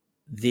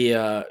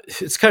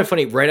It's kind of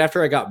funny. Right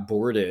after I got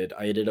boarded,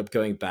 I ended up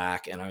going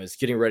back and I was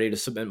getting ready to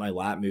submit my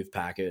lap move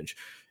package,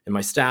 and my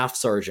staff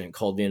sergeant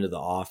called me into the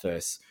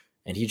office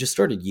and he just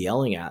started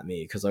yelling at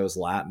me because I was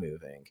lap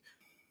moving.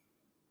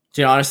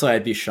 Honestly,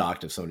 I'd be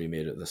shocked if somebody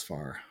made it this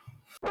far.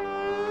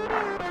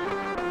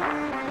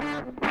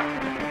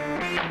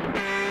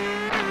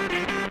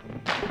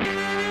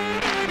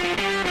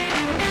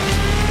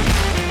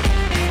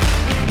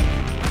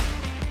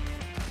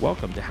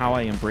 Welcome to How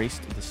I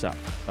Embraced the Suck,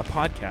 a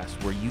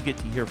podcast where you get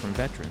to hear from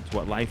veterans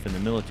what life in the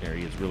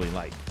military is really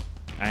like.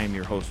 I am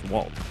your host,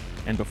 Walt,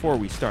 and before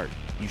we start,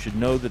 you should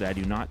know that I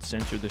do not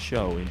censor the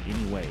show in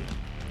any way.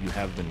 You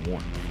have been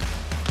warned.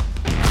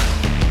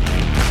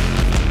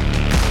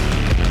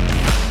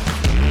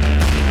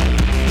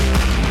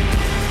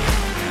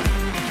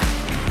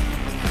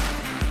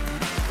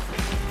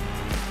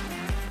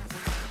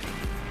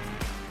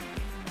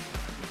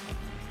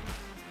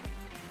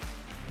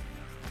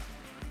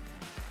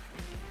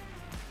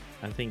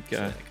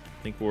 I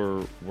think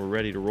we're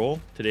ready to roll.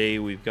 Today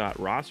we've got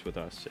Ross with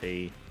us.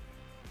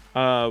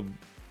 Are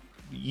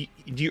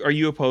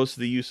you opposed to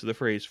the use of the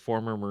phrase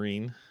former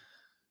Marine?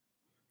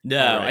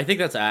 No, right. I think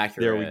that's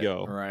accurate. There we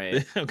go.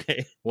 Right.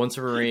 Okay. Once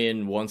a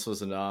Marine, once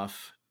was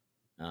enough.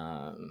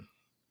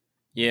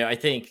 Yeah, I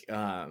think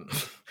one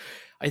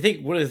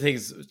of the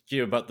things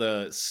about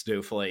the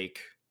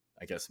snowflake,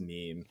 I guess,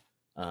 meme.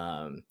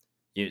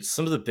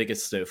 Some of the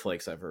biggest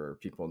snowflakes ever are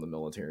people in the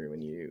military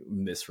when you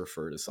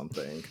misrefer to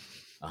something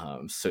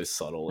so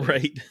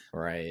subtly.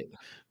 Right.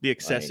 The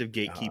excessive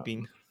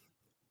gatekeeping.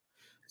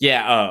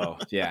 Yeah. Oh,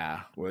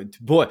 yeah.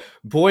 Boy,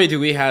 do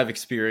we have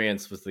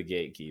experience with the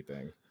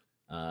gatekeeping.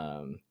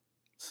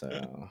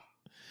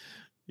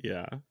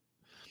 Yeah.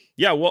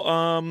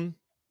 Well,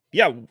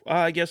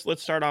 I guess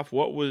let's start off.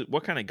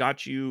 What kind of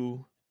got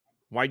you?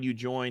 Why did you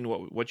join?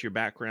 What's your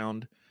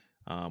background?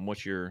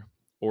 What's your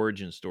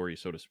origin story,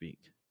 so to speak?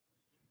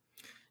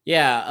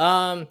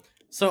 Yeah.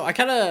 So I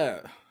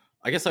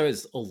guess I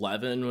was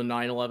 11 when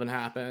 9/11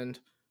 happened.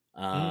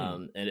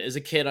 And as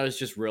a kid, I was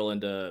just real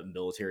into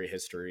military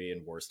history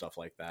and war stuff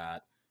like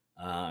that.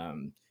 I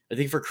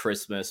think for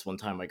Christmas, one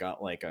time I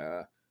got like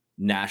a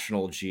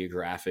National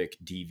Geographic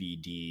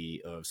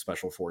DVD of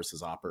Special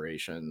Forces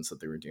operations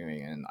that they were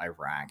doing in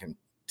Iraq in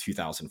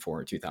 2004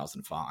 and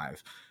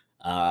 2005.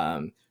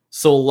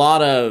 So a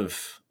lot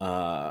of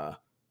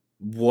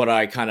what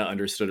I kind of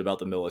understood about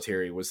the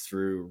military was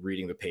through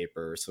reading the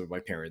paper. So my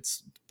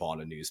parents bought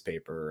a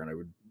newspaper and I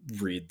would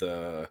read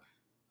the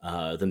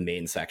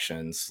main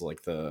sections,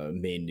 like the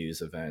main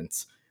news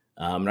events.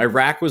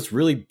 Iraq was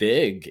really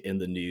big in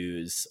the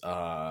news,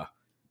 from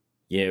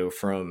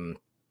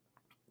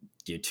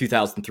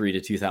 2003 to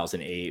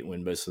 2008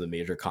 when most of the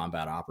major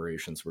combat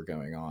operations were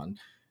going on.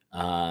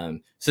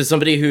 So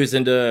somebody who's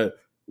into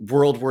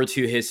World War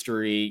II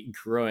history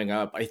growing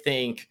up, I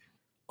think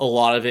a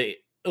lot of it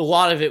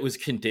was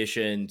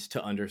conditioned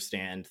to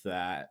understand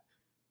that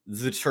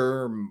the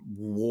term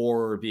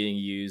war being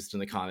used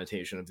in the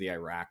connotation of the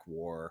Iraq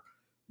War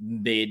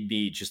made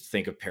me just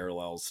think of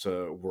parallels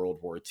to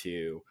World War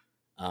II.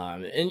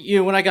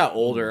 And when I got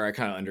older, I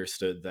kind of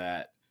understood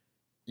that,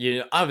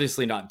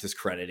 obviously not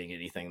discrediting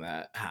anything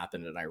that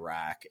happened in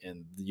Iraq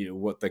and,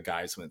 what the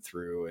guys went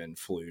through in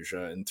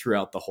Fallujah and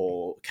throughout the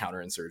whole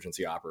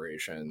counterinsurgency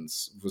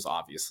operations was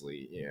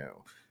obviously,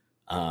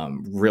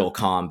 real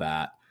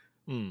combat.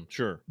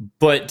 Sure.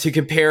 But to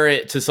compare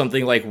it to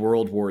something like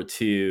World War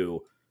II,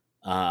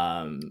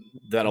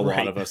 that a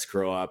lot of us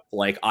grow up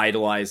like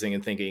idolizing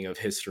and thinking of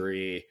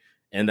history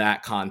in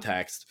that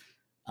context,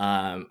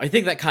 I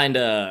think that kind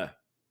of,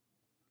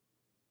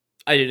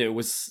 I don't know,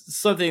 was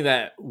something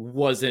that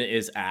wasn't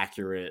as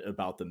accurate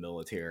about the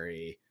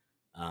military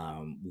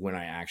when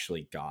I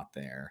actually got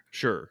there.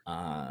 Sure.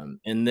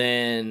 And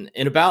then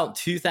in about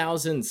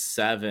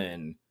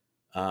 2007,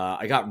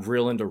 I got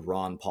real into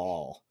Ron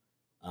Paul.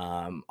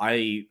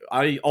 I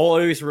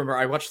always remember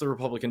I watched the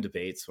Republican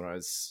debates when I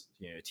was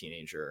a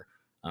teenager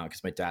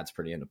because my dad's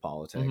pretty into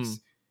politics.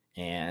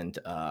 And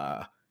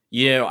I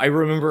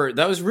remember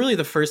that was really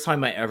the first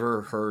time I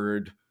ever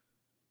heard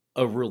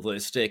a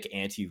realistic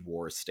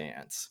anti-war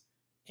stance.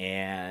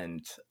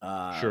 And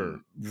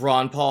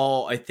Ron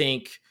Paul, I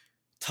think,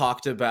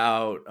 talked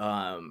about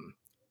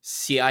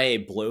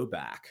CIA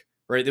blowback.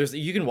 Right,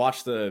 you can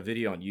watch the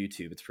video on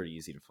YouTube. It's pretty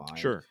easy to find.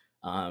 Sure.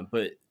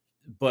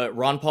 But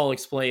Ron Paul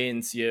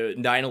explains,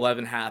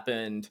 9/11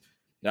 happened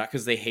not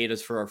because they hate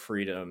us for our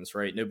freedoms,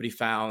 right? Nobody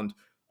found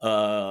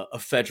a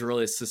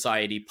Federalist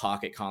Society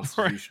pocket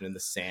constitution in the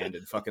sand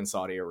in fucking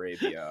Saudi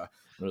Arabia.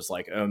 It was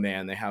like, oh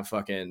man, they have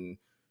fucking,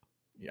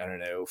 I don't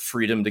know,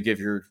 freedom to give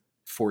your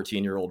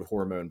 14-year-old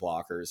hormone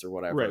blockers or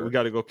whatever. Right, we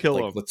got to go kill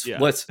them.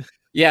 Let's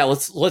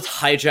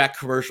hijack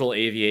commercial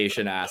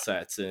aviation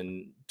assets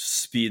and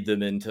speed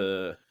them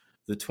into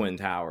the Twin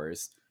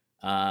Towers.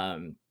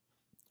 And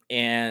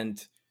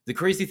the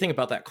crazy thing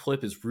about that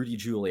clip is Rudy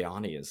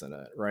Giuliani is in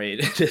it,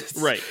 right?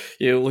 Right.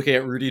 Looking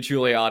at Rudy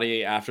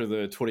Giuliani after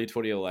the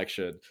 2020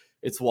 election,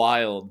 it's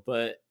wild.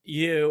 But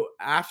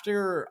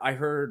after I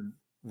heard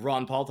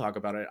Ron Paul talk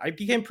about it, I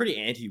became pretty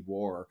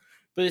anti-war.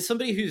 But as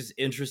somebody who's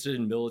interested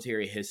in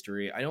military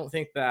history, I don't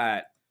think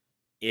that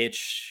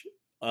itch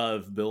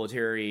of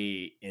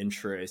military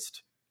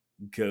interest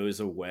goes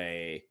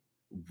away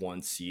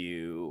once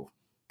you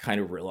kind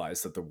of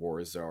realize that the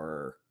wars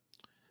are,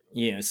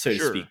 so to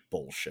speak,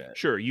 bullshit.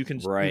 Sure, you can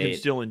right?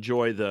 still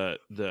enjoy the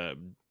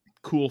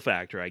cool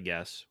factor, I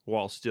guess,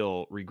 while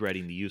still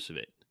regretting the use of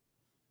it.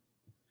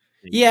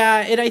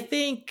 Yeah, and I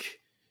think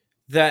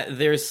that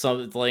there's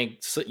some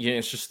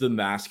it's just the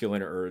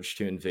masculine urge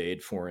to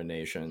invade foreign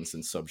nations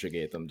and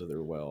subjugate them to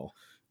their will,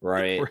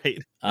 right? Right.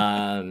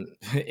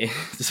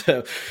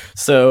 So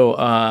so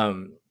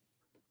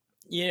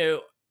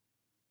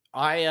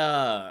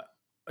I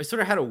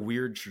sort of had a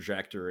weird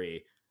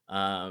trajectory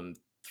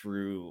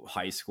through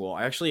high school.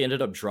 I actually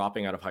ended up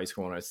dropping out of high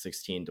school when I was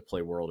 16 to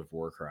play World of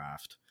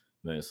Warcraft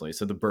mostly.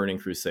 So the Burning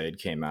Crusade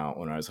came out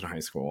when I was in high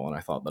school, and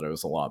I thought that it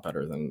was a lot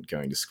better than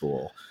going to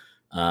school.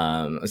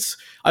 I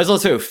was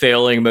also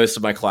failing most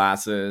of my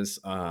classes.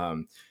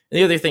 And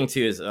the other thing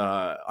too is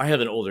I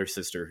have an older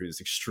sister who's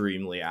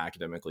extremely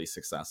academically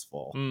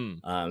successful.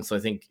 So I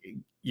think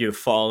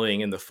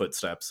following in the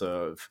footsteps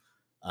of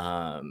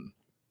something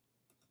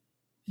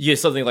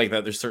like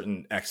that, there's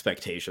certain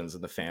expectations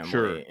in the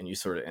family, and you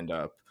sort of end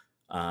up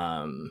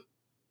I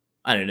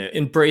don't know,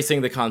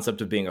 embracing the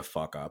concept of being a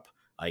fuck up,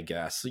 I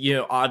guess.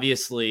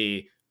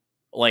 Obviously,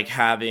 like,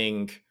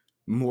 having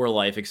more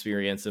life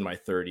experience in my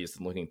 30s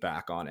and looking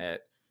back on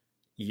it,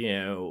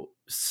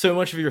 so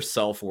much of your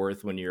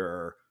self-worth when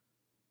you're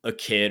a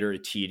kid or a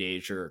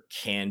teenager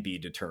can be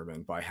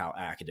determined by how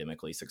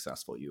academically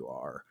successful you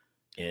are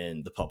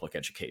in the public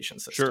education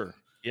system. Sure.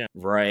 Yeah.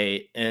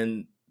 Right.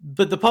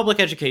 But the public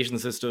education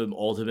system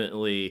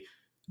ultimately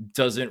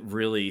doesn't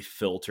really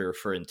filter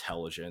for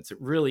intelligence.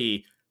 It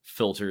really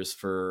filters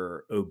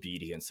for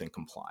obedience and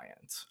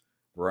compliance.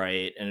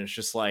 Right. And it's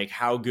just like,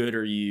 how good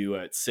are you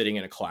at sitting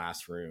in a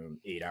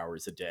classroom 8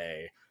 hours a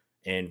day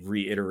and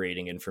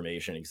reiterating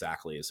information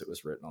exactly as it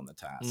was written on the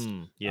test?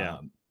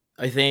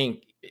 I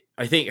think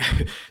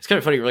it's kind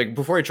of funny. Like,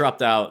 before I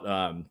dropped out,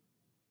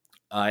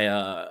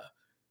 I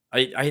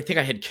think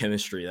I had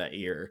chemistry that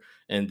year,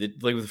 and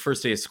the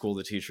first day of school,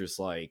 the teacher's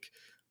like,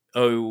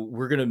 "Oh,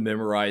 we're gonna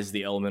memorize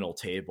the elemental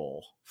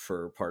table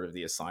for part of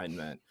the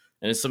assignment."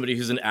 And as somebody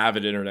who's an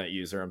avid internet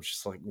user, I'm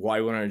just like, why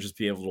wouldn't I just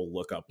be able to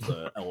look up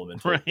the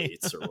elemental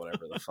weights or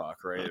whatever the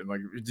fuck, right? I'm like,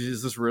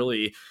 is this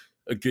really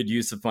a good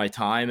use of my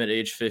time at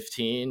age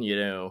 15? We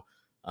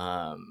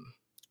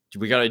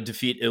got to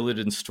defeat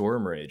Illidan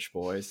Stormrage,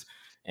 boys.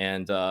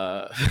 And we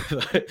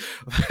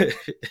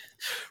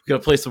gotta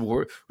play some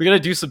war. We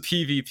gotta do some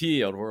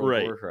PvP on World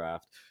of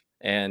Warcraft.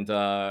 And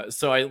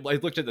so I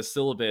looked at the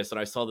syllabus, and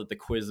I saw that the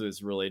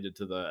quizzes related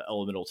to the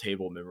elemental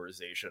table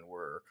memorization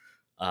were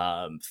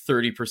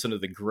 30%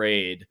 of the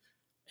grade,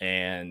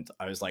 and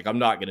I was like, I'm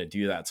not gonna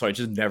do that. So I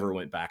just never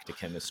went back to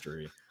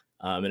chemistry.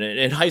 And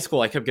in high school,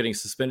 I kept getting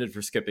suspended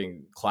for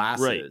skipping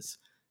classes,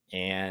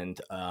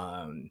 and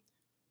I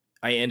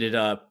ended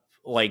up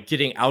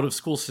getting out of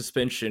school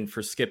suspension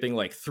for skipping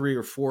 3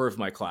 or 4 of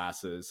my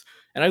classes.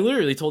 And I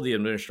literally told the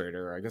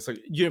administrator, I guess,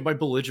 my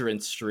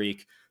belligerent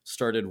streak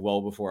started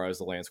well before I was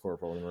a Lance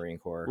Corporal in the Marine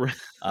Corps.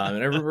 And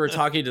I remember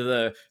talking to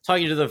the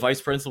vice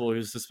principal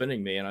who's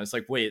suspending me, and I was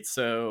like, wait,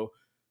 so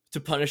to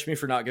punish me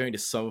for not going to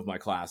some of my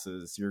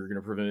classes, you're going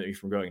to prevent me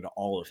from going to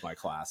all of my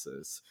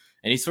classes?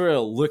 And he sort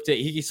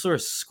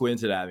of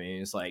squinted at me, and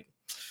he's like,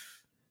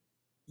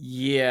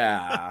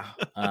 yeah.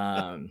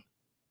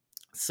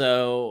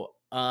 So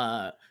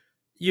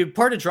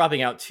part of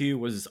dropping out too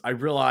was I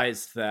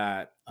realized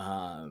that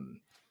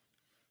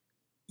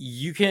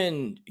you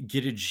can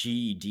get a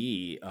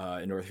GED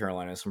in North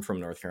Carolina. So I'm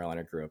from North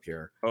Carolina, grew up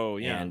here. Oh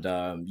yeah.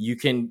 And you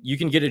can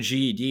get a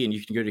GED, and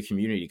you can go to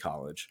community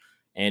college.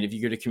 And if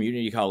you go to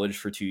community college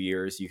for 2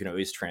 years, you can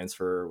always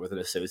transfer with an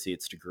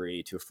associate's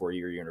degree to a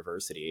 4-year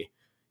university,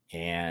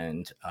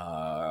 and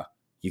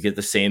you get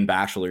the same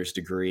bachelor's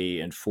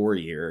degree in 4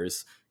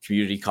 years.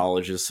 Community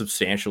college is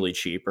substantially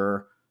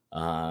cheaper.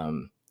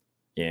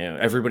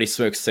 Everybody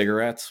smokes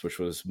cigarettes, which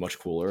was much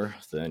cooler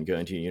than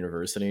going to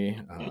university.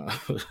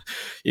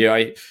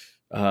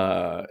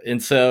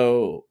 And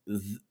so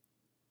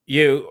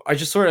I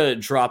just sort of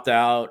dropped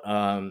out.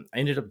 I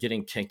ended up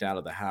getting kicked out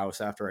of the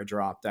house after I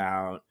dropped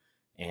out,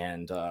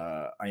 and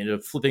I ended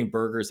up flipping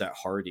burgers at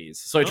Hardee's.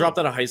 So I dropped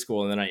out of high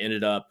school, and then I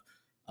ended up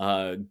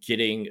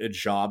getting a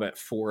job at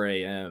 4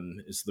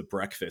 a.m. as the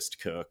breakfast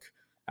cook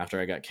after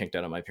I got kicked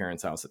out of my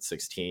parents' house at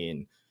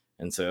 16.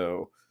 And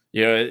so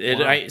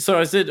I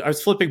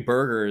was flipping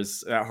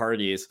burgers at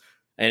Hardee's,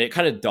 and it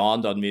kind of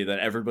dawned on me that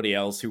everybody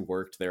else who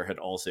worked there had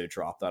also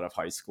dropped out of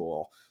high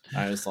school.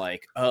 I was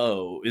like,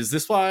 oh, is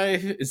this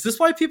why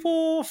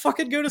people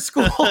fucking go to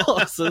school?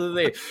 So that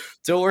they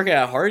don't work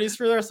at Hardee's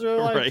for the rest of their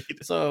life? Right.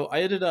 So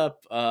I ended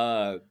up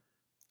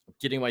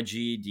getting my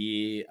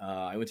GED.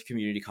 I went to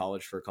community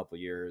college for a couple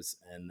of years,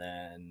 and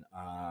then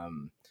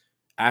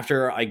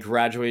after I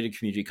graduated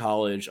community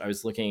college, I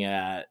was looking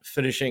at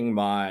finishing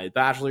my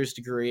bachelor's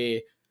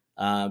degree,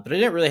 but I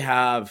didn't really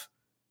have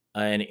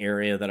an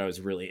area that I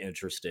was really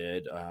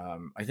interested.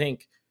 I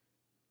think,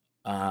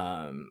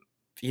 um,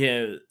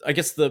 yeah, I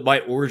guess my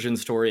origin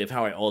story of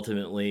how I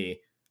ultimately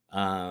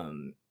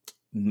um,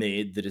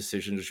 made the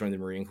decision to join the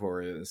Marine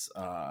Corps is,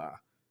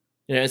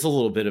 it's a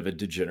little bit of a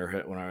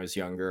degenerate when I was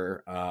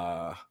younger.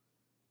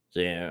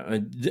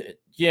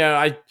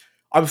 Yeah,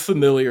 I'm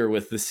familiar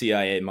with the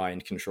CIA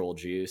mind control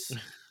juice,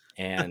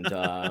 and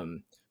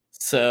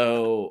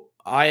so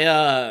I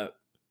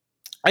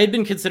had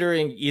been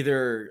considering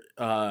either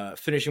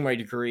finishing my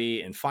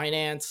degree in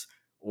finance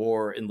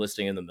or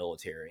enlisting in the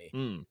military.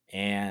 Mm.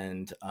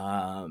 And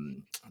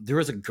there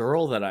was a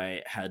girl that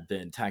I had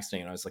been texting,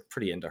 and I was like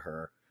pretty into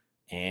her.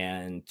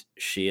 And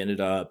she ended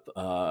up,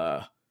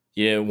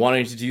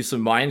 wanting to do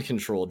some mind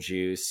control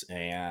juice.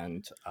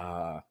 And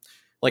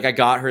like I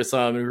got her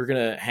some, and we were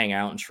gonna hang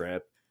out and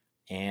trip.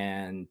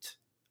 And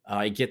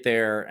I get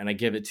there, and I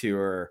give it to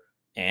her,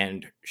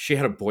 and she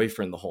had a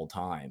boyfriend the whole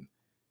time,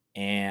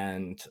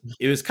 and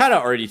it was kind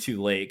of already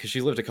too late because she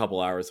lived a couple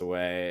hours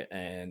away,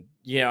 and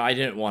I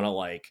didn't want to,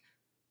 like,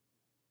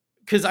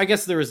 because I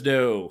guess there was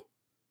no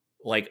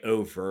like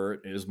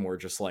overt. It was more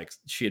just like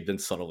she had been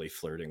subtly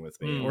flirting with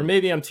me, or Mm.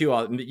 maybe I'm too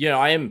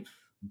I am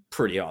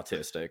pretty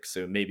autistic,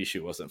 so maybe she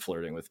wasn't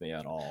flirting with me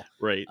at all.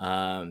 Right.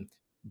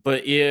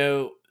 But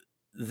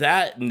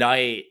that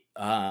night,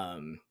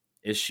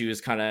 as she was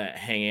kind of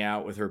hanging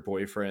out with her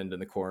boyfriend in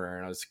the corner,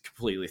 and I was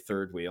completely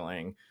third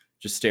wheeling,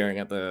 just staring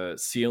at the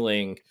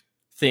ceiling,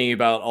 thinking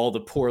about all the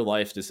poor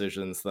life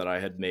decisions that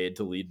I had made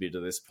to lead me to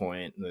this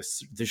point, and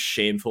this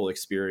shameful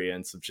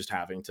experience of just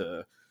having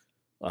to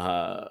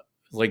uh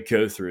like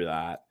go through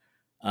that.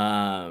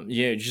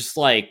 Just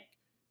like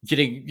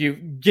getting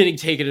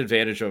taken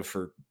advantage of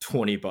for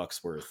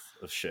 $20 worth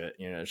of shit.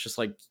 It's just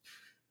like,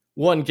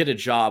 one, get a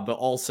job, but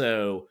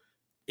also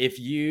if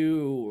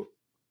you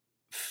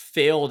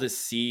fail to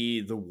see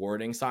the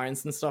warning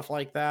signs and stuff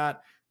like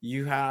that,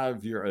 you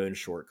have your own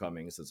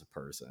shortcomings as a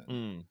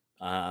person.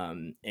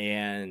 Mm.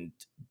 And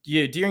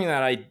during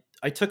that,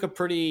 I took a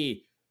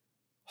pretty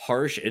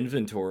harsh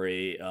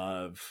inventory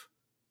of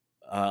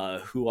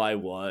who I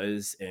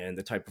was and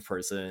the type of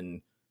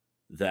person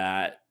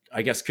that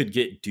I guess could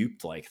get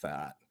duped like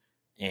that.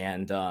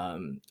 And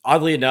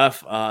oddly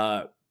enough,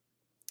 I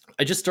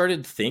just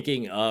started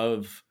thinking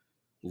of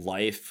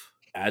life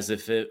as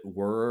if it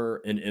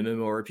were an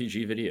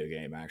MMORPG video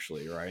game,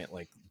 actually, right?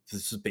 Like,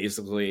 this is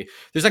basically,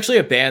 there's actually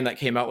a band that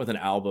came out with an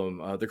album.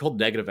 They're called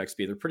Negative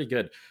XP. They're pretty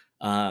good.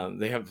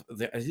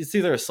 It's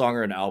either a song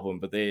or an album,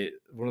 but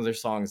one of their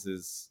songs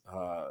is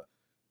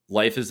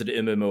life is an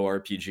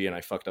MMORPG and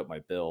I fucked up my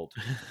build,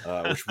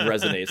 which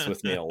resonates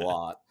with me a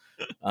lot.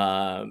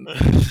 Um,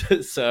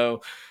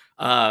 so,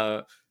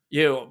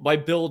 my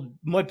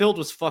build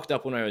was fucked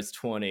up when I was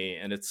 20,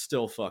 and it's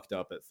still fucked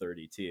up at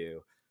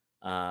 32.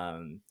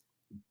 Um,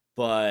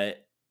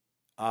 but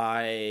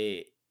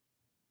I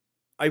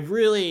I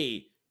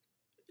really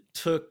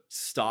took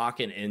stock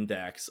and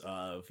index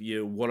of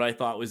what I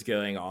thought was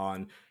going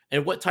on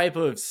and what type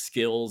of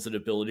skills and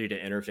ability to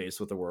interface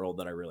with the world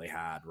that I really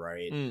had,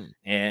 right? Mm.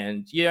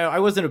 And I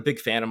wasn't a big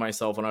fan of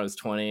myself when I was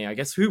 20. I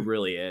guess who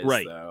really is,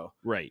 Right. though?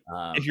 Right.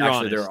 If you're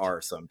Actually, there honest.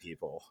 are some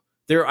people.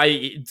 There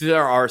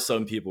are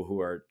some people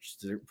who are,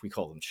 we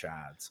call them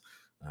chads,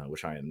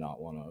 which I am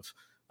not one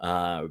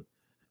of.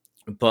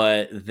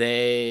 But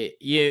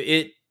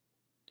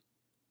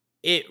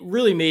it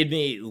really made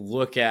me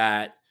look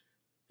at,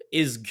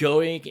 is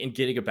going and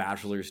getting a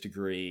bachelor's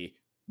degree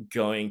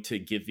going to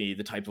give me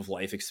the type of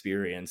life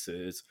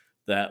experiences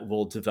that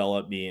will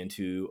develop me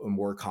into a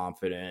more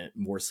confident,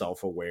 more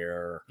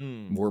self-aware,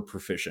 Mm. more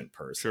proficient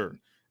person? Sure.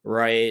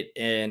 Right.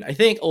 And I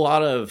think a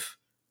lot of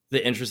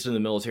the interest in the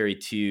military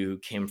too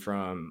came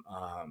from,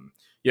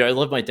 I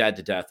love my dad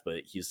to death,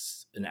 but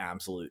he's an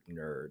absolute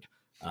nerd.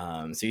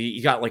 So he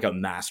got like a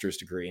master's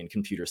degree in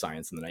computer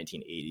science in the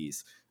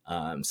 1980s.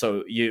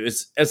 So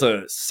as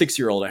a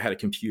 6-year-old, I had a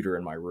computer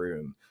in my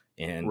room,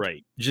 and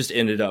Right. just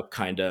ended up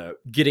kind of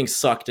getting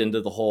sucked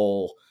into the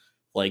whole,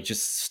 like,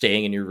 just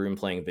staying in your room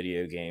playing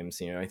video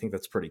games. I think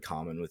that's pretty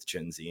common with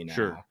Gen Z now.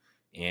 Sure.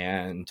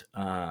 And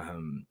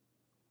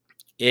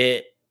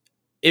it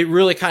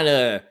really kind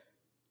of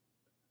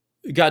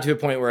got to a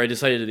point where I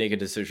decided to make a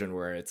decision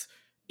where it's,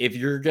 if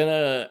you're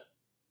gonna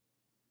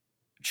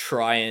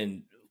try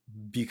and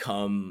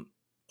become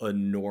a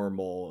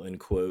normal and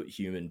quote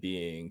human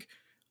being,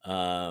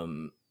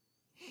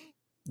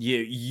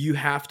 you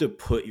have to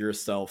put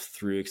yourself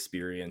through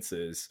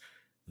experiences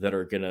that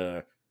are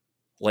gonna,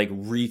 like,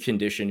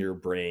 recondition your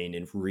brain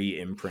and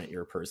re-imprint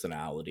your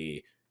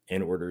personality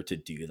in order to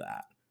do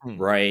that. Mm.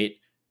 Right.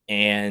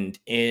 And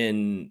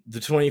in the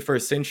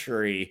 21st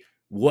century,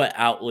 what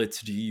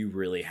outlets do you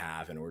really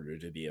have in order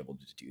to be able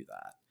to do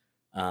that?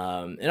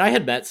 And I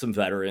had met some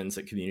veterans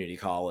at community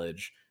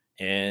college,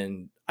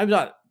 and I'm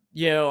not,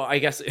 I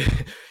guess,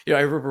 I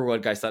remember one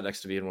guy sat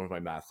next to me in one of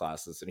my math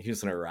classes, and he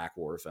was an Iraq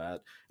war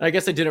vet. And I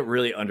guess I didn't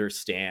really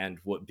understand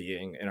what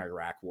being an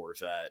Iraq war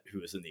vet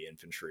who was in the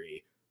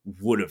infantry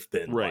would have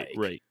been Right. like.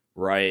 Right.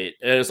 Right.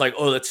 And it's like,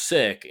 oh, that's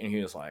sick. And he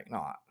was like,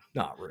 nah,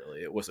 Not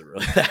really. It wasn't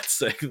really that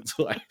sick.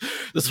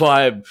 That's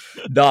why I'm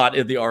not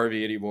in the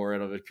Army anymore,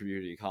 and I'm at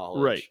community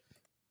Right.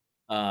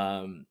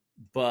 college.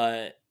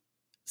 But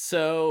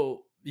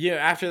so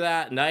after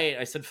that night,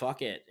 I said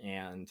fuck it,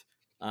 and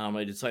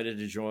I decided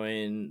to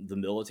join the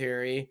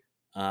military.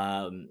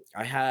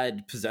 I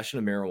had possession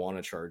of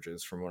marijuana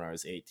charges from when I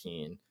was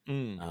 18.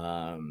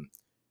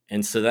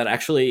 And so that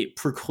actually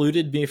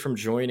precluded me from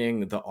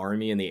joining the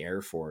Army and the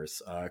Air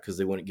Force because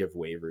they wouldn't give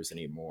waivers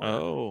anymore.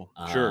 Oh,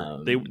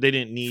 sure. They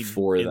didn't need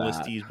for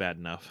enlistees that. bad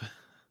enough.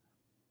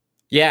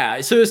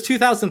 Yeah, so it was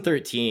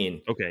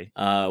 2013 Okay.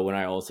 when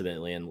I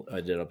ultimately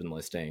ended up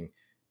enlisting.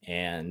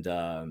 And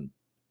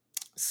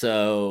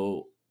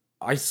so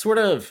I sort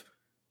of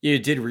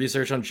did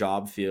research on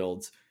job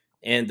fields,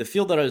 and the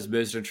field that I was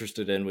most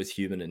interested in was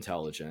human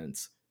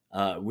intelligence,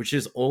 which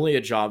is only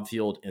a job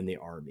field in the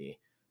Army.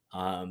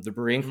 The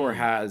Marine Corps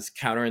has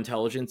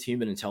counterintelligence,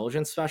 human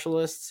intelligence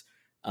specialists,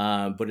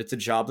 but it's a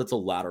job that's a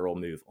lateral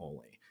move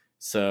only.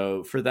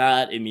 So for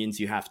that, it means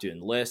you have to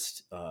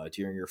enlist.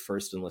 During your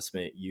first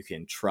enlistment, you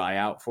can try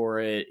out for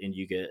it, and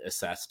you get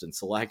assessed and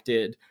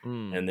selected.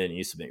 And then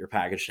you submit your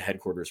package to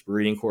Headquarters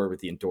Marine Corps with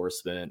the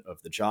endorsement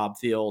of the job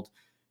field.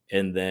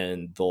 And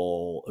then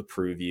they'll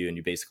approve you, and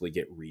you basically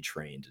get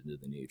retrained into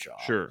the new job.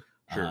 Sure.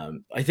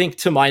 I think,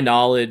 to my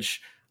knowledge,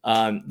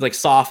 like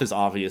SOF is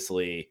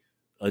obviously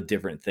a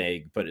different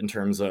thing, but in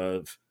terms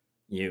of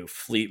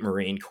Fleet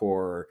Marine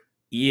Corps,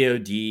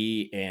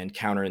 EOD and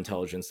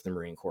counterintelligence in the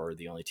Marine Corps are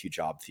the only two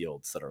job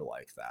fields that are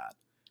like that.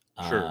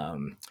 Sure.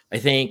 I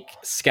think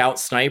Scout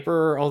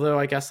Sniper, although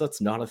I guess that's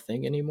not a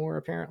thing anymore,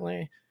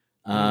 apparently,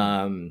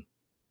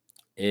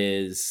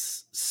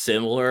 is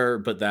similar,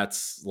 but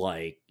that's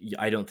like,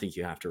 I don't think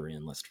you have to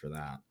re-enlist for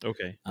that.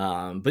 Okay.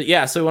 But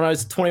yeah, so when I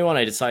was 21,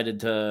 I decided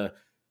to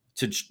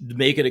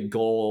make it a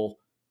goal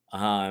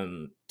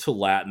to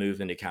lat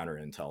move into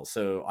counter intel.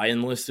 So I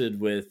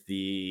enlisted with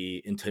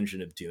the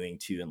intention of doing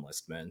 2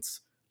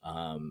 enlistments,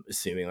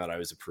 assuming that I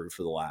was approved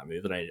for the lat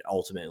move, and I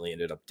ultimately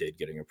ended up did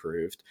get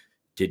approved.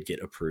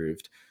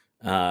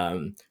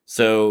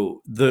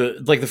 So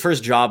the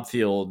first job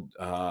field,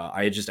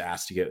 I had just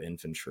asked to go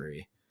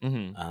infantry.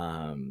 And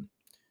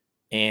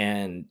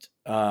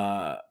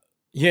I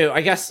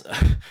guess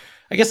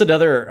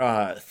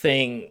another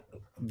thing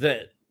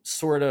that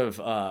sort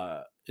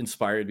of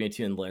inspired me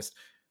to enlist.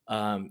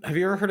 Have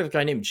you ever heard of a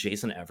guy named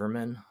Jason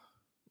Everman?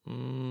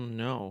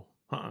 No.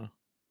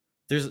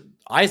 So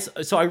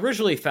I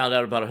originally found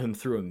out about him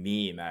through a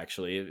meme.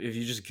 Actually, if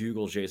you just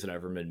Google Jason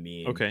Everman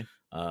meme, Okay,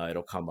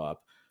 it'll come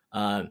up.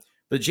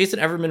 But Jason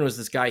Everman was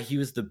this guy. He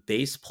was the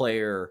bass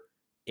player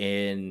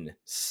in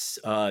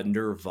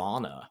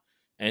Nirvana,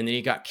 and then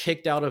he got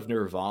kicked out of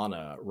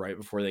Nirvana right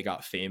before they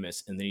got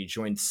famous, and then he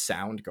joined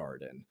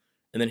Soundgarden,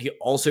 and then he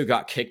also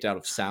got kicked out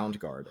of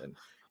Soundgarden,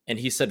 and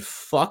he said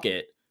fuck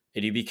it,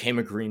 and he became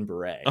a Green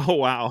Beret. Oh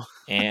wow.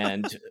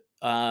 And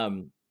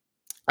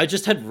I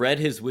just had read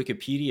his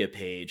Wikipedia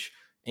page,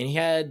 and he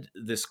had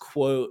this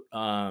quote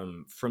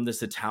from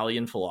this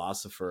Italian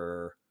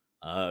philosopher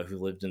who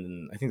lived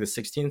in, I think, the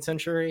 16th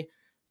century.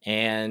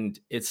 And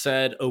it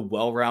said, a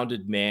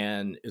well-rounded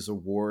man is a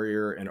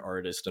warrior, an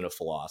artist, and a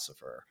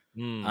philosopher.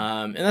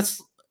 And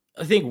that's,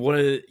 I think,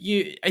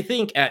 I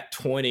think at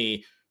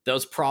 20, that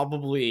was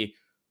probably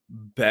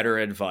better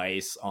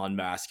advice on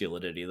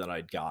masculinity than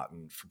I'd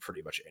gotten from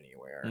pretty much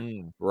anywhere.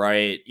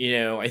 Right.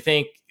 I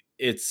think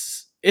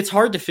it's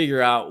hard to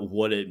figure out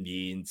what it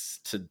means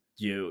to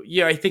you.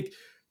 Yeah, I think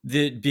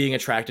that being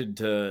attracted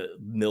to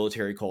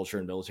military culture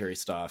and military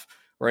stuff,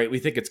 right? We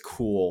think it's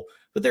cool,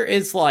 but there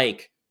is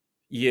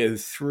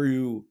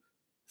through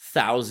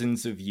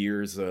thousands of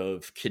years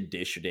of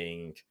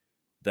conditioning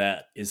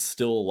that is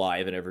still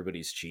alive in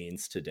everybody's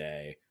genes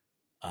today.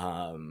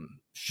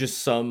 Just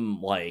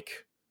some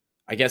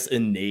I guess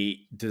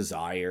innate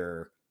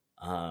desire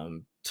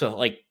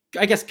to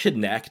I guess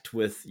connect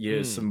with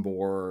some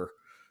more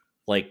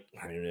I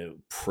don't know,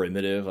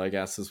 primitive, I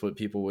guess is what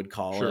people would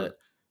call it.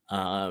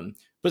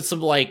 But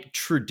some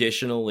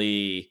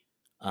traditionally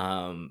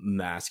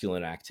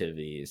masculine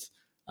activities.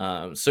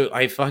 So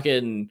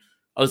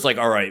I was like,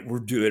 all right, we're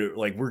doing it.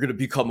 We're going to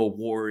become a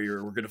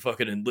warrior. We're going to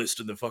fucking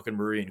enlist in the fucking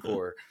Marine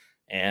Corps.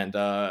 And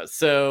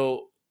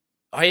so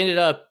I ended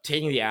up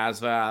taking the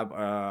ASVAB.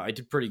 I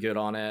did pretty good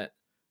on it.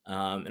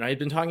 And I had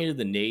been talking to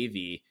the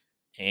Navy,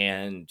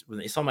 and when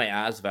they saw my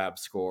ASVAB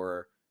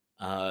score,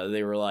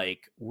 they were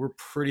like, we're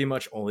pretty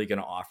much only going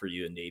to offer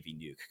you a Navy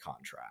nuke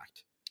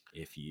contract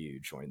if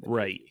you join the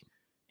Navy.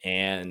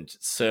 And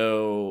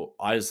so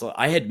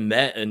I had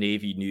met a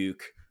Navy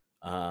nuke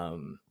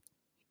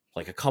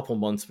a couple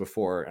months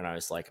before, and I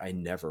was like, I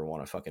never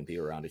want to fucking be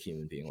around a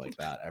human being like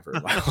that ever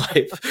in my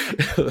life.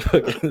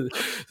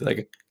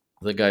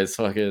 The guy's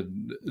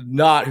fucking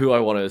not who I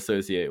want to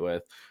associate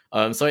with.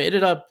 So I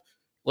ended up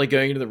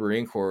going into the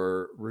Marine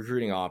Corps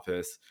recruiting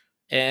office,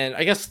 and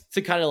I guess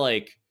to kind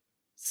of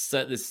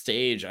set the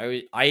stage,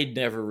 I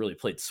never really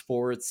played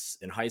sports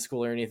in high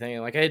school or anything.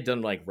 I had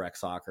done rec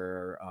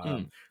soccer.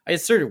 I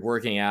had started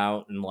working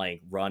out and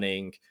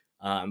running,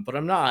 But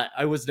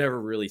I was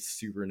never really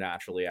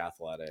supernaturally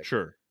athletic.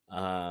 Sure.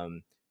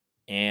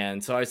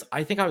 And so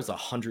I think I was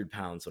 100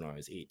 pounds when I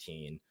was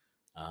 18.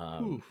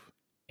 Oof.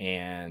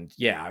 And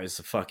yeah, I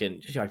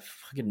fucking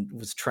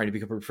was trying to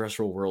become a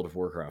professional World of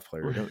Warcraft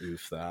player. Don't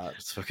oof that.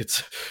 It's fucking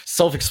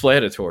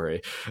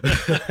self-explanatory.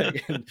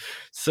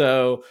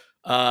 So,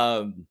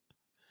 I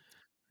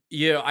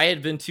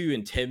had been too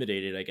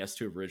intimidated, I guess,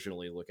 to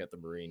originally look at the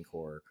Marine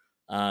Corps.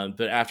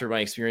 But after my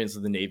experience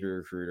with the Navy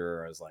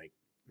recruiter, I was like,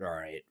 all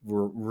right,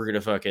 we're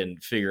gonna fucking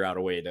figure out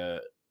a way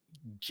to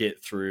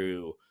get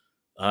through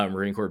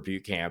Marine Corps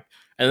boot camp.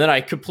 And then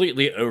I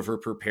completely over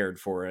prepared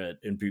for it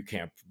in boot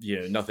camp.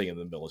 Nothing in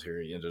the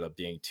military ended up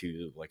being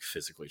too like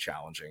physically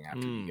challenging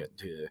after you get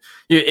to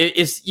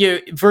it's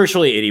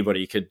virtually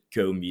anybody could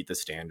go meet the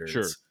standards,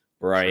 sure.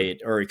 right?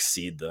 Sure. Or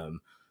exceed them.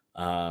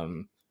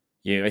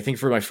 I think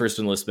for my first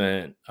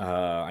enlistment,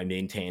 I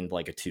maintained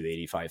like a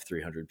 285,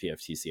 300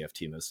 PFT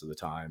CFT most of the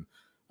time.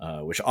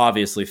 Which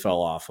obviously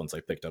fell off once I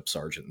picked up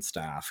sergeant and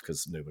staff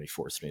because nobody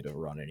forced me to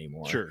run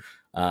anymore. Sure.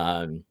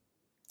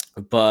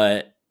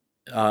 But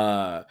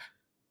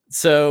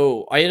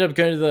so I ended up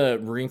going to the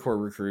Marine Corps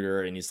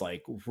recruiter, and he's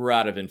like, we're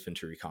out of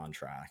infantry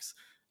contracts.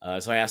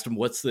 So I asked him,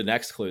 what's the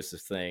next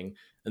closest thing?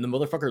 And the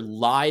motherfucker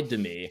lied to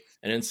me.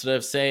 And instead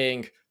of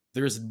saying,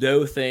 there's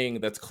no thing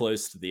that's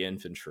close to the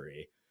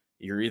infantry,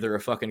 you're either a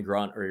fucking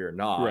grunt or you're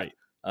not. Right.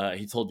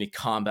 He told me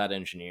combat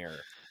engineer.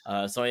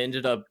 So I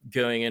ended up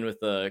going in with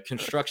the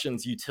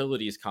constructions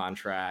utilities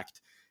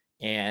contract.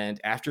 And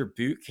after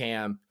boot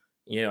camp,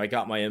 I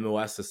got my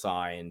MOS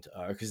assigned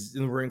because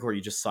in the Marine Corps,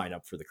 you just sign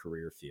up for the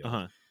career field.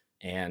 Uh-huh.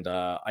 And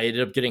I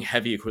ended up getting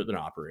heavy equipment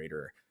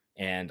operator.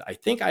 And I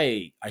think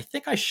I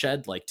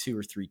shed like 2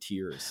 or 3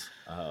 tears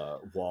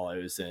while I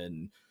was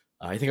in.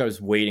 I think I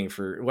was waiting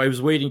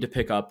to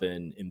pick up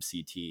in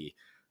MCT.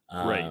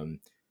 Right.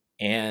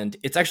 And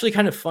it's actually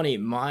kind of funny.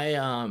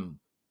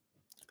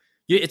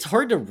 It's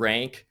hard to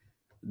rank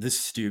the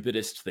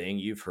stupidest thing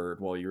you've heard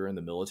while you were in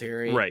the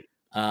military. Right.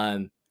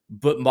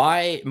 But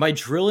my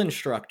drill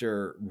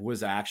instructor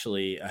was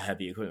actually a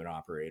heavy equipment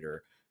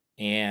operator.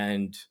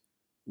 And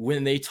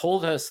when they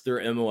told us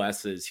their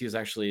MOSs, he was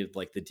actually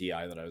like the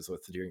DI that I was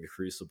with during the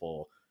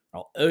Crucible.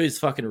 I'll always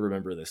fucking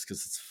remember this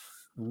because it's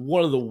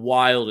one of the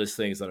wildest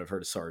things that I've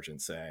heard a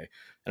sergeant say.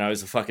 And I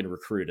was a fucking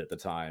recruit at the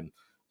time.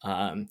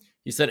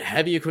 He said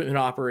heavy equipment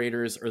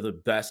operators are the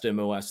best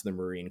MOS in the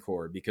Marine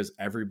Corps because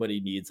everybody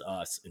needs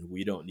us and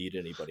we don't need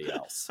anybody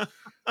else.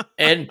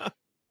 And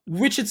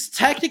which it's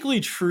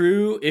technically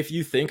true if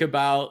you think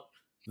about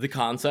the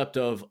concept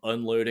of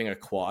unloading a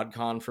quad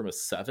con from a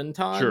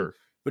 7-ton. Sure.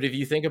 But if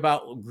you think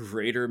about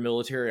greater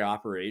military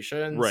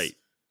operations, right,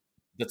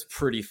 that's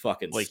pretty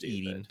fucking like stupid.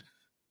 Eating.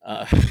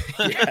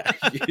 Yeah,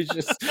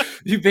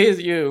 you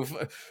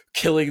basically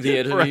killing the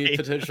enemy Right.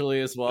 potentially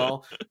as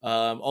well.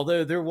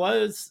 Although there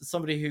was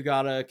somebody who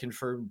got a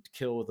confirmed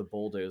kill with a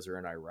bulldozer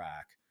in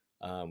Iraq,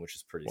 which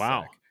is pretty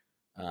wow. sick.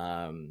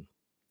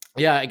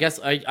 Yeah, I guess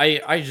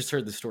I just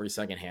heard the story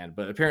secondhand,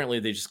 but apparently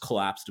they just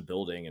collapsed a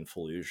building in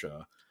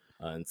Fallujah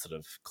instead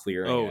of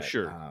clearing it. Oh,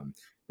 sure.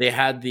 They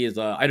had these.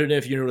 I don't know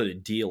if you know what a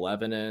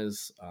D11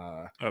 is,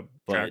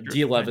 but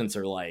D11s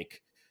are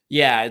like,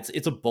 yeah,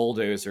 it's a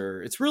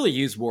bulldozer. It's really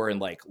used more in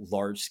like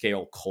large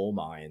scale coal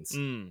mines.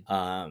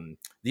 The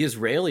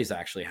Israelis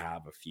actually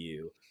have a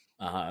few,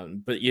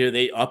 but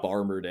they up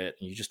armored it,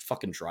 and you just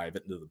fucking drive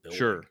it into the building,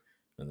 sure,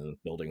 and then the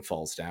building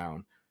falls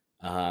down.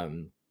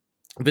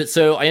 But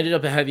so I ended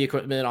up a heavy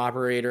equipment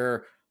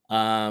operator.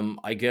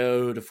 I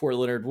go to Fort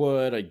Leonard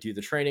Wood. I do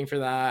the training for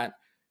that.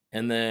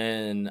 And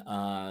then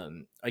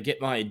I get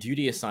my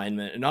duty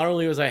assignment. And not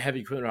only was I a heavy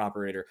equipment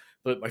operator,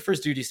 but my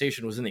first duty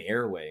station was in the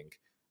air wing.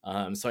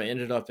 So I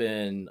ended up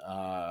in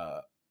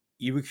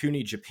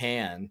Iwakuni,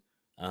 Japan,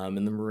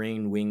 in the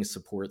Marine Wing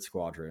Support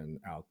Squadron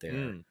out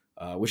there,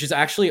 which is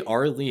actually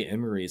Arlie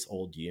Emery's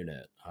old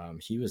unit.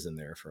 He was in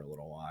there for a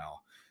little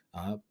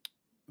while.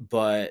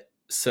 But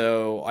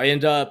so I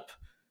end up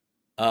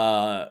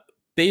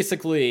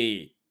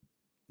basically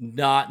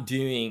not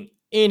doing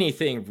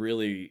anything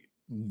really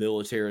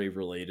military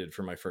related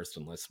for my first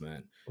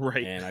enlistment.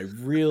 Right. And I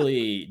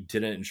really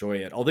didn't enjoy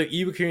it. Although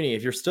Iwakuni,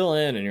 if you're still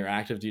in and you're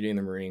active duty in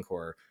the Marine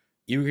Corps,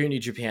 Iwakuni,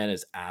 Japan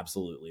is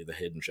absolutely the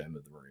hidden gem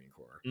of the Marine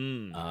Corps.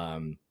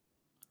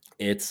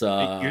 It's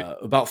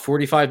about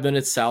 45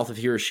 minutes south of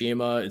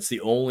Hiroshima. It's the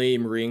only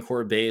Marine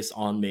Corps base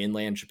on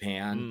mainland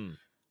Japan.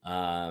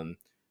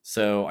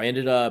 So I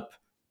ended up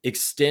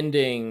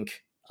extending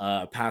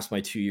past my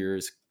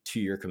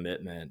 2-year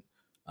commitment.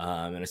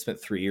 And I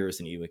spent 3 years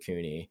in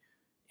Iwakuni.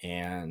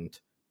 And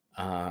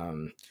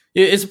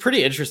it's a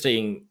pretty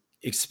interesting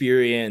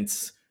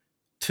experience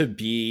to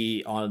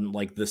be on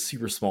like the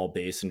super small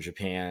base in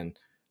Japan.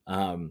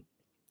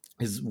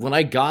 Is when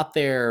I got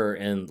there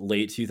in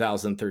late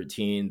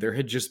 2013, there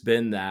had just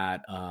been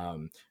that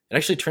it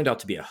actually turned out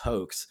to be a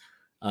hoax.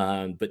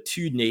 But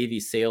 2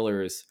 Navy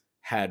sailors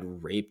had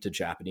raped a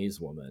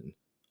Japanese woman,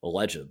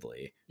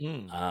 allegedly.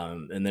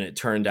 And then it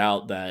turned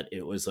out that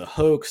it was a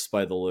hoax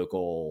by the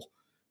local,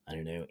 I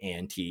don't know,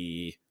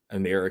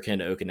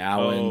 American Oh,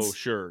 Okinawans.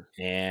 sure.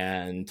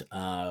 And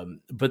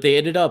but they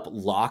ended up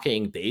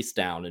locking base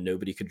down and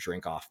nobody could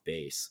drink off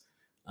base,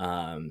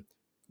 um,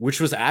 which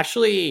was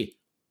actually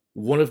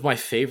one of my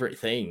favorite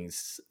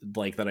things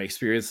like that I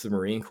experienced in the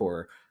Marine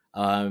Corps.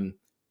 um,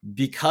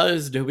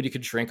 because nobody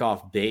could drink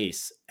off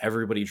base,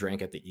 everybody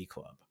drank at the E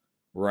Club,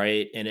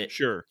 right? And it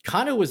Sure.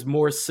 kind of was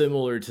more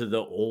similar to the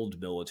old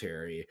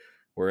military,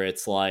 where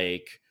it's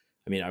like,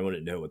 I mean, I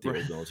wouldn't know what the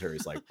old military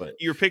is like, but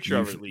Your picture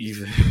of it, at you've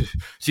least.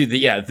 see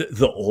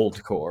the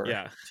old core.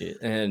 Yeah.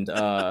 And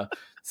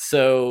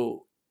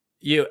so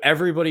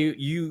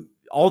everybody,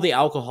 all the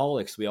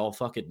alcoholics, we all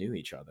fucking knew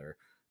each other.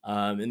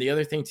 And the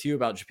other thing too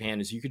about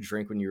Japan is you could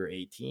drink when you were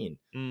 18.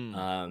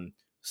 Mm,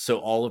 So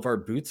all of our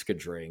boots could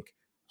drink.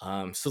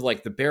 So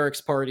like the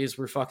barracks parties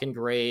were fucking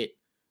great.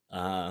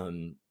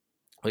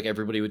 Like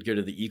everybody would go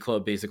to the E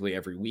Club basically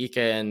every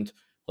weekend.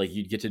 Like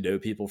you'd get to know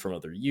people from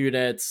other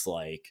units.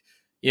 Like,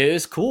 yeah, it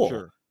was cool.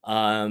 sure.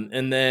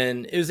 And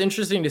then it was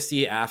interesting to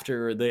see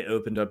after they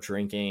opened up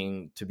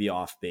drinking to be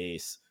off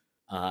base.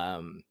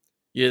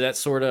 That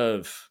sort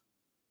of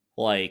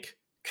like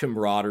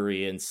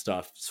camaraderie and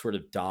stuff sort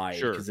of died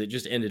Sure. because it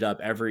just ended up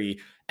every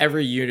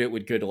unit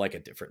would go to like a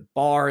different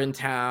bar in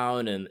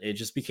town, and it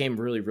just became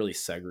really really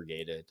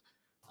segregated.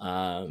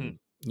 Hmm.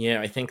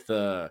 I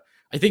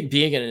think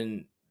being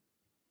in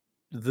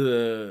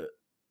the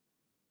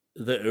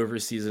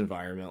overseas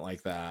environment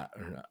like that,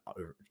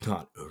 or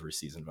not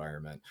overseas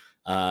environment,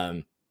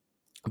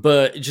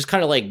 but just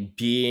kind of like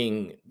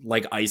being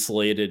like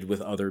isolated with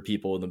other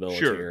people in the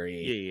Sure.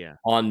 military Yeah.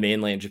 on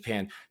mainland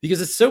Japan,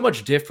 because it's so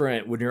much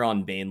different when you're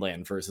on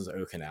mainland versus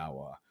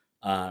Okinawa.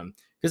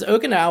 Because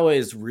Okinawa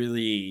is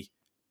really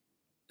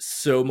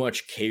so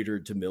much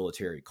catered to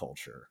military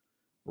culture,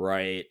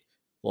 right?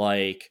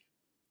 Like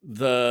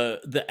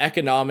the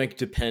economic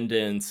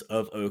dependence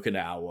of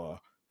Okinawa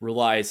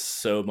relies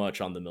so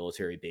much on the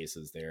military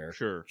bases there,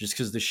 Sure. just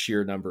because the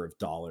sheer number of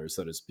dollars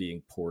that is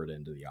being poured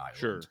into the island,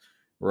 Sure.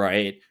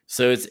 right?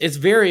 So it's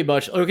very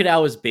much,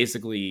 Okinawa is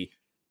basically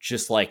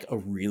just like a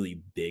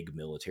really big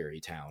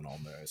military town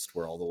almost,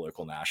 where all the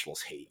local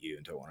nationals hate you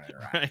and don't want to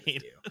interact with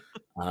Right.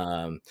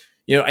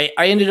 you.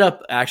 I ended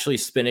up actually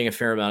spending a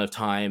fair amount of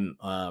time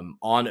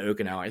on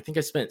Okinawa. I think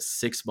I spent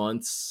 6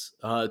 months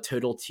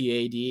total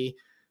TAD.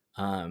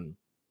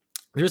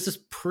 There's this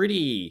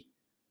pretty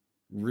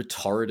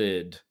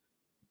retarded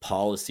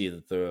policy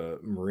that the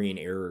Marine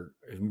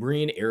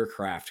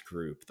aircraft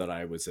group that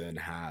I was in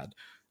had.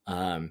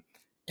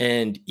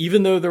 And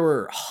even though there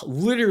were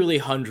literally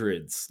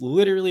hundreds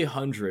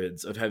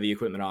of heavy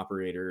equipment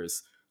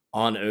operators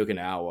on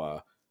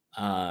Okinawa,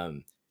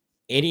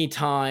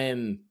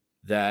 anytime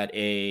that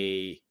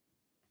a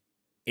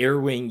air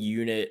wing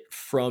unit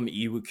from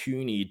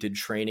Iwakuni did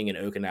training in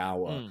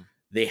Okinawa, Mm,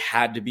 they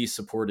had to be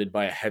supported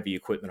by a heavy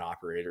equipment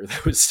operator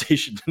that was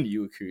stationed in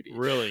Iwakuni.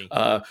 really?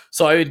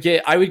 So I would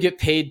get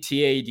paid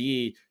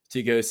TAD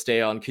to go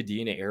stay on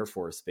Kadena Air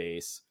Force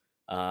Base,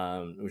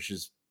 which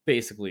is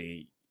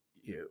basically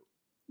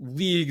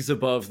leagues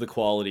above the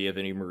quality of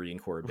any Marine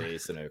Corps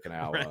base in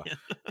Okinawa, Right.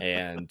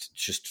 and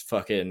just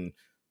fucking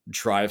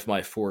drive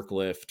my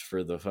forklift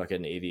for the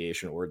fucking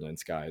aviation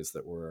ordnance guys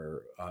that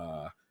were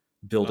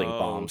building Oh,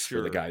 bombs for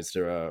the sure. guys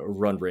to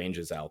run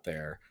ranges out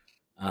there.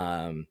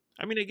 Um,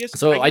 I mean, I guess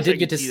so I I did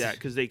get could to see that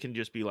because they can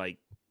just be like,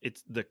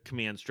 it's the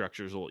command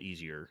structure is a little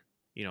easier.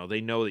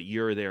 They know that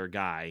you're their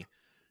guy.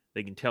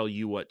 They can tell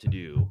you what to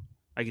do.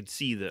 I could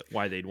see that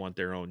why they'd want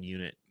their own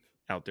unit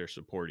out there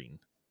supporting.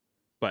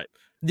 But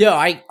yeah,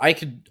 I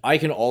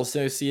can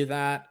also see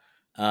that.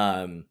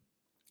 I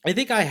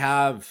think I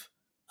have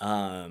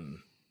I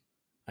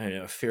don't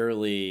know, a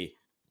fairly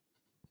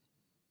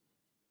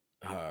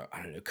I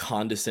don't know,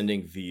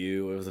 condescending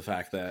view of the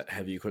fact that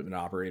heavy equipment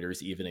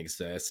operators even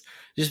exist,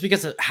 just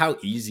because of how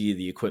easy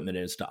the equipment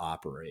is to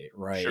operate,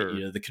 right?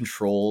 sure. The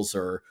controls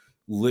are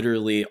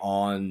literally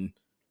on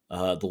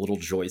the little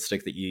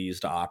joystick that you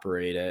use to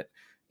operate it.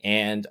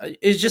 And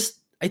it's just,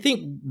 I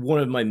think one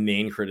of my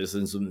main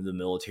criticisms of the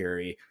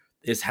military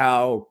is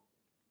how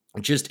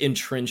just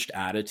entrenched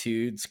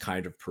attitudes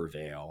kind of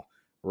prevail,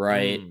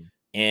 right? Mm,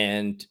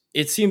 And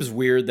it seems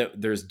weird that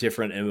there's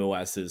different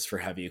MOSs for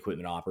heavy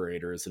equipment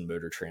operators and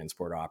motor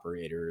transport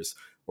operators,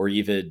 or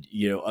even,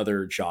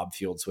 other job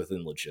fields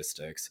within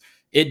logistics.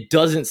 It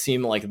doesn't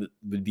seem like it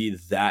would be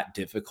that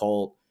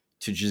difficult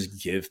to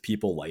just give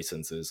people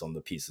licenses on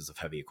the pieces of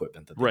heavy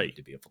equipment that they right. need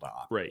to be able to Right.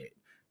 operate,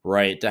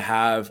 right? To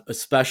have a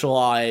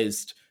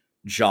specialized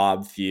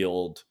job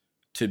field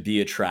to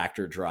be a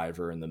tractor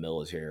driver in the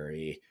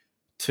military,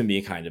 to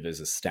me, kind of is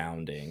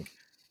astounding.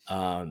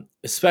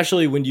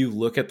 Especially when you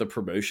look at the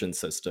promotion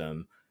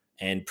system,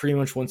 and pretty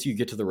much once you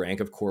get to the rank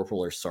of corporal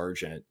or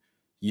sergeant,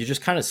 you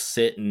just kind of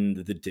sit in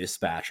the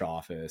dispatch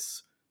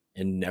office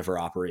and never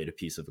operate a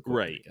piece of equipment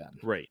Right. again.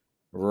 Right.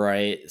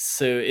 Right.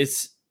 So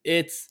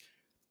it's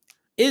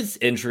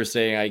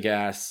interesting, I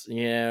guess.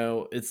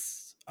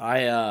 It's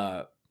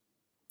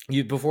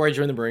before I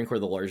joined the Marine Corps,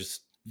 the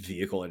largest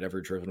vehicle I'd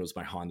ever driven was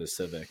my Honda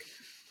Civic.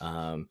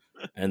 And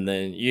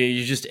then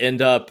you just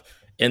end up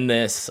in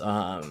this.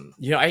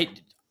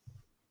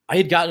 I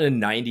had gotten a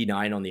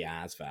 99 on the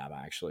ASVAB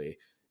actually,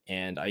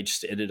 and I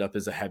just ended up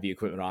as a heavy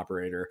equipment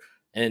operator.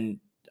 And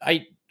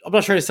I'm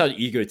not trying to sound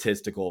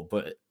egotistical,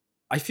 but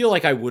I feel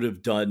like I would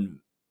have done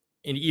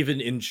and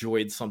even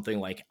enjoyed something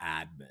like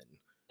admin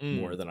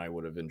more than I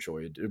would have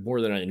enjoyed, more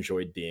than I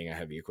enjoyed being a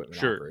heavy equipment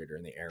Sure. operator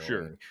in the air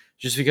Sure. wing.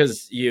 Just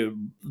because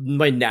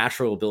my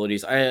natural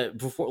abilities. While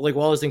I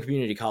was in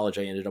community college,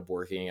 I ended up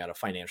working at a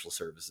financial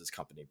services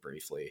company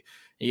briefly.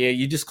 Yeah,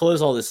 you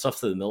disclose all this stuff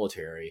to the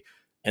military,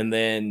 and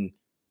then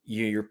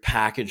your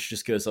package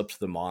just goes up to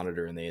the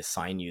monitor and they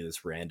assign you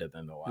this random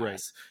MOS.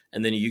 Right.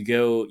 And then you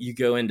go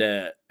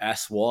into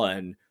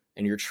S1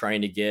 and you're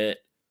trying to get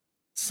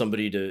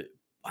somebody to,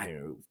 I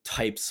don't know,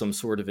 type some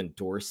sort of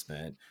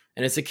endorsement.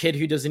 And it's a kid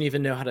who doesn't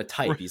even know how to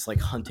type. Right. He's like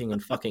hunting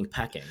and fucking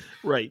pecking.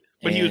 Right.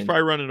 But And he was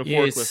probably running a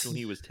forklift when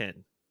he was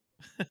 10.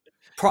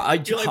 I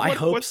Like,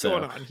 hope what's so.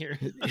 going on here?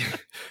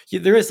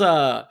 There's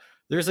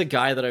a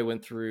guy that I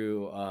went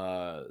through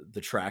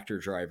the tractor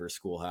driver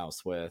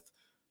schoolhouse with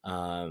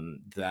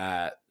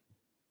that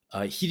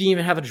he didn't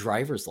even have a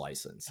driver's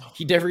license.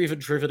 He'd never even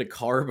driven a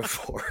car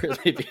before.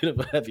 They made him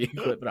a heavy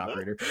equipment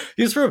operator.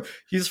 He's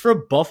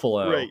from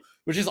Buffalo, Right.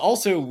 which is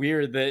also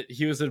weird that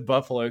he was in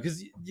Buffalo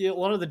because a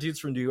lot of the dudes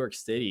from New York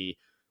City,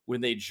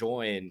 when they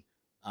join,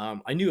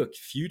 I knew a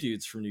few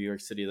dudes from New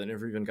York City that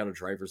never even got a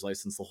driver's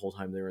license the whole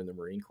time they were in the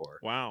Marine Corps.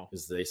 Wow.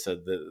 Because they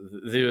said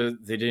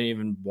that they didn't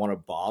even want to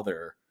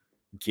bother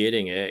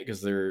getting it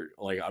because they're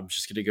like, I'm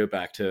just going to go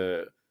back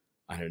to,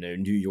 I don't know,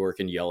 New York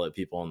and yell at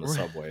people on the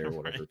subway or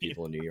whatever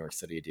people in New York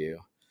City do.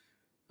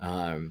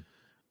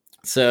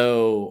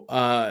 So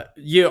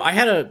I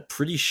had a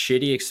pretty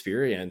shitty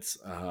experience.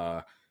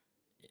 Not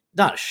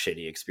a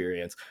shitty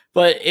experience,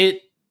 but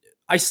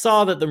I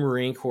saw that the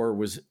Marine Corps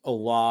was a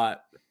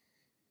lot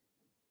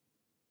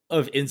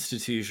of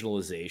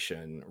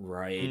institutionalization,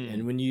 right?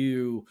 And when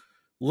you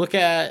look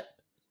at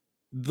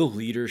the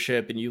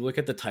leadership and you look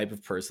at the type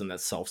of person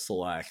that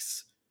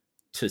self-selects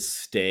to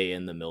stay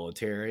in the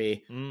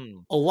military,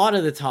 a lot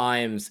of the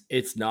times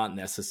it's not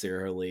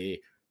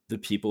necessarily the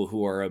people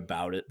who are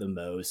about it the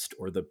most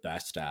or the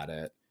best at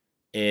it.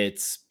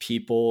 It's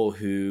people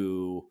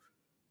who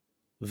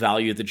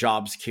value the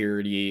job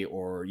security,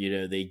 or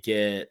they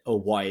get a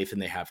wife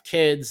and they have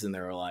kids and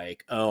they're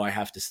like, oh, I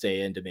have to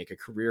stay in to make a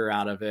career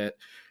out of it.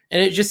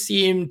 And it just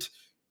seemed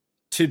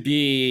to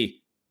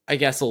be, I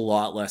guess, a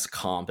lot less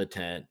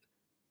competent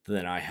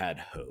than I had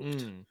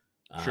hoped.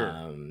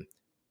 Sure.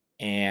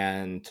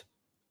 And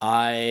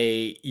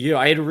I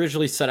had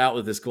originally set out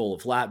with this goal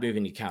of lap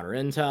moving to counter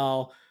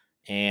intel.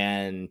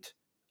 And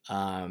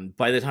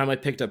by the time I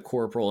picked up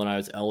corporal and I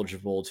was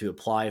eligible to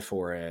apply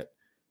for it,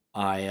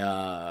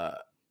 I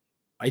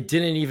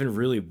didn't even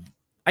really,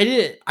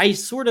 I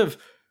sort of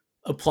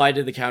applied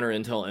to the counter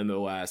intel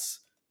MOS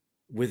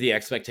with the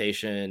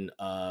expectation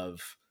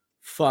of,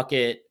 fuck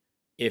it,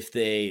 if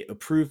they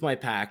approve my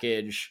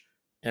package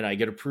and I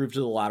get approved to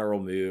the lateral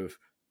move,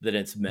 then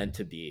it's meant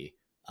to be.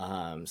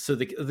 So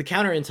the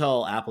counter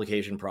intel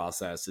application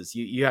process is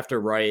you have to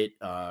write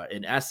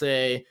an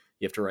essay,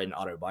 you have to write an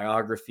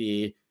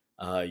autobiography,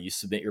 you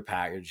submit your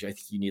package. I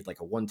think you need like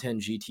a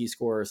 110 GT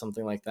score or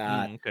something like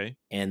that. Okay.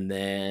 And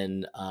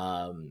then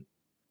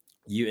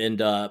you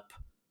end up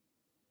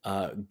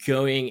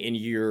going and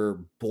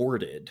you're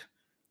boarded.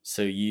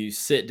 So you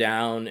sit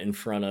down in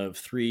front of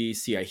 3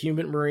 CI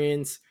human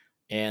Marines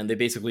and they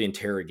basically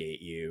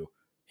interrogate you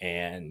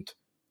and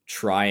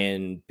try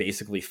and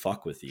basically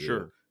fuck with you.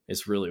 Sure.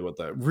 It's really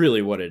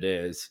what it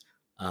is.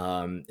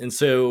 And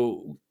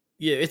so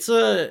yeah, it's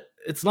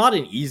not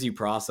an easy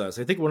process.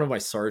 I think one of my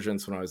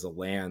sergeants when I was a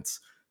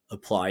Lance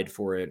applied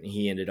for it and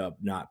he ended up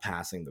not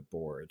passing the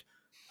board.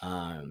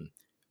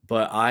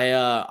 But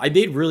I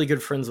made really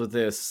good friends with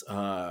this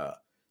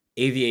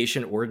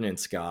aviation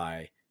ordnance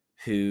guy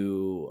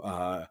who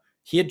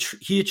he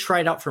had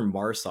tried out for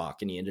MARSOC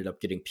and he ended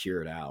up getting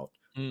peered out,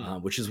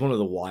 which is one of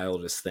the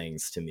wildest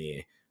things to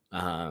me,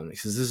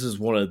 because this is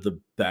literally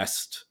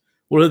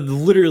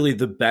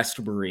the best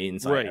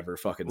Marines I ever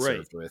fucking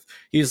served with.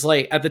 He's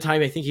like, at the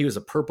time, I think he was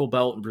a purple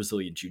belt in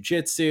Brazilian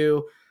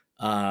Jiu-Jitsu.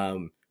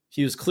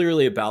 He was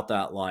clearly about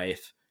that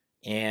life.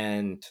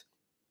 And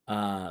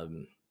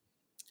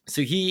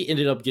so he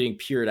ended up getting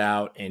peered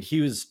out and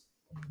he was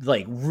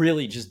like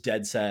really just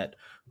dead set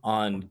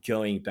on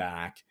going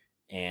back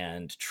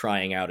and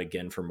trying out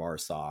again for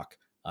MARSOC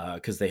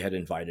because they had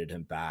invited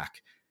him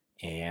back.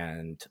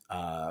 And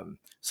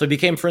so I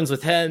became friends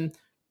with him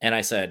and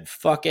I said,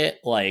 fuck it.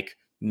 Like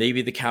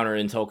maybe the counter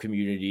intel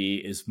community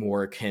is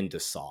more akin to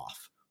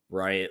SOF,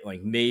 right?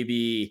 Like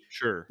maybe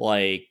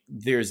like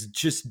there's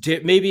just,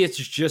 maybe it's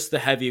just the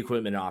heavy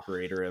equipment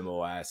operator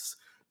MOS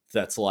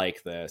that's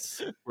like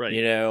this. Right.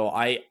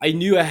 I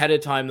knew ahead of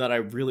time that I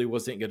really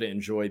wasn't going to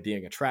enjoy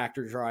being a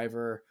tractor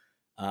driver.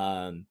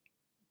 And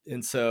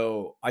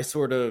so I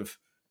sort of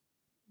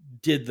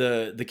did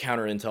the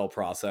counter intel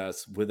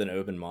process with an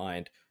open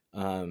mind.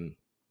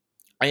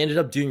 I ended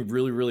up doing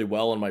really, really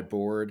well on my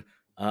board.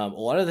 A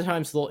lot of the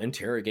times they'll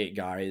interrogate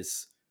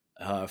guys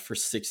for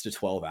 6 to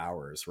 12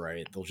 hours,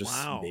 right? They'll just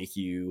make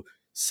you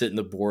sit in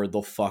the board.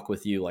 They'll fuck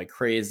with you like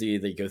crazy.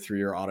 They go through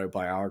your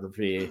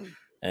autobiography,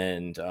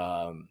 and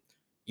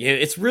yeah,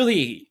 it's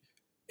really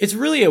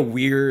a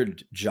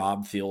weird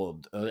job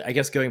field. I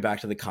guess going back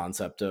to the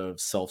concept of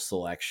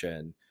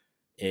self-selection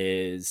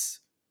is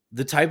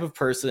the type of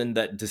person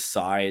that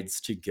decides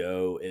to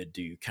go and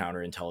do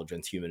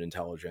counterintelligence, human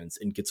intelligence,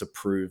 and gets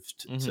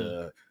approved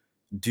to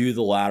do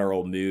the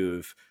lateral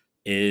move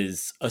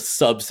is a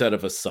subset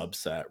of a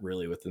subset,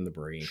 really, within the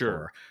Marine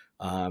Corps.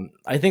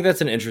 I think that's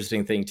an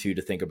interesting thing too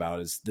to think about,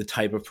 is the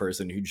type of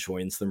person who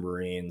joins the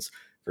Marines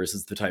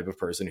versus the type of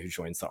person who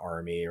joins the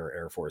Army or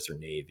Air Force or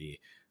Navy.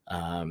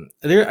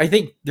 I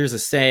think there's a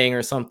saying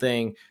or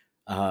something.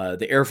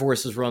 The Air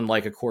Force is run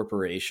like a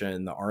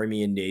corporation. The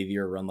Army and Navy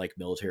are run like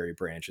military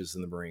branches,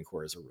 and the Marine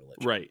Corps is a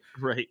religion.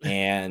 Right.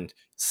 And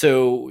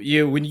so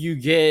when you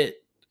get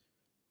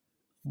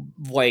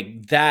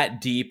like that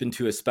deep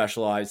into a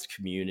specialized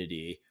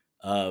community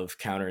of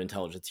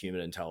counterintelligence,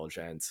 human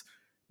intelligence,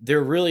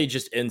 there really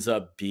just ends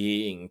up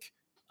being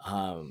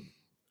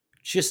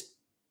just,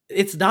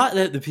 it's not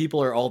that the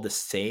people are all the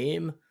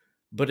same,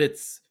 but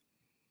it's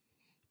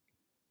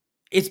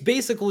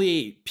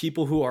basically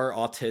people who are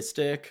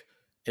autistic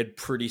and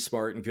pretty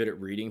smart and good at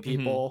reading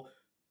people,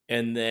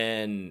 and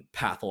then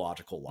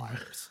pathological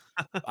liars.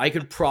 I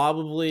could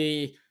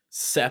probably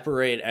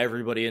separate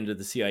everybody into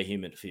the CI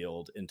human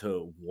field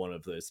into one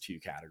of those two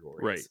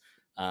categories.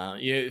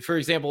 Right. For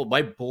example,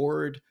 my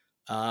board,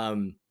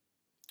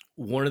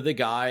 one of the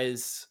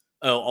guys,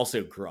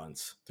 also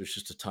grunts. There's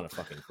just a ton of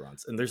fucking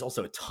grunts. And there's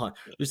also a ton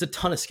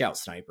of scout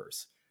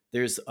snipers.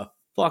 There's a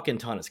fucking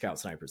ton of scout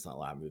snipers not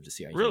allowed to move to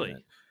CI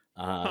human.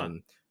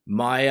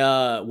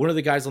 My one of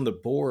the guys on the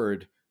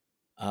board,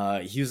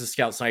 he was a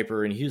scout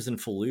sniper and he was in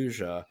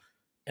Fallujah,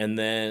 and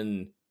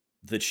then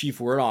the chief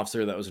warrant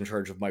officer that was in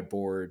charge of my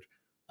board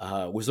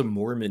was a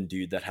Mormon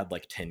dude that had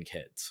like 10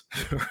 kids.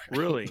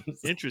 Really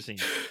interesting.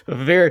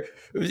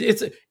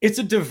 It's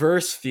a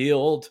diverse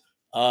field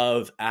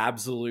of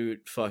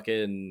absolute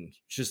fucking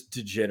just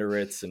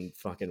degenerates and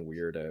fucking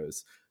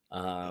weirdos.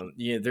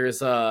 There's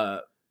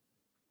so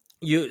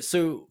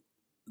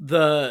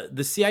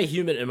the CI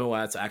human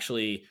MOS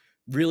actually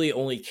really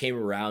only came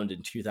around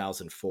in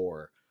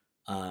 2004.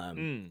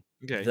 Okay.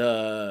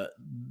 The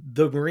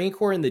Marine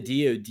Corps and the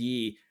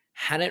DoD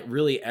hadn't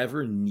really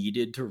ever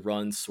needed to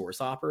run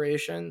source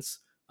operations.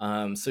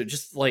 So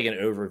just like an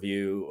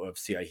overview of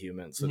CI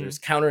human. So there's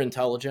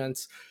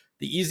counterintelligence.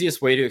 The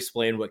easiest way to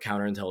explain what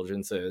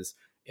counterintelligence is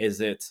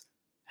it's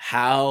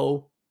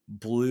how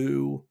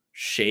blue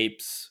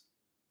shapes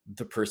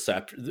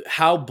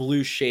how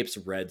blue shapes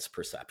red's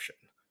perception.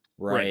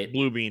 Right.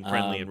 Blue being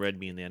friendly and red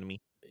being the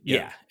enemy.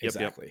 Yeah,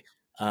 exactly.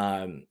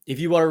 If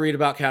you want to read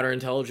about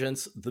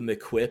counterintelligence, the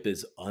McQuip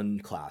is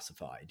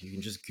unclassified. You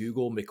can just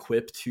Google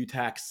McQuip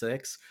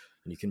 2TAC6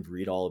 and you can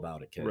read all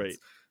about it, kids. Right.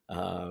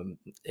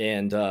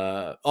 And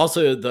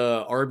also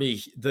the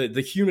Army,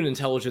 the Human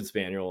Intelligence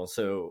Manual,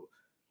 so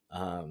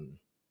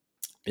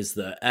is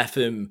the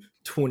FM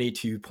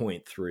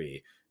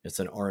 22.3. It's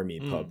an Army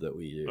pub that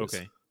we use.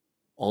 Okay.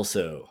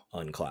 Also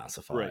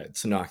unclassified. Right.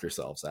 So knock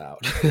yourselves out.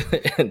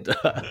 And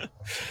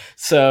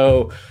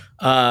so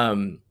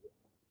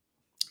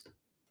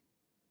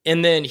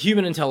and then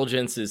human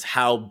intelligence is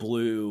how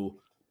blue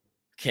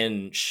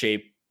can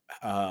shape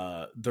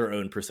their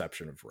own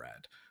perception of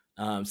red.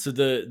 So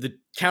the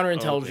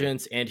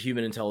counterintelligence and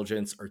human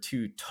intelligence are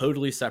two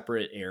totally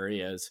separate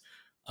areas.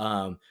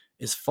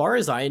 As far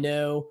as I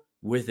know,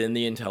 within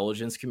the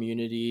intelligence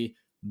community,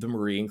 the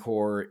Marine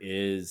Corps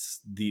is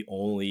the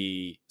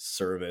only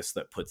service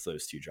that puts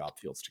those two job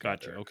fields together.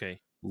 Gotcha. Okay.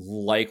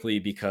 Likely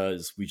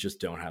because we just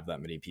don't have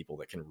that many people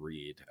that can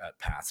read at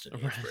past an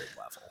 8th grade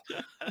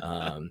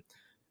level.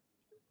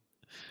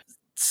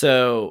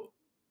 So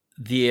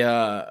the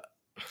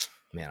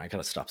man, I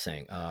gotta stop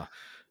saying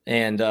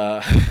and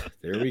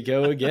there we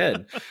go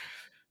again.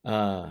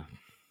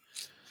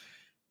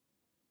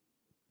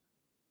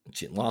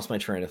 Lost my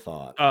train of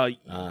thought.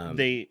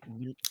 They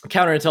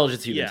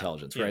counterintelligence, human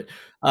intelligence, right?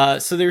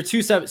 So there are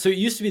two so it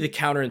used to be the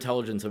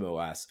counterintelligence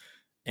MOS,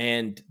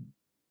 and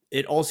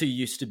it also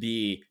used to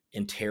be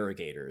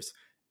interrogators,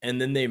 and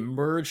then they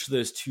merged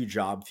those two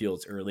job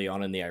fields early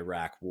on in the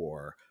Iraq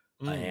War.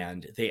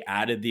 And they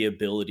added the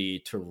ability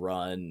to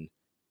run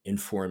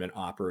informant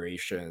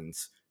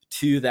operations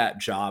to that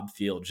job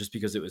field just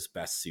because it was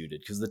best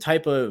suited. Because the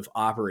type of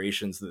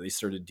operations that they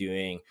started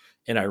doing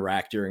in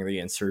Iraq during the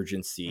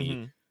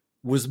insurgency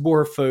was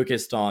more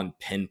focused on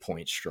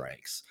pinpoint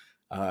strikes.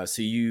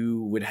 So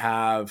you would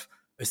have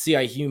a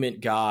CI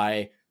human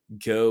guy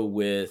go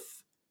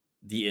with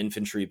the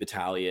infantry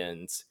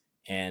battalions,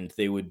 and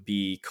they would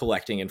be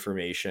collecting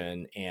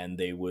information, and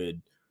they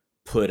would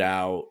put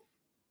out,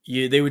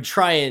 they would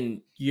try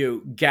and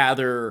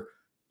gather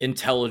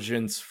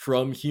intelligence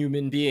from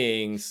human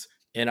beings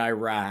in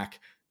Iraq,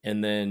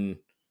 and then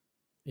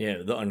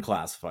the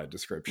unclassified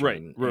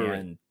description,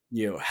 and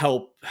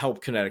help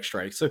kinetic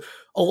strikes. So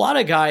a lot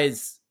of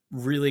guys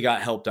really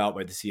got helped out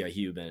by the CI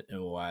human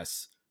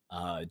MOS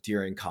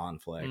during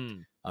conflict.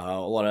 A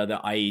lot of the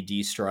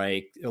IED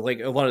strike,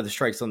 like a lot of the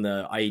strikes on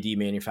the IED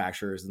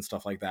manufacturers and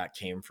stuff like that,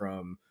 came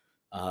from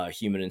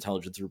human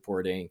intelligence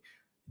reporting.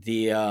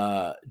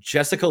 The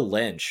Jessica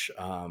Lynch,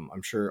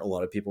 I'm sure a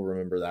lot of people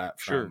remember that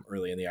Sure. from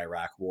early in the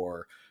Iraq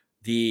War.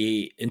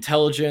 The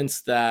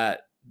intelligence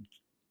that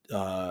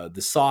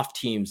the soft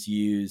teams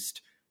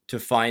used to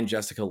find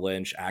Jessica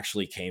Lynch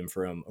actually came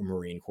from a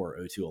Marine Corps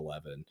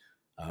 0211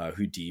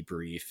 who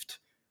debriefed.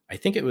 I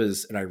think it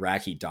was an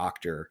Iraqi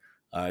doctor.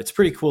 It's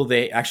pretty cool.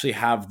 They actually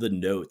have the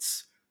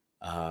notes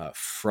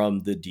from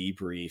the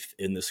debrief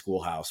in the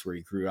schoolhouse where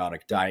he drew out a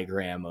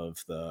diagram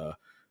of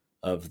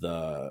of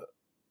the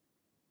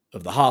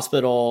the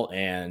hospital,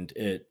 and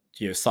it,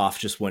 soft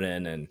just went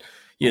in, and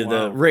Oh, the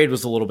wow. raid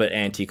was a little bit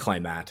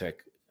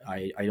anticlimactic.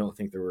 I don't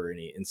think there were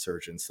any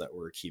insurgents that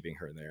were keeping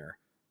her there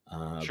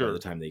by the Sure.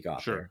 time they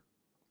got Sure.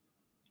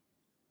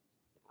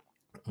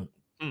 there.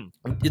 Hmm.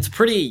 It's a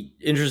pretty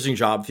interesting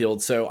job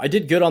field. So I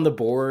did good on the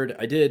board.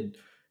 I did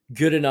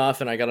good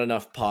enough, and I got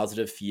enough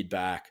positive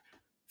feedback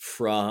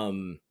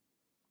from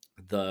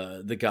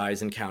the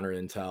guys in counter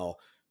intel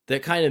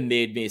that kind of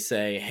made me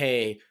say,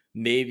 hey,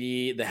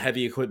 maybe the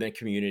heavy equipment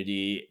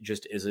community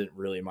just isn't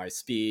really my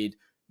speed.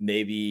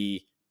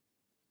 Maybe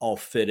I'll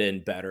fit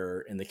in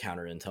better in the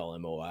counter intel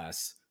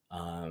MOS,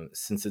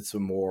 since it's a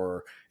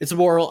more,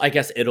 I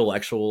guess,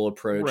 intellectual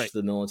approach Right. to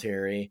the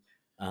military.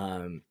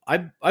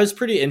 I was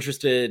pretty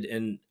interested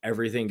in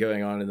everything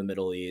going on in the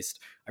Middle East.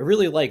 I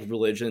really like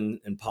religion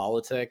and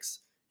politics,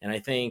 and I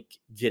think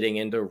getting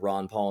into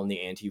Ron Paul and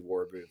the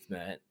anti-war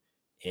movement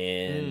Mm.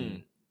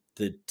 in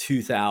the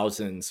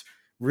 2000s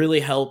really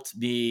helped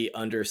me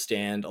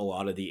understand a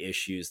lot of the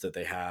issues that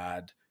they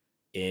had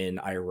in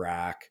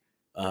Iraq,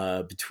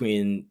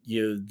 between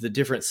the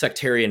different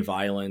sectarian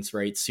violence,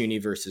 right? Sunni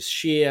versus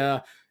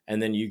Shia,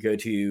 and then you go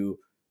to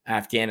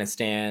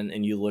Afghanistan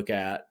and you look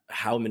at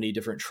how many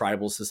different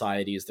tribal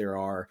societies there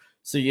are.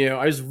 So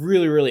I was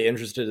really really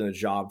interested in the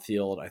job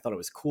field. I thought it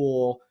was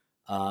cool.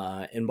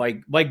 And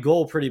my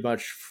goal pretty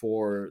much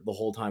for the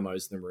whole time I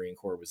was in the Marine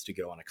Corps was to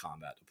go on a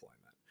combat deployment.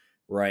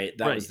 Right?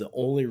 That was Right. the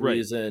only Right.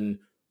 reason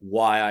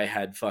why I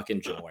had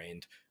fucking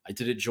joined. I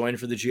didn't join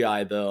for the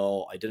GI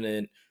Bill. I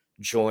didn't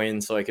join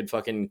so I could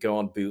fucking go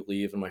on boot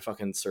leave and my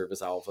fucking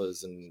service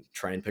alphas and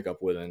try and pick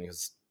up women,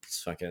 because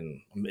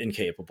I'm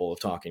incapable of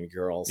talking to You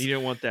girls.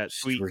 didn't want that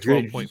Just, we're sweet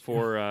doing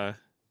 12.4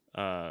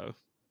 uh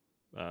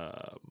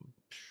um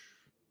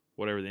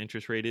whatever the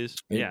interest rate is.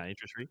 Yeah,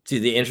 interest rate. to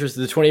the interest,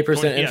 the 20%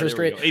 20, yeah, interest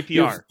there we rate. go.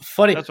 APR.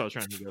 Funny, That's what I was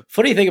trying to think of.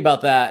 funny thing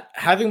about that,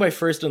 having my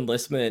first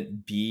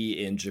enlistment be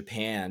in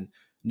Japan,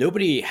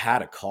 nobody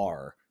had a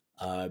car.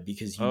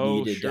 Because you Oh,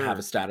 needed to have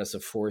a sure. status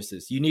of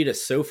forces. You need a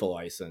SOFA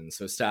license,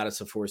 so status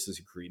of forces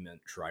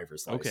agreement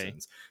driver's Okay.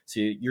 license. So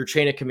your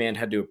chain of command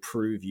had to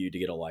approve you to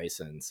get a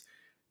license.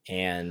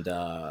 And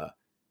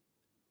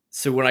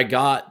so when I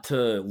got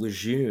to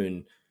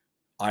Lejeune,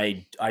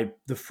 I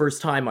the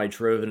first time I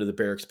drove into the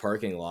barracks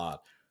parking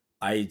lot,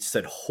 I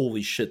said,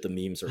 "Holy shit, the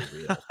memes are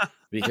real."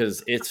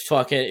 Because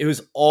it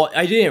was all,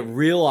 I didn't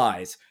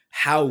realize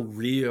how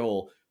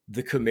real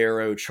the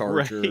Camaro,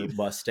 Charger, Right.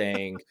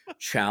 Mustang,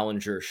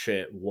 Challenger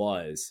shit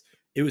was.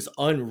 It was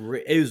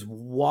unreal. It was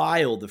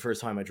wild the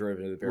first time I drove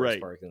into the barracks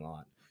Right. parking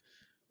lot.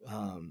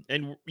 Um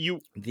And you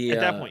the at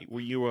that point, were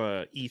you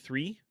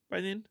E3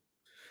 by then?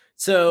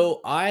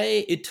 So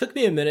it took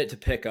me a minute to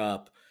pick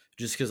up,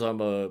 just because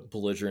I'm a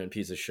belligerent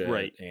piece of shit,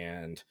 Right.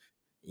 and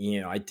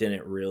I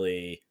didn't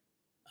really,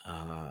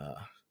 uh,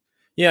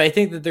 I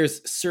think that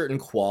there's certain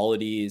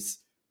qualities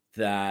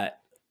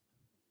that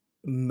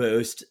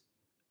most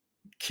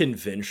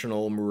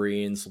conventional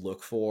Marines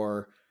look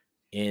for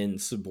in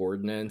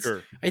subordinates.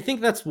 Sure. I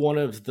think that's one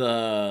of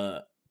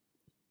the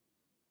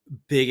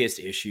biggest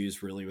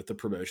issues really with the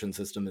promotion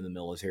system in the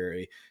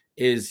military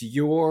is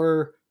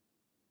you're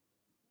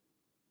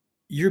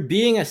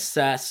being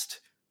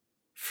assessed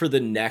for the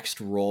next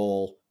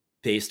role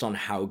based on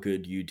how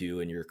good you do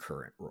in your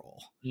current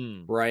role.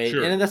 Right.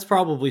 Sure. And that's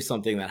probably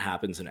something that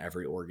happens in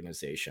every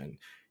organization.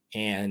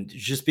 And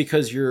just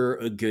because you're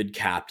a good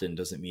captain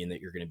doesn't mean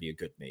that you're going to be a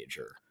good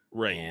major,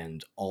 Right.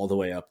 and all the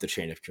way up the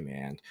chain of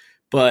command.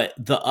 But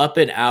the up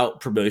and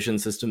out promotion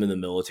system in the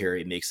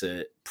military makes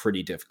it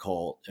pretty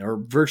difficult or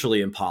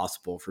virtually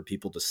impossible for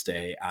people to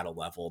stay at a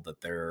level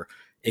that they're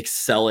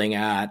excelling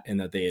at and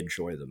that they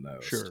enjoy the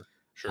most. Sure.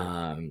 Sure.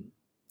 Um,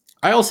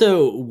 I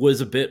also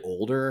was a bit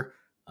older,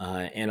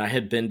 and I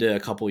had been to a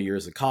couple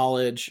years of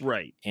college.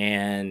 Right.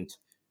 And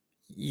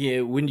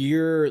when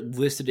you're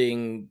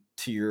listening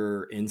to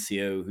your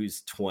NCO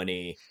who's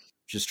 20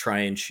 just try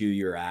and chew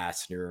your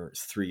ass, and you're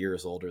 3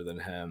 years older than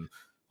him,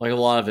 like a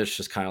lot of it's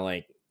just kind of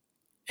like,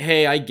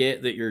 hey, I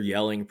get that you're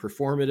yelling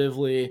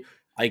performatively.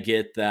 I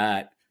get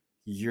that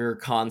your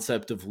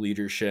concept of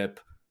leadership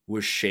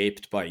was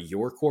shaped by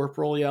your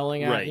corporal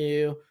yelling at Right.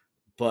 you,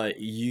 but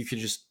you could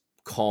just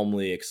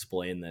calmly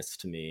explain this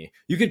to me.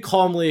 You could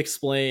calmly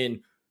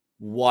explain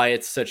why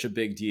it's such a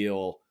big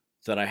deal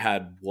that I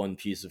had one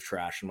piece of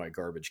trash in my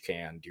garbage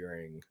can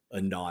during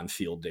a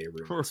non-field day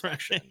room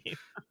inspection,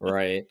 Right.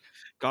 right?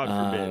 God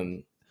forbid.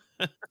 Um,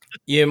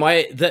 Yeah,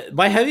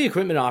 my heavy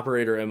equipment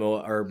operator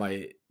MO, or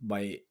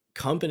my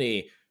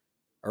company,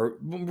 or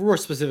more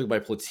specific, my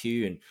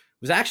platoon,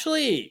 was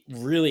actually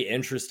really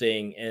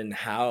interesting in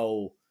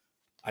how,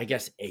 I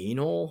guess,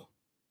 anal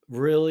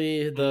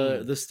really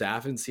the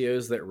staff and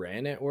COs that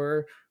ran it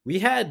were. We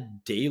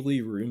had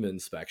daily room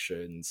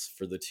inspections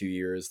for the 2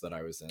 years that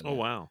I was in Oh it,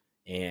 wow.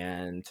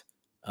 and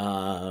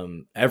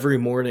every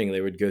morning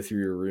they would go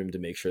through your room to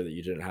make sure that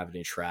you didn't have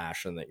any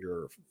trash and that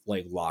your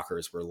like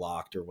lockers were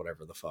locked or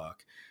whatever the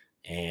fuck.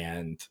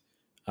 And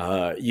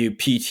you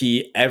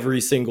PT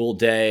every single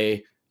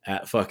day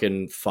at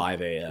fucking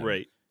 5 a.m.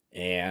 Right.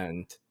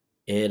 and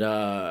it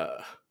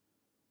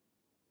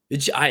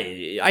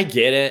I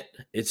get it.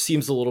 It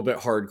seems a little bit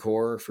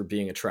hardcore for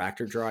being a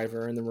tractor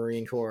driver in the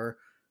Marine Corps.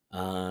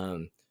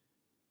 Um,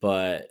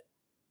 but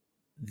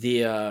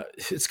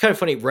it's kind of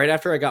funny. Right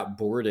after I got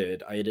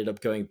boarded, I ended up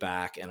going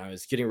back and I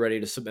was getting ready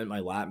to submit my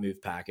lap move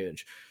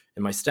package.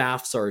 And my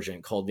staff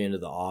sergeant called me into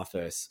the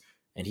office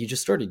and he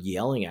just started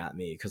yelling at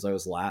me because I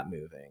was lap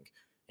moving.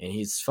 And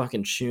he's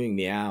fucking chewing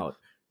me out.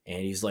 And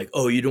he's like,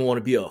 "Oh, you don't want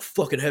to be a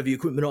fucking heavy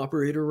equipment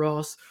operator,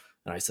 Ross?"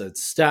 And I said,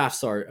 "Staff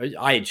sergeant."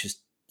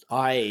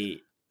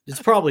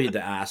 It's probably the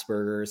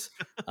Asperger's.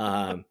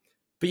 But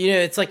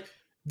it's like,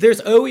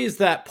 there's always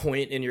that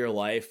point in your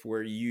life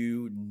where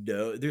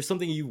there's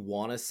something you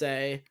want to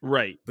say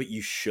Right. but you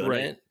Right.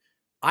 shouldn't.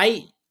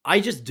 I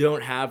just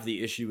don't have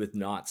the issue with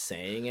not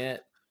saying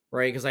it,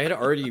 right? Because I had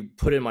already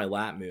put in my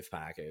lap move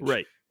package.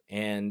 Right.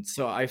 And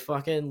so I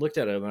fucking looked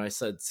at him and I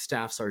said,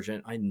 "Staff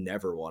sergeant, I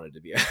never wanted to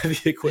be a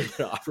heavy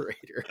equipment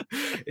operator."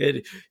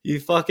 And he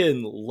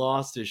fucking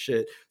lost his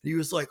shit. He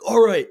was like,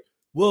 "All right,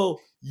 well,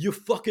 you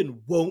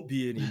fucking won't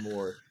be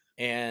anymore."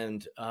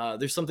 And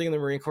there's something in the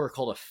Marine Corps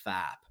called a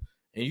FAP.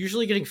 And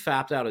usually getting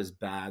fapped out is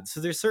bad. So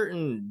there's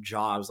certain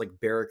jobs like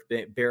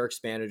barracks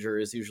manager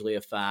is usually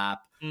a FAP.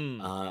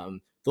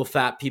 They'll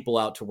fap people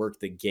out to work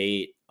the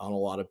gate on a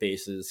lot of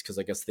bases because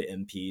I guess the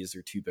MPs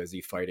are too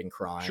busy fighting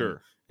crime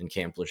Sure. in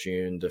Camp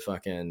Lejeune to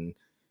fucking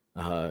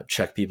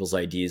check people's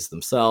IDs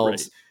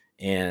themselves.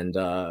 Right.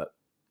 And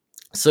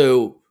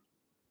so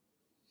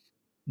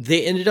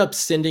they ended up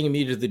sending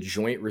me to the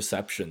Joint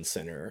Reception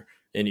Center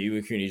in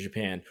Iwakuni,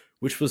 Japan,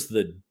 which was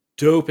the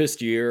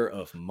dopest year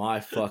of my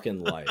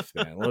fucking life,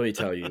 man. Let me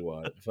tell you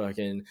what,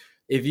 fucking,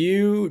 if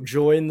you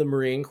join the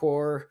Marine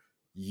Corps,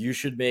 you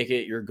should make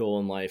it your goal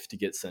in life to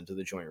get sent to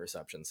the Joint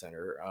Reception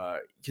Center.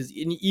 Because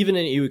even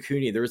in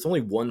Iwakuni, there was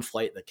only one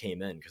flight that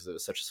came in because it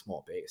was such a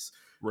small base.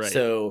 Right.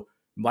 So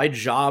my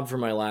job for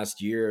my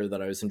last year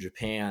that I was in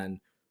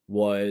Japan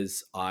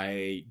was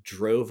I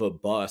drove a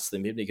bus. They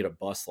made me get a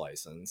bus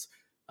license.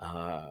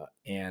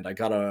 And I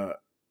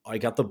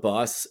got the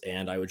bus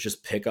and I would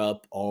just pick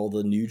up all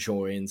the new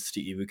joins to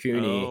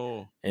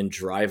Iwakuni and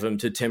drive them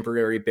to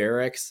temporary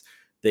barracks.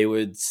 They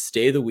would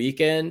stay the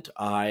weekend.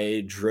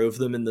 I drove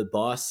them in the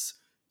bus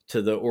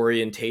to the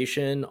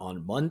orientation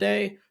on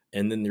Monday,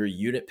 and then their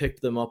unit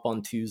picked them up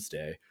on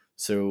Tuesday.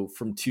 So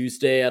from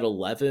Tuesday at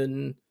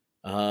 11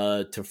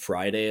 to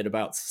Friday at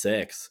about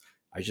 6,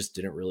 I just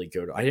didn't really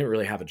I didn't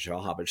really have a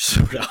job. I just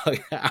sort of hung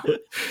out.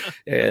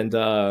 And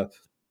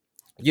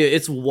yeah,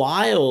 it's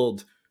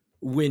wild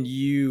when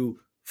you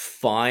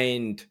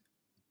find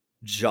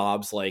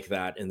jobs like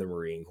that in the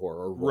Marine Corps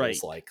or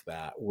roles like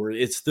that, where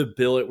it's the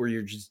billet where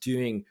you're just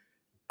doing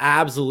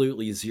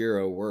absolutely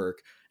zero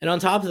work. And on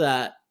top of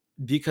that,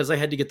 because I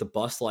had to get the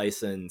bus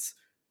license,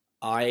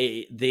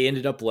 they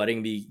ended up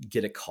letting me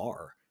get a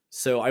car.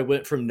 So I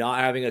went from not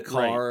having a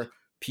car,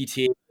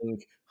 PTing,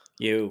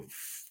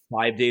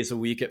 5 days a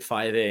week at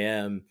 5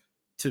 a.m.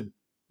 to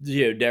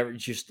never,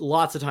 just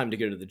lots of time to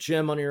go to the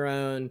gym on your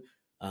own,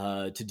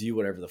 to do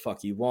whatever the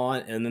fuck you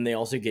want. And then they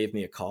also gave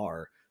me a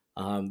car.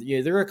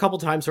 There were a couple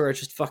times where I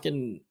just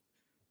fucking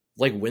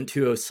like went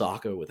to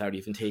Osaka without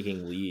even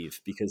taking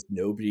leave because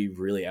nobody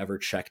really ever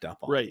checked up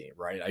on me.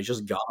 Right. I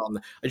just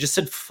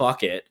said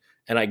fuck it.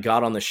 And I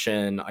got on the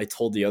Shin. I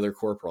told the other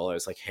corporal, I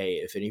was like, "Hey,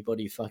 if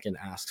anybody fucking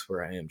asks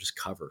where I am, just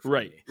cover for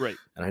me." Right.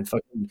 And I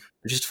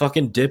just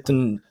fucking dipped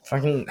and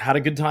fucking had a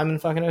good time in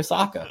fucking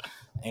Osaka.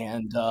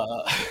 And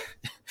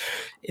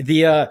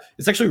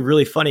it's actually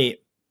really funny.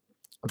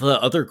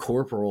 The other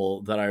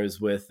corporal that I was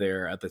with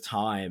there at the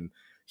time,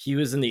 he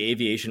was in the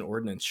aviation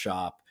ordnance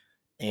shop,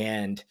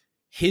 and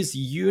his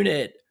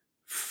unit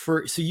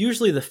so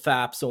usually the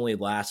FAPs only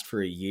last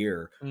for a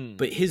year,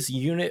 but his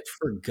unit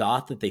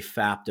forgot that they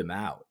FAP'd him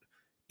out.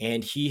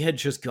 And he had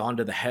just gone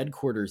to the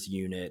headquarters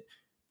unit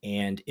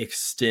and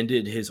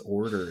extended his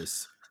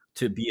orders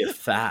to be a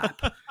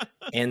FAP.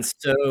 And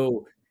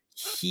so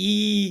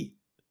he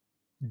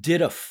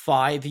did a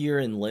 5-year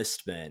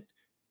enlistment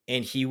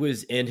and he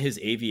was in his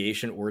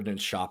aviation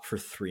ordnance shop for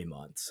 3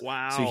 months.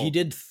 Wow. So he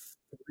did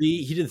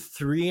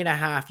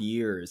 3.5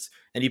 years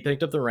and he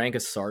picked up the rank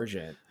of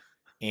sergeant,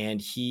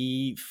 and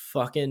he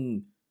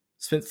fucking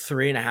spent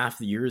 3.5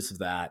 years of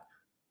that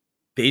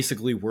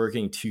basically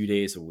working 2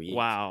 days a week.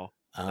 Wow.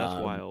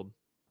 That's wild.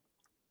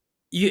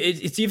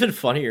 It's even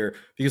funnier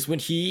because when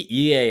he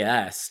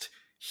EAS'd,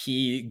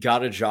 he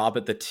got a job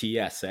at the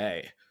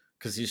TSA.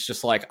 because he's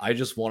just like, I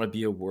just want to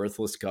be a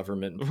worthless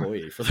government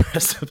employee for the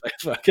rest of my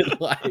fucking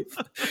life.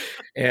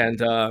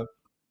 And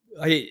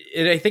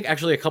I think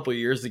actually a couple of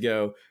years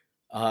ago,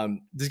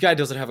 this guy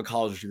doesn't have a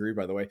college degree,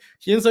 by the way.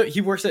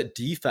 He works at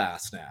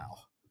DFAS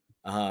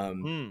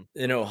now,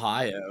 in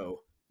Ohio.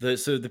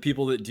 So the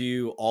people that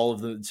do all of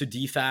so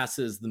DFAS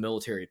is the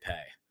military pay.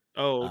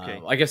 Oh,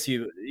 okay. I guess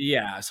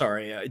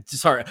sorry.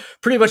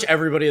 Pretty much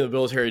everybody in the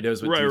military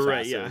knows what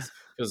DFAS is,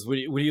 because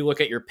when you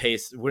look at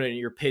when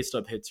your pay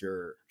stub hits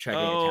your checking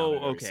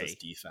account, it says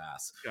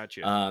DFAS.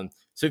 Gotcha.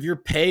 So if your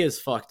pay is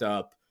fucked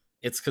up,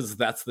 it's because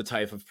that's the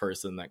type of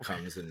person that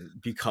comes and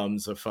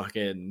becomes a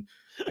fucking,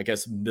 I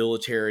guess,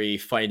 military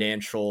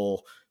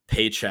financial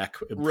paycheck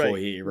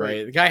employee,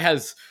 right? The guy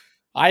has,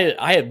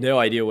 I have no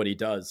idea what he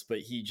does, but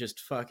he just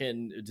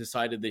fucking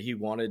decided that he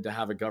wanted to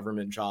have a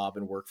government job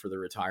and work for the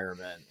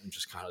retirement and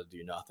just kind of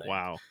do nothing.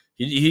 Wow.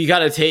 He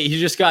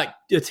just got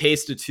a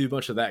taste of too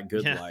much of that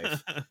good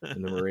life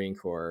in the Marine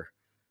Corps.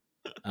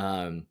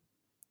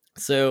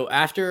 So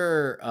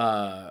after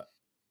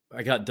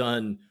I got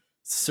done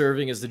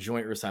serving as the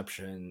Joint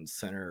Reception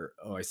Center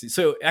OIC.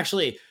 So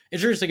actually,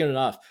 interesting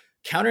enough,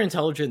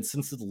 counterintelligence,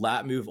 since the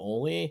lat move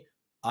only,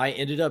 I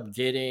ended up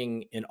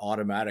getting an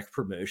automatic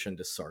promotion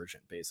to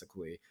sergeant,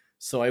 basically.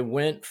 So I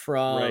went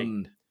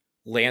from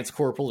Lance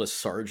Corporal to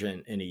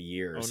sergeant in a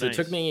year. So nice.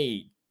 It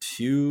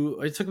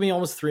took me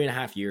almost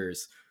 3.5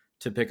 years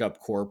to pick up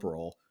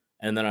corporal.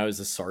 And then I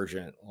was a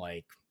sergeant,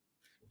 like,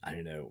 I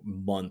don't know,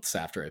 months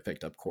after I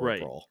picked up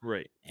corporal.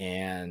 Right.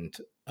 And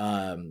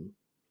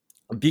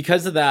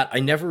because of that, I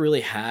never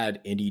really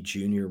had any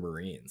junior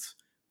Marines,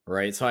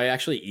 right? So I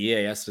actually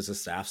EAS'd as a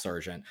staff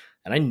sergeant,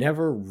 and I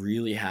never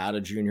really had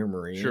a junior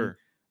Marine. Sure.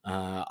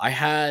 I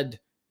had,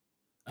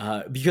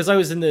 because I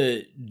was in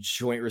the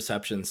Joint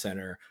Reception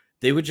Center,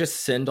 they would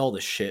just send all the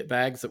shit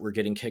bags that were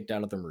getting kicked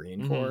out of the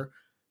Marine Corps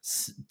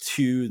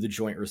to the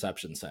Joint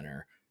Reception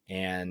Center.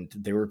 And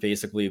they were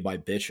basically my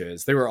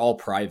bitches. They were all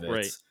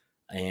privates.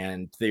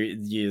 And they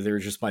were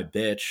just my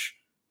bitch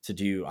to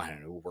do, I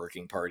don't know,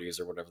 working parties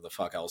or whatever the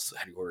fuck else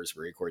headquarters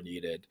Marine Corps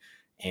needed.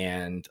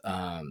 And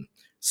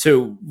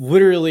so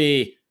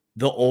literally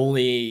the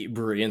only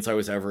Marines I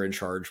was ever in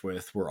charge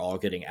with were all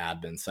getting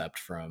admin sept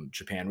from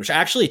Japan, which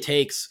actually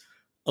takes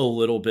a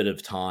little bit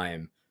of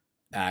time.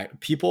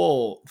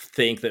 People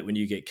think that when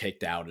you get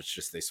kicked out, it's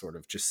just they sort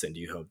of just send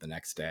you home the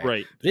next day.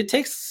 Right. But it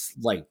takes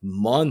like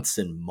months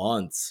and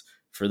months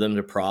for them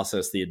to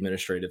process the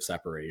administrative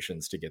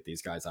separations to get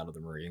these guys out of the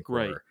Marine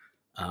Corps.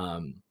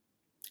 Right.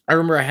 I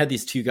remember I had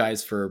these two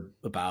guys for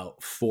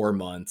about 4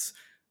 months.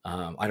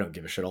 I don't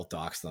give a shit. I'll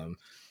dox them.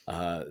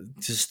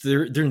 Just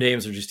their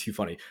names are just too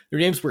funny. Their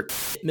names were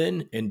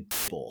Kitman and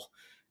Bull,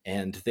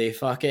 and they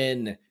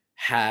fucking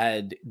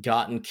had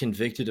gotten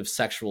convicted of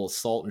sexual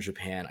assault in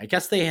Japan. I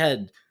guess they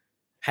had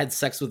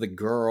sex with a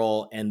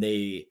girl and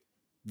they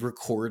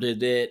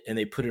recorded it and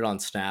they put it on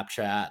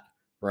Snapchat.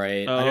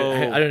 Right.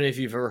 I don't know if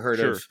you've ever heard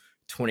of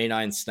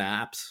 29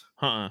 Snaps.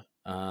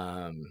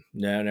 No,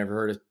 never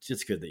heard of.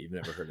 It's good that you've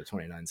never heard of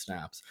 29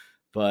 Snaps.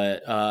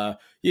 But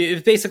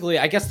basically,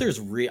 I guess there's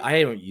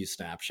I don't use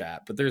Snapchat,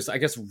 but there's, I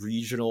guess,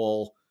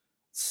 regional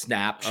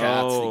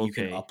Snapchats that you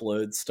can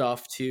upload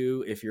stuff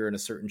to if you're in a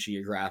certain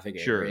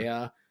geographic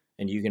area,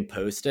 and you can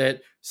post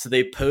it. So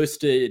they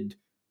posted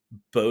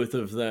both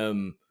of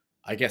them,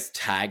 I guess,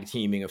 tag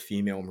teaming a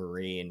female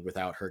Marine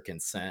without her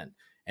consent,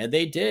 and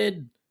they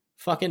did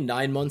fucking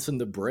 9 months in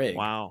the brig.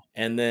 Wow.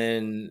 And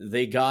then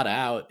they got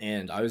out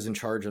and I was in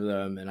charge of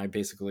them, and I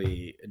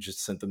basically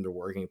just sent them to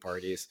working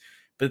parties.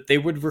 But they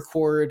would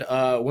record,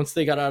 once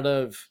they got out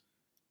of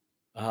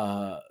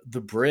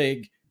the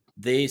brig,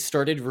 they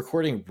started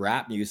recording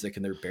rap music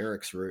in their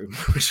barracks room,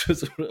 which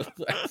was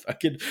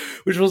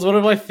one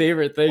of my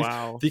favorite things.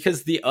 Wow.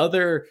 Because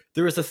there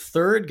was a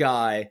third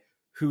guy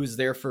who was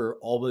there for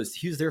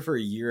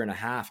a year and a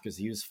half because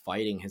he was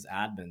fighting his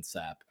admin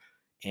sep.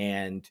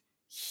 And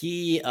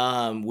he,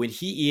 when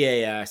he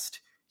EAS'd,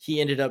 he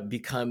ended up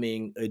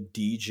becoming a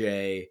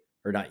DJ,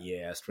 or not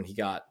EAS'd, when he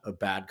got a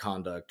bad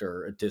conduct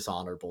or a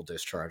dishonorable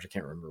discharge. I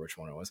can't remember which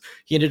one it was.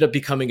 He ended up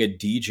becoming a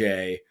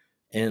DJ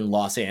in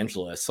Los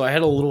Angeles. So I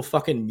had a little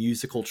fucking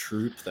musical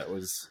troupe that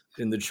was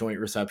in the Joint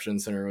Reception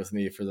Center with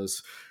me for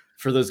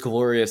those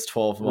glorious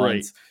 12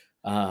 months.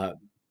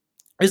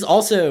 It's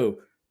also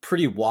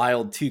pretty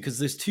wild too, because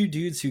there's two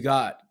dudes who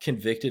got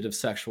convicted of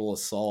sexual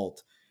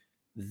assault.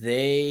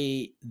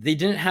 They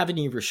didn't have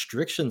any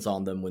restrictions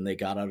on them when they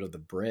got out of the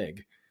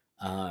brig.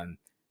 And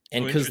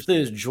because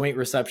the Joint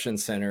Reception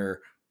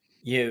Center,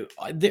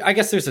 I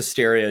guess there's a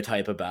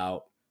stereotype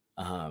about,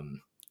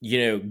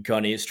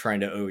 gunnies trying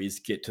to always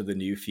get to the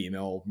new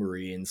female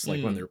Marines,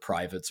 like when they're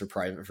privates or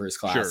private first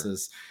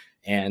classes.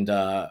 Sure.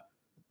 And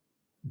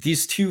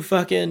these two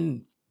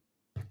fucking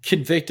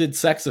convicted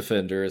sex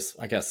offenders,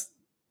 I guess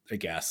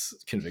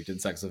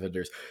convicted sex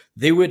offenders,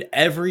 they would,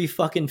 every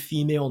fucking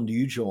female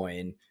new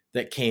join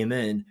that came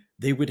in,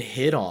 they would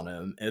hit on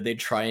him and they'd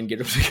try and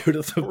get him to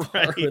go to the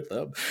bar with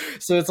them.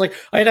 So it's like,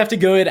 I'd have to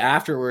go in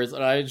afterwards,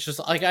 and I just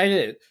like,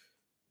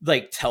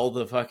 like tell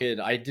the fucking,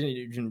 I didn't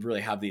even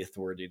really have the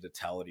authority to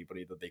tell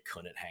anybody that they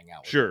couldn't hang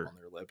out with them on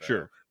their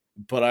lipo.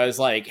 But I was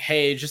like,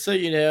 hey, just so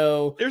you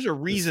know, there's a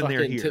reason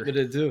they're here.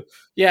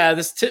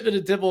 This Titman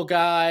and Dibble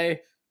guy,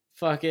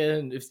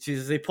 fucking, if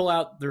they pull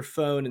out their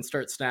phone and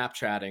start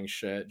Snapchatting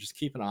shit, just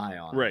keep an eye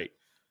on it.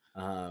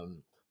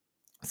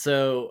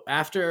 So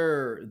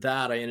after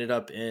that, I ended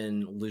up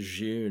in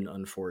Lejeune,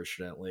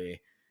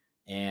 unfortunately.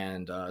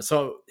 And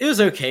so it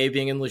was okay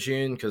being in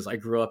Lejeune because I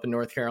grew up in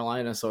North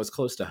Carolina, so I was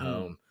close to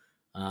home.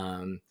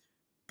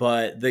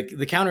 But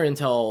the counter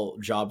intel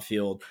job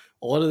field,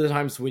 a lot of the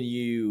times when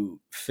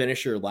you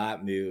finish your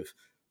lap move,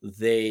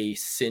 they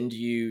send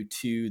you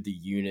to the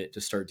unit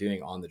to start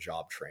doing on the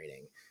job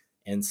training.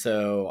 And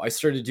so I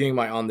started doing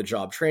my on the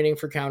job training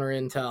for counter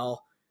intel.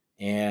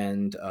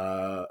 And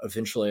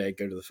eventually I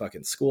go to the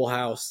fucking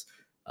schoolhouse.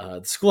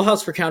 The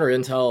schoolhouse for counter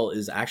intel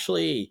is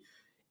actually,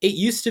 it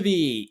used to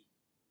be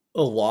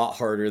a lot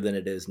harder than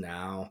it is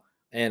now.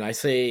 And I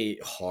say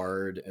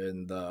hard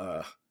in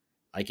the,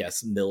 I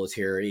guess,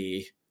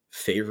 military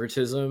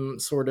favoritism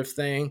sort of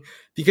thing,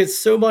 because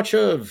so much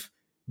of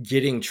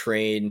getting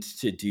trained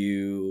to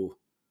do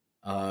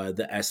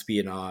the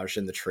espionage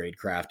and the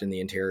tradecraft and the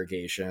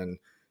interrogation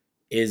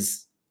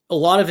is, a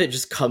lot of it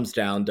just comes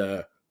down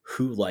to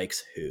who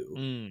likes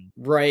who,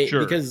 right? Sure.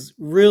 Because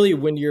really,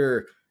 when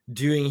you're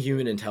doing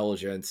human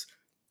intelligence,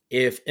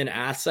 if an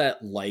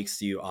asset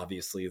likes you,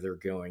 obviously they're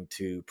going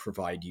to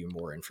provide you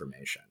more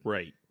information.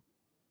 Right.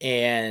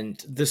 And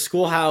the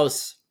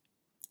schoolhouse,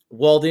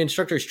 while the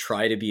instructors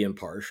try to be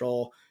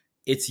impartial,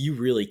 you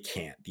really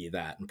can't be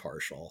that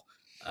impartial.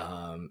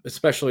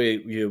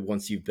 Especially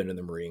once you've been in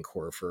the Marine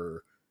Corps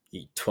for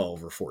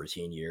 12 or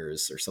 14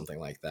 years or something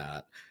like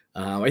that.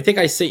 I think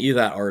I sent you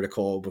that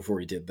article before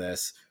we did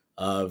this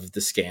of the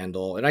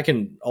scandal, and I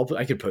can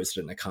post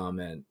it in a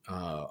comment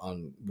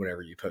on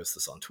whenever you post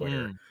this on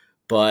Twitter.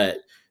 But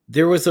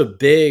there was a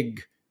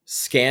big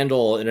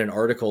scandal in an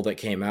article that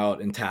came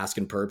out in Task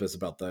and Purpose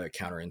about the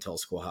counter intel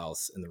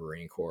schoolhouse in the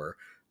Marine Corps.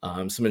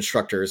 Some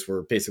instructors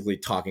were basically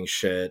talking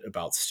shit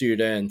about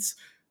students.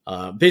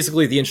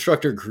 Basically, the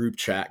instructor group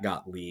chat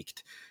got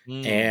leaked.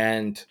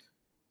 And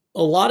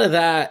a lot of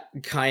that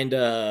kind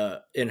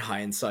of, in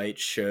hindsight,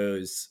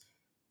 shows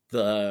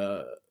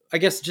I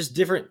guess, just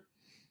different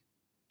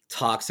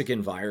toxic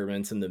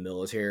environments in the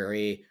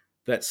military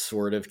that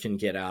sort of can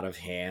get out of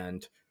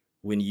hand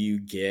when you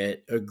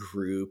get a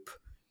group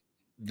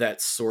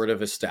that sort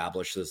of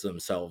establishes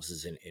themselves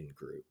as an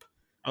in-group.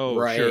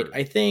 Right? Sure.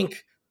 I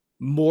think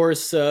more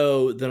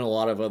so than a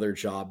lot of other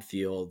job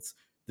fields,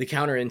 the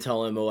counter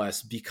intel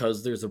MOS,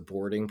 because there's a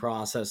boarding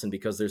process and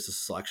because there's a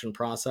selection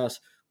process,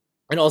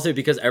 and also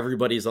because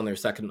everybody's on their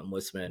second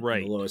enlistment,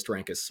 and the lowest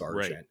rank is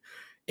sergeant,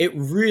 it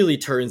really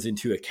turns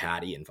into a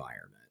catty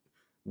environment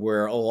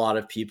where a lot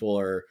of people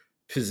are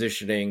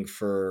positioning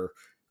for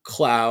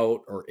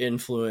clout or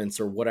influence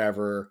or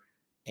whatever,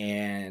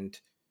 and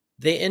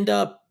they end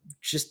up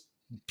just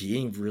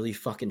being really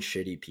fucking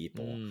shitty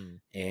people.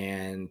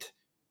 And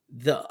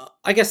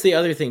I guess the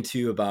other thing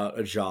too about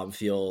a job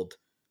field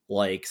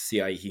like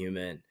CI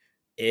Human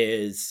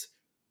is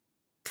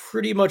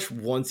pretty much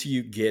once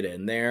you get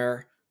in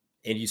there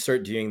and you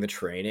start doing the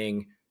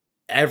training,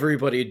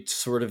 everybody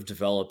sort of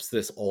develops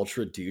this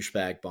ultra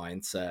douchebag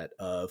mindset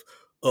of,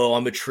 oh,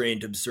 I'm a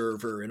trained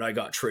observer and I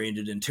got trained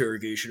in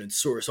interrogation and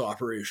source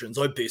operations.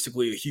 I'm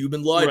basically a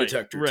human lie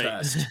detector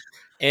test.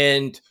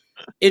 And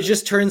it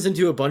just turns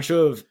into a bunch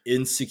of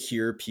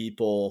insecure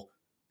people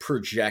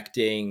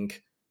projecting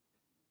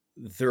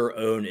their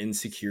own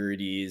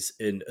insecurities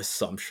and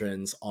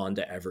assumptions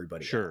onto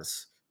everybody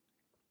else.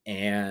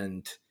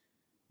 And,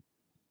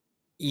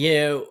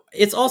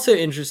 it's also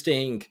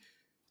interesting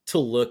to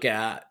look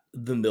at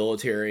the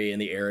military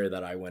and the era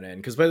that I went in,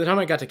 because by the time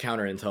I got to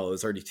counter intel, it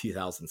was already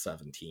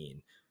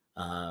 2017.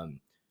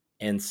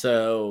 And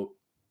so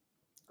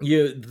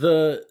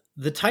the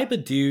type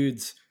of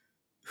dudes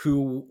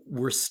who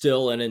were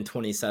still in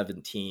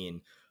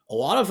 2017, a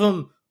lot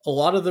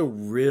of the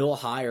real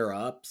higher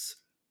ups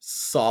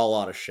saw a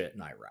lot of shit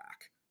in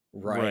Iraq,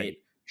 right?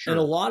 And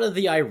a lot of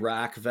the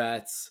Iraq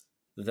vets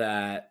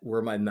that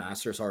were my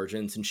master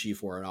sergeants and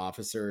chief warrant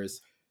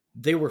officers,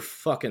 they were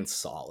fucking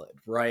solid,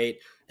 right?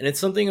 And it's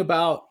something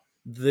about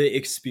the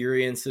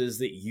experiences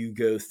that you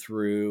go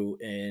through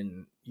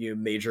in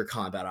major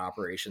combat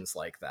operations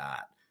like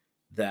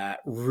that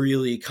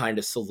really kind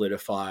of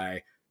solidify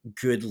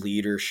good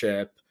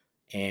leadership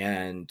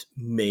and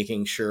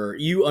making sure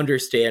you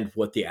understand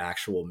what the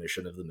actual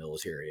mission of the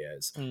military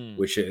is,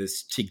 which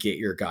is to get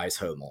your guys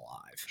home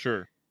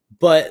alive.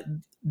 But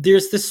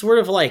there's this sort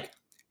of like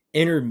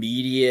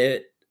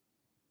intermediate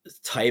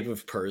type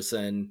of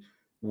person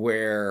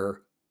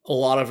where a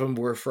lot of them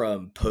were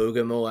from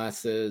Pogum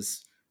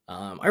OSs.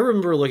 I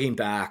remember looking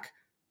back,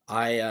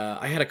 I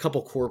had a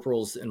couple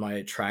corporals in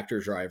my tractor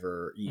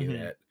driver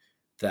unit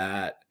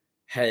that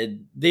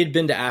they'd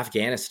been to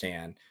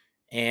Afghanistan,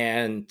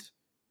 and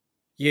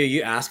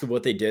you ask them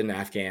what they did in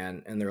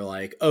Afghan, and they're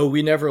like, oh,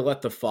 we never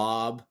left the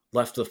fob,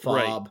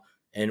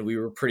 and we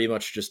were pretty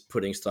much just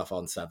putting stuff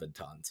on 7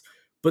 tons.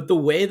 but the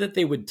way that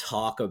they would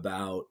talk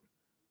about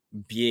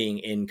being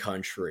in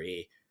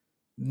country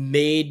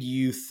made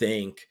you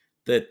think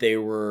that they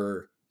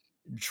were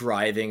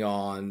driving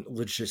on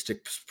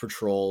logistics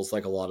patrols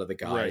like a lot of the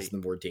guys Right. in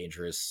the more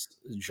dangerous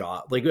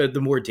job, like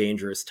the more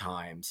dangerous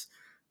times.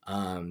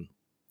 And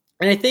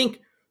I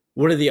think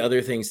one of the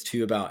other things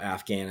too about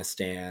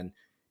Afghanistan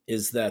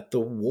is that the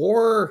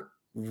war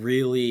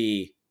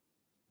really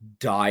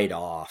died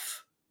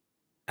off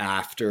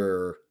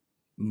after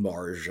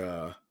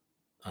Marja.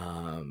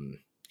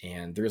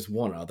 And there's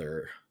one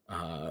other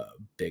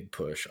big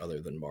push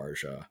other than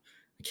Marja.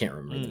 I can't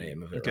remember the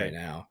name of it right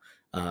now.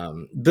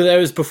 But that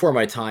was before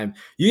my time.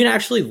 You can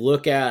actually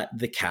look at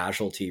the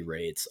casualty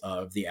rates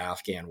of the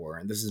Afghan war.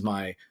 And this is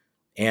my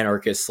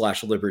anarchist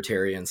 /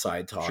 libertarian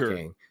side talking.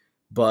 Sure.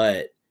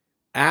 But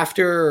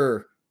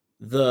after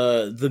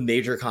the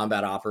major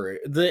combat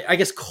I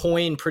guess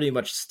COIN pretty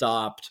much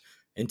stopped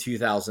in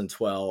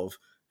 2012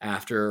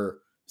 after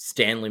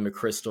Stanley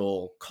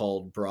McChrystal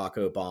called Barack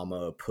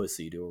Obama a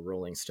pussy to a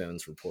Rolling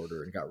Stones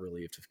reporter and got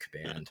relieved of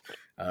command.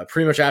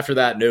 Pretty much after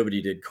that,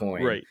 nobody did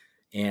COIN. Right.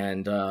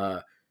 And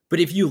but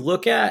if you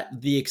look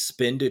at the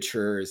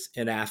expenditures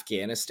in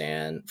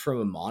Afghanistan from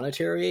a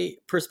monetary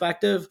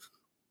perspective,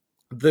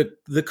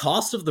 the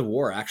cost of the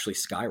war actually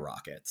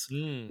skyrockets,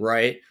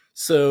 right?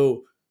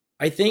 So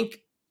I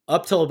think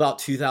up till about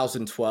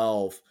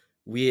 2012,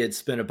 we had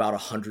spent about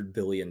 $100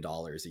 billion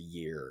a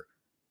year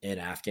in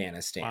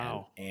Afghanistan.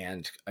 Wow.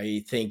 And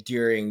I think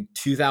during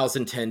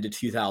 2010 to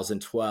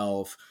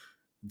 2012,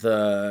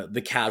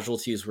 the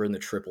casualties were in the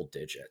triple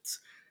digits.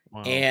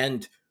 Wow.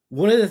 And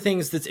one of the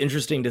things that's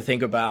interesting to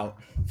think about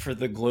for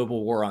the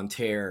global war on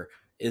terror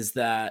is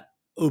that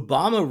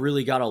Obama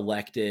really got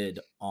elected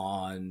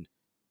on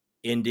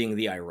ending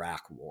the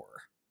Iraq war,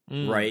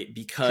 right?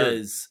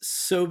 Because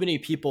so many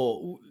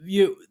people,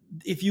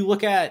 if you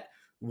look at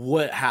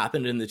what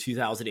happened in the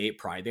 2008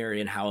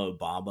 primary and how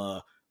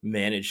Obama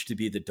managed to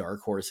be the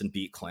dark horse and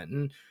beat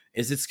Clinton,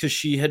 it's because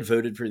she had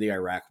voted for the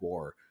Iraq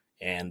war,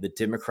 and the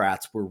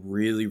Democrats were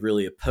really,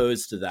 really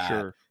opposed to that.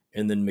 Sure.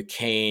 And then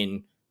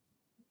McCain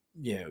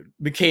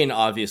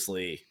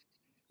obviously,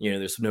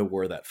 there's no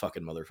war that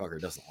fucking motherfucker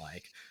doesn't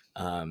like.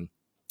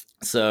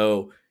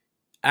 So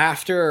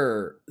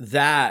after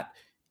that,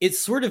 it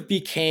sort of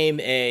became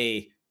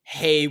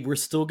hey, we're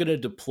still going to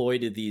deploy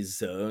to these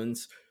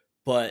zones,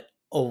 but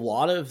a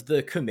lot of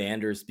the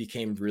commanders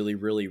became really,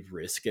 really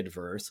risk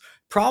adverse,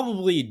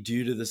 probably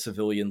due to the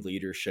civilian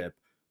leadership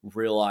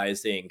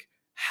realizing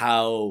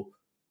how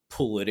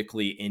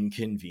politically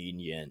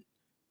inconvenient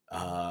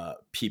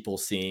people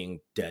seeing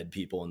dead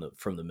people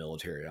from the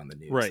military on the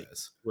news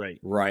is.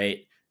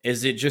 Right.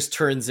 As it just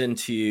turns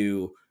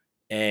into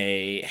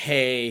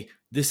hey,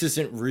 this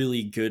isn't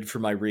really good for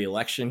my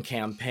re-election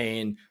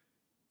campaign.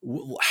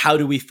 How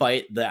do we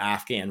fight the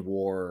Afghan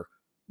war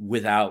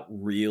without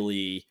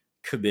really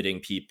committing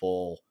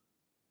people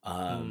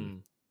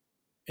in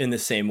the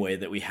same way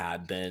that we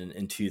had been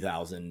in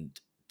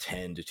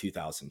 2010 to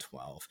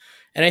 2012?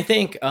 And I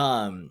think,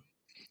 I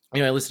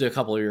listened to a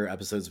couple of your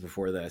episodes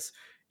before this,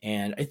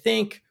 and I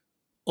think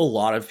a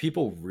lot of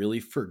people really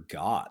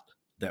forgot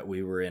that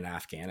we were in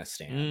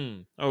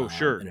Afghanistan.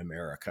 Sure. In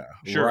America.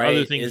 Sure. Right?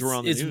 Other things were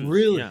on the news.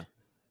 Really,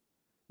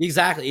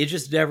 exactly. It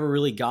just never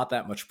really got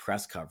that much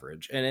press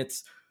coverage. And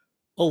it's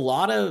a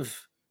lot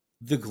of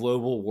the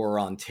global war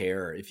on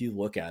terror. If you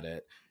look at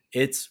it,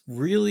 it's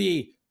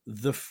really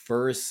the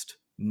first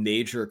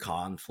major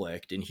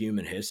conflict in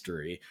human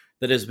history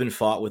that has been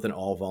fought with an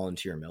all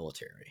volunteer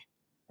military.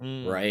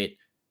 Right.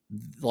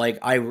 Like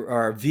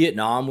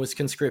Vietnam was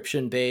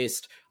conscription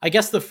based. I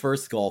guess the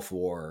first Gulf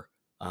War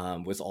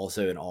was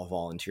also an all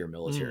volunteer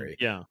military.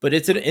 But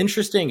it's an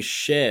interesting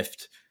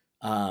shift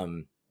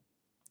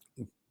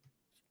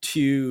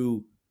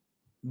to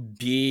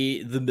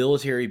be the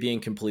military being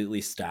completely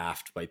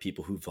staffed by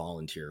people who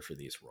volunteer for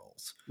these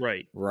roles.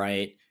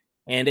 Right.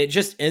 And it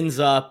just ends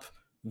up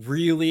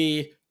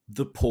really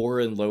the poor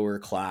and lower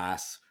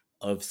class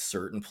of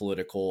certain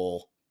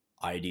political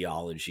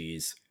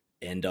ideologies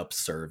end up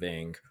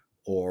serving,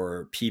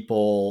 or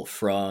people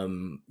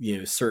from,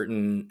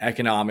 certain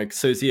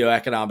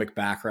socioeconomic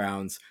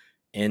backgrounds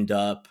end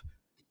up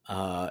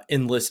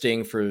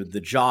enlisting for the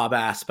job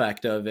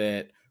aspect of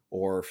it,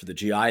 or for the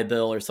GI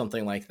Bill or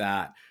something like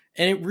that.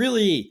 And it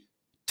really,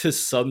 to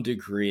some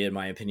degree, in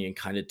my opinion,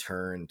 kind of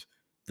turned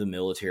the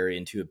military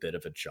into a bit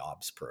of a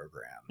jobs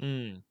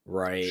program,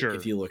 right? Sure.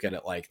 If you look at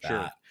it like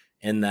that,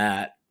 and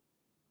that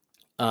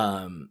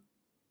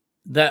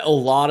that a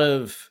lot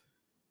of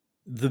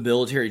the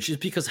military, just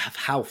because of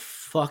how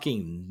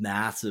fucking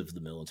massive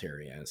the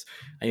military is.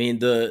 I mean,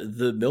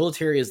 the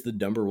military is the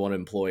number one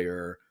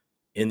employer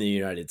in the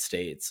United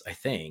States, I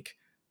think.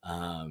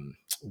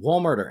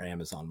 Walmart or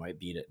Amazon might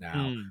beat it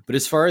now, but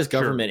as far as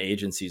government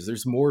agencies,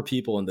 there's more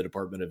people in the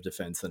Department of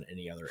Defense than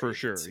any other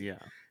agency.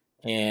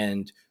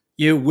 And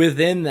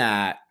within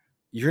that,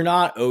 you're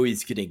not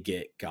always going to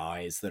get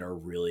guys that are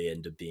really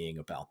into being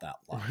about that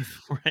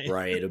life,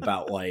 right?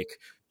 About like,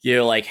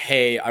 like,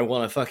 hey, I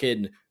want to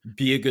fucking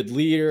be a good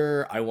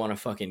leader. I want to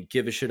fucking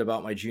give a shit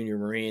about my junior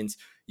Marines.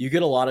 You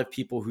get a lot of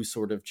people who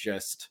sort of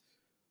just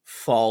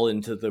fall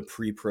into the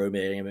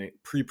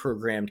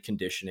pre-programmed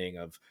conditioning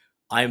of,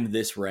 I'm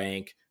this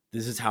rank,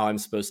 this is how I'm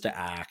supposed to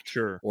act,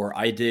 Sure. or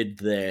I did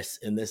this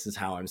and this is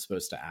how I'm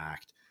supposed to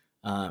act.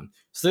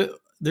 So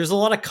there's a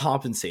lot of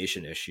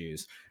compensation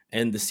issues,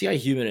 and the CI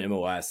human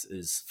MOS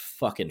is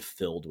fucking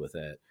filled with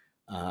it.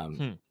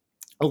 A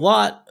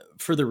lot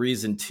for the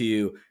reason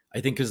too,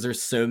 I think, because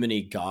there's so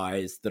many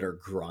guys that are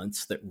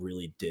grunts that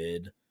really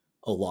did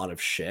a lot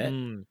of shit,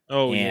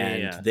 Oh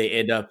and yeah. they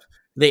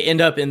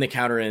end up in the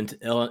counter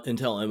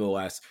intel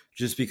MOS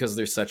just because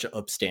they're such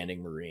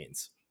upstanding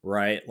Marines,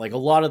 right? Like a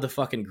lot of the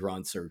fucking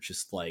grunts are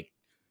just like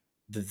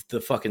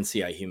the fucking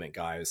CI human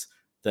guys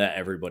that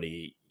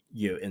everybody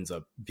ends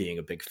up being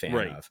a big fan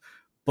Right. of.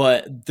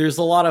 But there's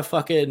a lot of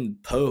fucking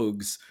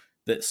pogues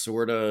that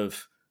sort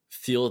of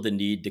feel the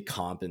need to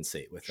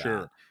compensate with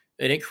Sure. that.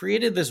 And it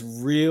created this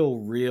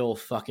real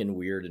fucking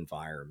weird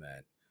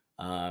environment.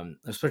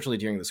 Especially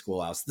during the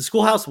schoolhouse. The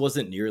schoolhouse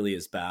wasn't nearly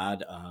as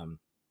bad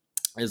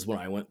as when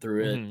I went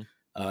through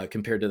it,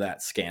 compared to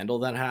that scandal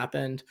that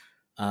happened.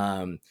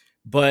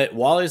 But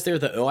while I was there,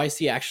 the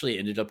OIC actually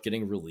ended up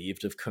getting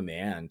relieved of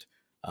command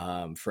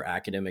for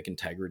academic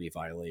integrity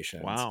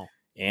violations. Wow.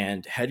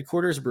 And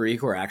headquarters Marine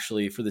Corps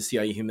actually, for the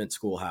CIE Human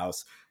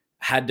Schoolhouse,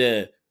 had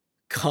to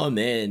come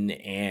in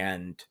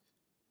and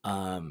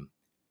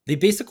they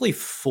basically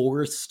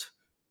forced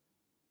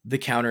the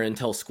counter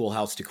intel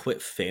schoolhouse to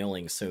quit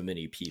failing so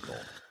many people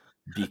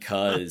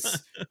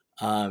because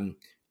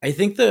I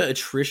think the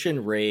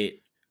attrition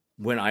rate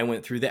when I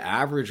went through, the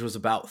average was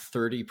about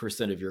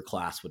 30% of your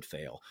class would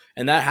fail.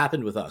 And that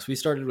happened with us. We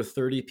started with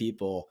 30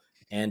 people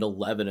and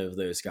 11 of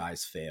those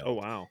guys failed. Oh,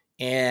 wow.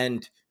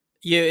 And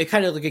it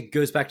kind of like, it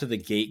goes back to the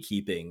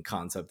gatekeeping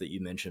concept that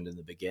you mentioned in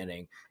the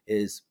beginning,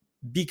 is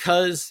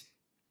because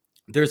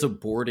there's a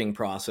boarding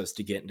process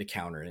to get into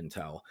counter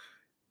intel.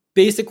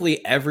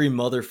 Basically every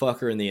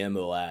motherfucker in the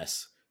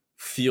MOS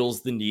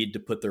feels the need to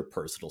put their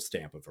personal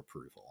stamp of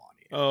approval on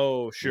you.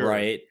 Oh, sure.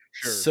 Right.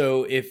 Sure.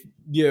 So if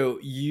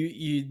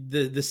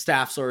the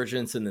staff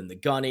sergeants and then the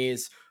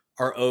gunnies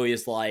are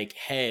always like,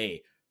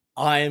 hey,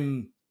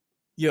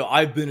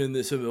 I've been in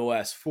this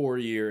MOS 4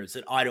 years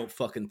and I don't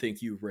fucking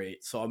think you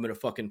rate, so I'm gonna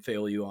fucking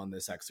fail you on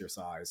this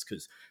exercise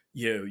because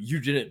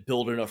you didn't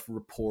build enough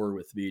rapport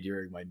with me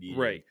during my meeting.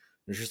 Right.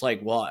 And it's just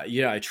like, well,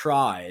 I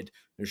tried.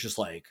 And it's just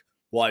like,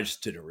 well, I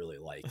just didn't really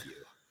like you.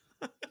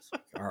 Like,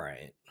 all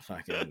right,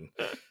 but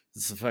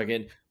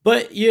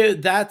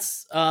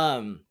that's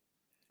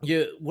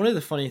one of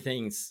the funny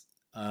things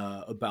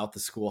about the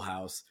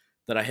schoolhouse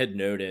that I had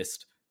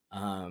noticed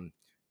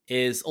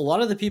is a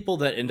lot of the people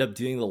that end up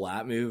doing the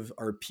lap move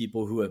are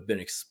people who have been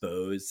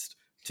exposed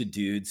to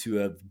dudes who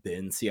have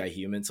been CI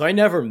human. So I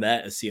never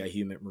met a CI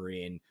human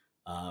Marine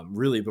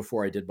really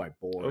before I did my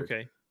board.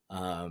 Okay.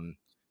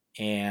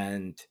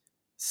 And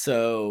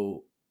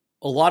so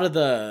a lot of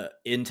the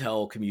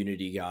Intel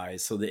community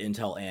guys, so the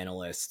Intel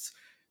analysts,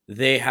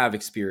 they have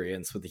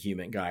experience with the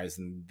human guys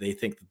and they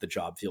think that the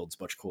job field's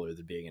much cooler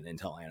than being an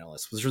Intel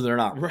analyst, which they're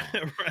not wrong.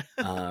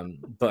 Right.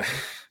 But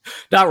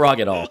not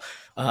wrong at all.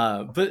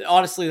 But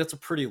honestly, that's a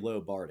pretty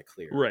low bar to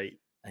clear. Right.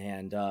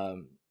 And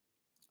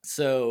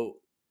so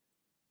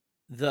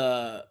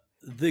the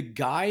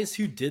guys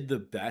who did the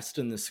best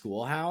in the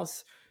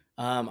schoolhouse,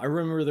 I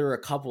remember there were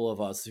a couple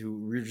of us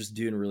who were just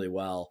doing really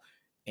well.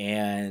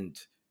 And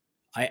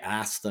I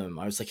asked them,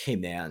 I was like, hey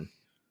man,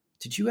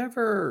 did you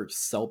ever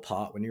sell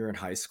pot when you were in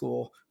high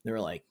school? And they were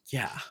like,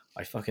 yeah,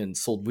 I fucking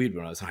sold weed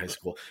when I was in high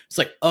school. It's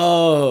like,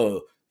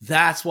 oh,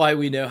 that's why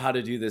we know how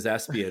to do this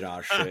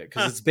espionage shit.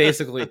 Because it's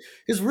basically,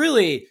 because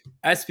really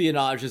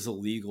espionage is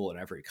illegal in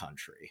every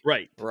country.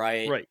 Right.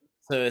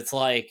 So it's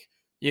like,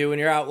 when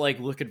you're out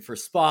like looking for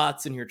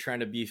spots and you're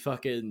trying to be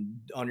fucking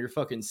on your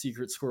fucking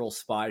secret squirrel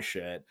spy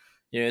shit,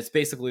 it's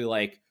basically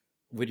like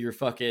when you're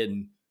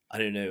fucking, I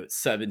don't know,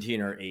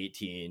 17 or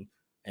 18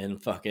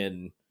 and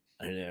fucking,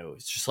 I don't know,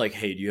 it's just like,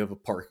 hey, do you have a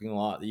parking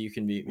lot that you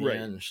can meet me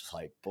in? It's just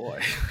like,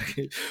 boy,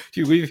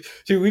 dude, we've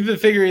been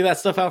figuring that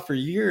stuff out for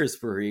years,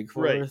 Marine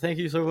Corps. Right. Thank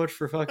you so much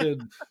for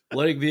fucking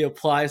letting me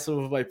apply some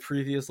of my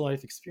previous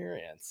life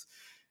experience.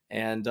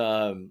 And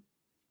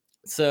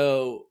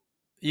so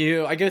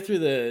I go through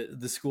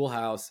the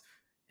schoolhouse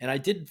and I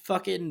did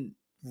fucking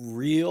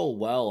real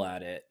well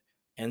at it.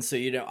 And so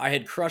I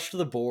had crushed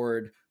the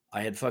board,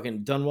 I had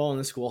fucking done well in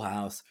the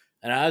schoolhouse.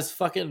 And I was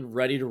fucking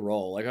ready to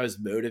roll. Like I was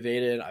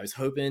motivated. I was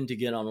hoping to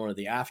get on one of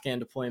the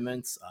Afghan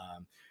deployments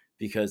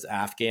because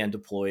Afghan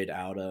deployed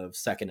out of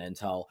 2nd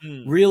Intel.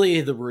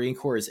 Really, the Marine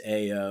Corps'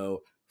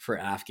 AO for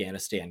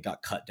Afghanistan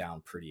got cut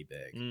down pretty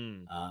big.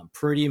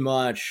 Pretty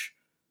much,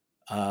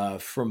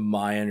 from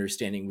my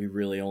understanding, we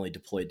really only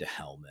deployed to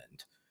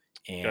Helmand.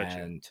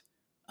 And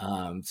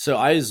so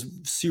I was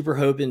super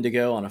hoping to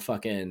go on a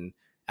fucking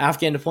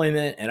Afghan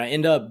deployment. And I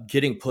ended up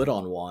getting put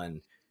on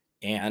one.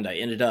 And I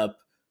ended up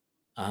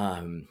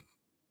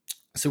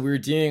so we were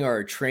doing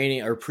our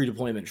training, our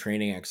pre-deployment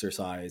training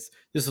exercise.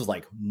 This was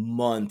like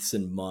months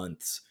and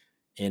months.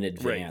 in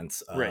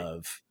advance Right.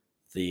 of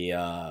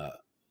the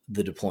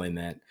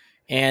deployment.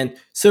 And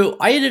so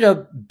I ended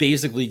up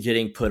basically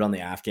getting put on the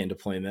Afghan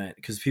deployment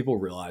because people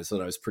realized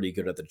that I was pretty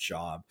good at the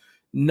job,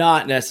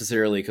 not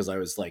necessarily because I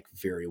was like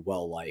very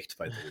well liked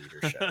by the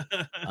leadership.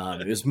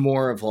 It was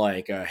more of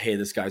like, hey,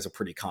 this guy's a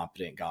pretty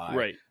competent guy.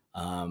 Right.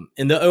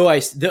 And the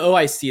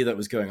OIC that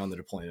was going on the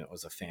deployment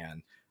was a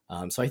fan.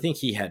 So I think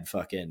he had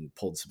fucking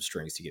pulled some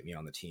strings to get me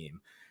on the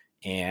team.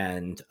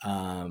 And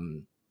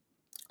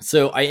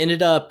so I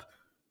ended up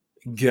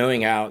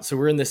going out. So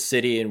we're in the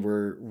city and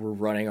we're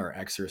running our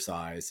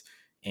exercise,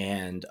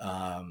 and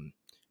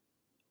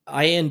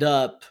I end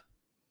up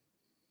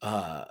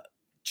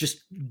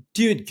just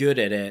doing good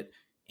at it.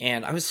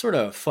 And I was sort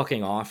of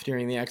fucking off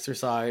during the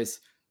exercise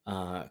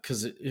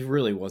because it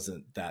really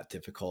wasn't that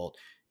difficult.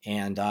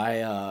 And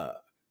I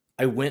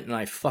went and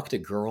I fucked a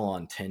girl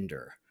on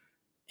Tinder.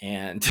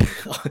 And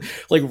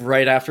like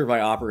right after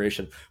my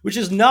operation, which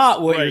is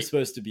not what you're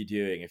supposed to be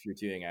doing if you're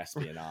doing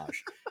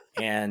espionage.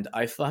 And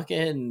I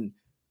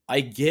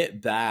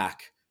get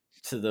back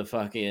to the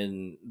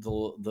fucking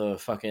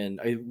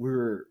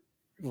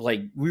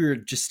we were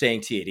just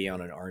staying TAD on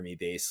an army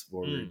base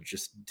where we were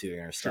just doing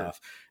our stuff.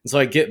 And so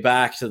I get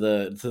back to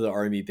the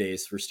army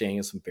base. We're staying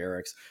in some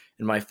barracks,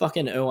 and my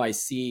fucking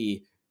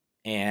OIC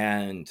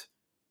and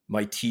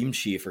my team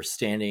chief are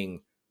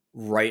standing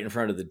right in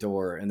front of the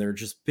door, and they're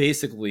just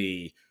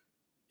basically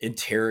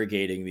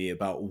interrogating me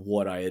about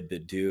what I had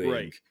been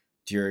doing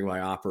during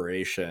my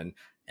operation.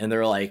 And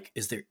they're like,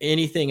 is there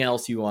anything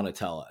else you want to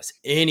tell us?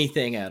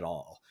 Anything at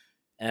all?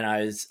 And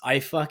I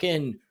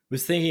fucking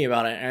was thinking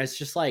about it, and I was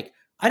just like,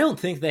 I don't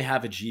think they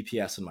have a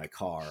GPS in my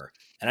car,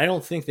 and I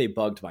don't think they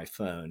bugged my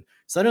phone.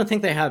 So I don't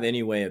think they have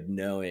any way of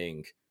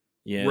knowing,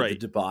 the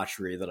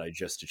debauchery that I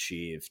just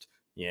achieved.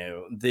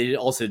 They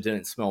also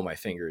didn't smell my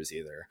fingers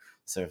either.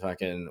 So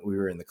we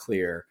were in the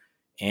clear.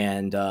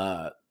 And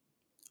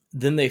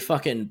then they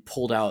fucking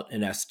pulled out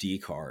an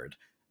SD card,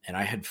 and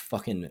I had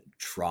fucking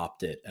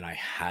dropped it, and I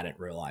hadn't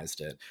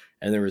realized it.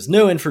 And there was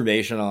no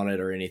information on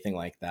it or anything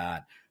like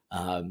that.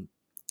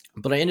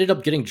 But I ended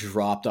up getting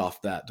dropped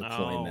off that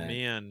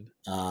deployment.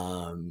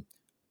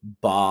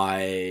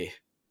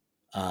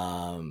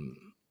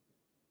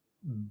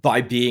 By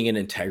being an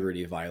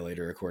integrity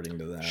violator, according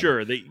to them.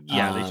 Sure, they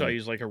saw you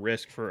as like a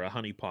risk for a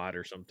honeypot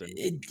or something.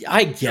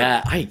 I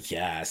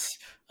guess.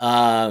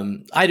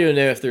 I don't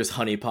know if there's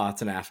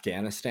honeypots in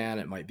Afghanistan.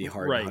 It might be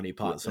hard to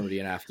honeypot somebody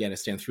in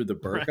Afghanistan through the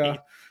burqa.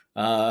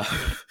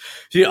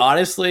 Dude,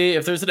 honestly,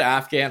 if there's an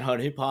Afghan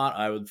honeypot,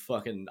 I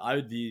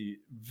would be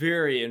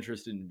very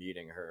interested in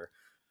meeting her.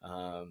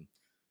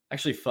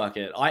 Actually, fuck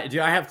it. I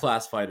have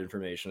classified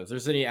information. If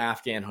there's any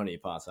Afghan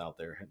honeypots out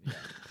there, hit me up.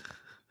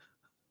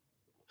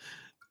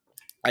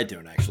 I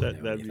don't actually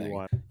know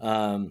anything.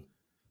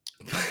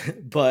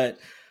 But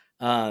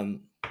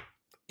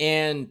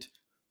and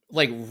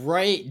like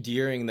right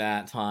during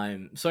that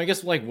time, so I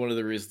guess like one of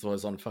the reasons I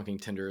was on fucking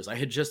Tinder is I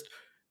had just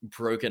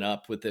broken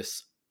up with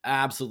this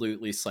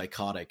absolutely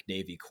psychotic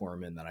Navy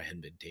corpsman that I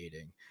had been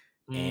dating.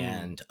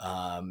 And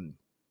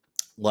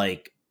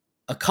like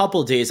a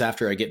couple days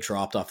after I get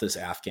dropped off this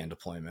Afghan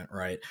deployment,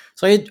 right?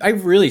 So I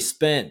really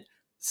spent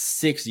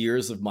 6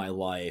 years of my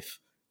life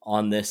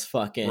on this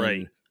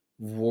fucking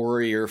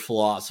warrior,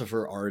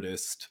 philosopher,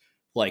 artist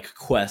like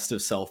quest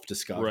of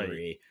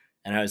self-discovery.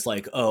 And I was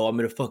like, oh, I'm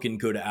gonna fucking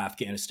go to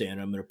Afghanistan,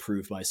 I'm gonna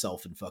prove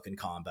myself in fucking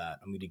combat,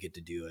 I'm gonna get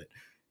to do it.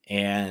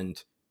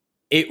 And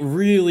it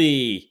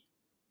really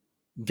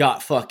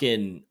got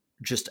fucking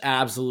just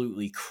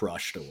absolutely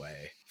crushed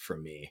away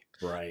from me,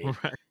 right?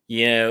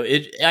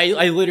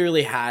 I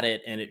literally had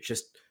it, and it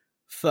just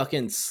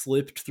fucking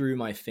slipped through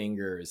my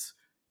fingers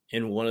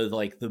in one of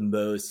like the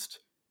most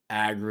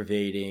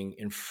aggravating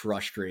and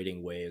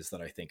frustrating ways that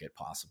I think it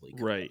possibly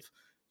could have.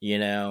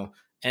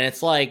 And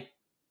it's like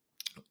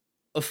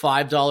a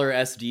 $5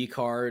 SD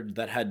card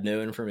that had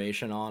no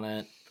information on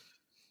it.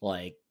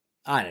 Like,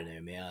 I don't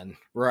know, man.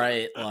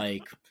 Right?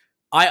 Like,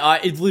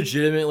 it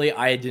legitimately,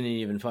 I didn't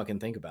even fucking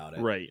think about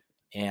it.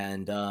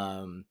 And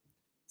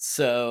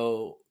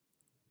so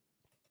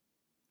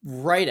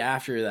right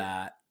after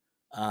that,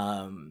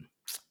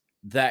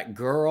 that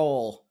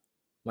girl,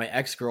 my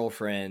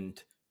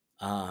ex-girlfriend,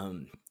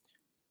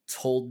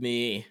 told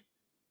me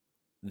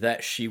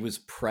that she was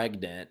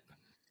pregnant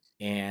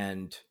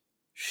and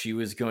she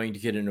was going to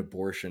get an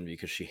abortion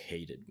because she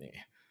hated me.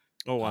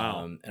 Oh,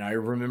 wow. And I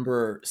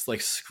remember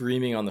like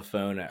screaming on the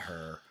phone at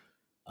her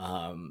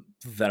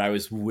that I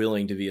was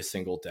willing to be a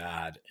single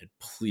dad and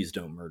please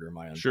don't murder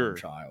my unborn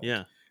child.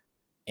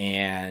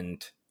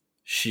 And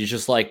she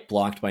just like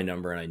blocked my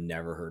number, and I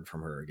never heard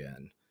from her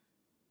again.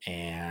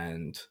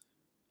 And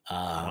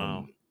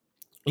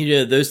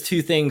those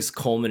two things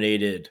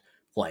culminated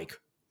like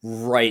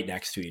right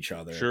next to each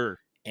other.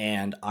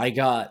 And I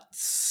got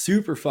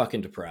super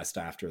fucking depressed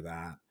after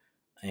that.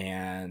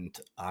 And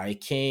I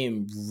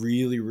came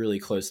really, really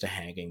close to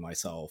hanging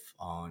myself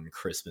on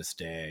Christmas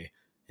Day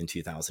in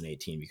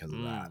 2018 because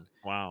of that.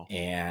 Wow.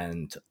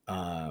 And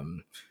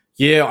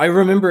I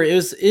remember it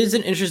was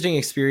an interesting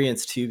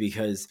experience too,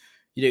 because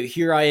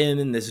here I am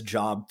in this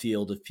job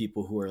field of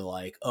people who are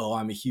like, oh,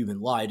 I'm a human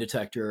lie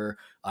detector.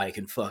 I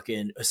can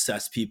fucking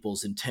assess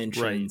people's Right.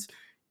 intentions.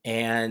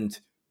 And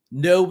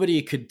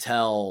nobody could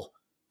tell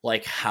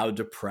like how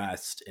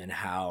depressed and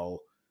how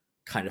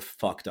kind of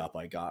fucked up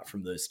I got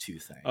from those two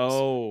things.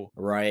 Oh,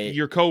 Right.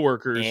 your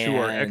coworkers who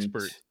are And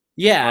expert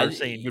yeah, are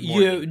saying good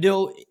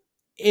morning.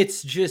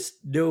 it's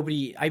just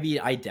nobody. I mean,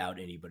 I doubt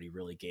anybody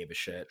really gave a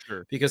shit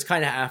Sure. because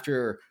kind of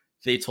after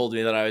they told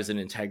me that I was an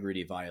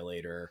integrity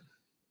violator,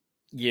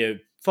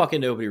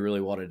 fucking nobody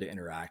really wanted to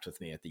interact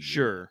with me at the unit.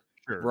 Sure.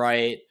 Sure.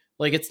 Right?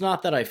 Like, it's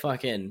not that I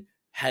fucking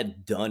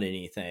had done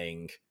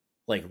anything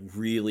like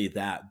really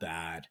that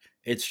bad.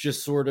 It's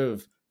just sort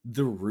of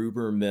the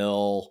rumor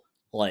mill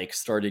like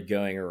started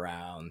going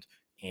around.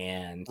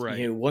 And,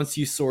 Right. once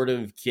you sort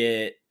of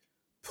get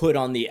put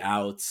on the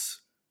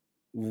outs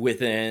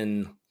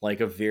within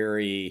like a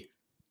very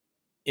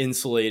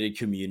insulated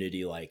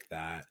community like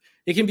that,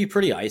 it can be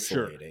pretty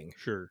isolating.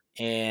 Sure.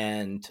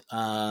 And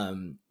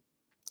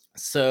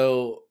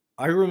so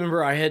I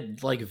remember I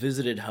had like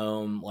visited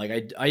home,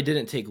 like I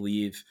didn't take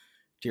leave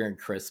during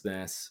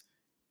Christmas,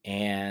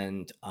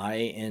 and I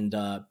end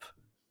up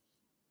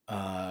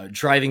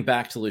driving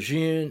back to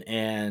Lejeune,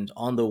 and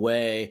on the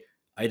way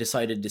I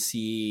decided to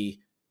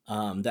see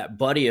that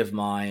buddy of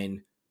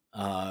mine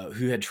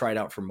who had tried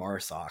out for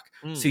MARSOC.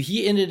 So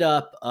he ended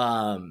up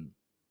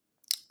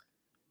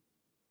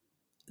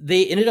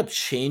they ended up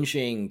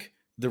changing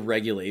the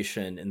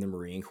regulation in the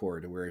Marine Corps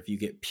to where if you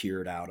get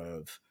peered out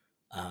of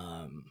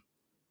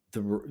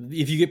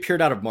if you get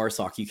peered out of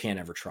MARSOC, you can't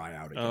ever try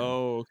out again.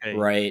 Oh, okay.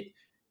 Right.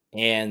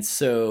 And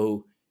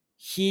so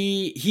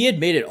he had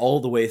made it all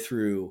the way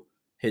through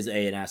his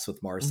A&S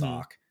with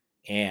MARSOC.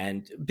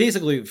 And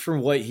basically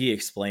from what he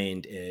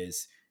explained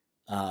is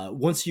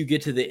once you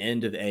get to the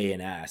end of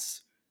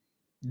A&S,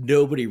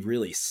 nobody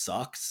really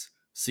sucks.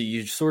 So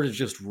you sort of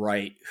just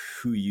write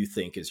who you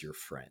think is your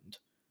friend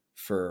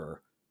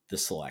for the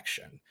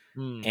selection.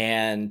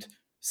 And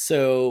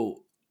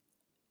so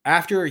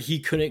after he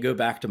couldn't go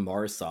back to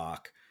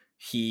MARSOC,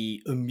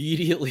 he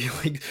immediately,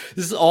 like,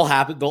 this is all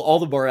happened. All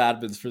the bar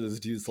admins for this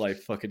dude's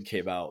life fucking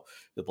came out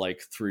in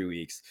like 3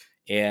 weeks.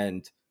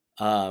 And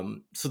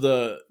so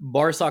the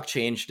MARSOC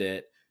changed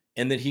it,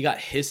 and then he got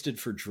histed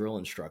for drill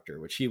instructor,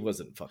 which he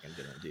wasn't fucking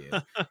gonna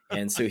do.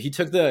 And so he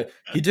took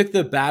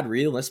the bad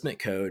re-enlistment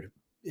code,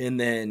 and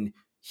then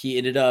he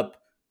ended up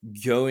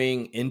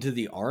going into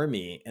the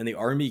Army, and the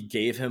Army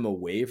gave him a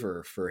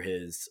waiver for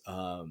his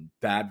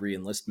bad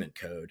re-enlistment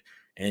code,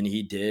 and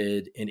he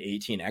did an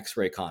 18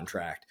 X-ray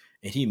contract,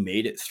 and he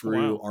made it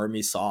through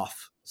Army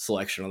SOF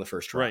selection on the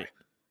first try. Right.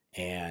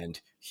 And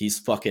he's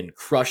fucking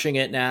crushing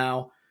it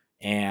now.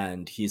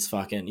 And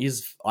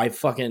I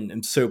fucking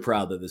am so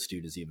proud that this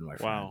dude is even my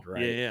friend.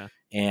 Right. Yeah.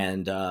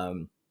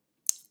 And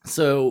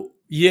so,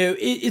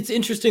 it's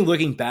interesting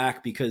looking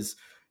back because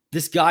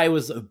this guy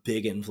was a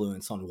big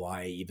influence on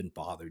why I even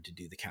bothered to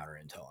do the counter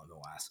intel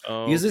MOS.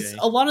 Because it's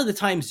a lot of the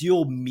times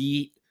you'll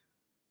meet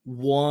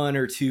 1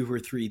 or 2 or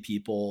 3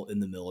 people in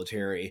the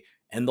military,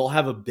 and they'll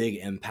have a big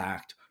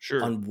impact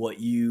on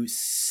what you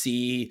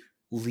see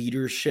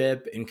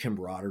leadership and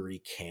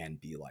camaraderie can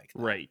be like.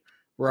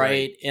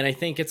 Right. And I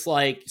think it's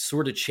like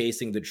sort of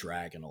chasing the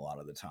dragon a lot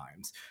of the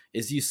times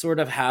is you sort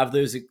of have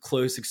those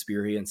close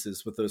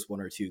experiences with those 1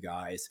 or 2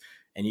 guys,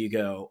 and you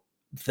go,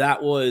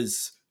 that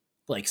was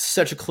like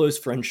such a close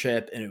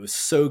friendship, and it was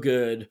so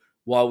good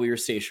while we were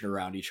stationed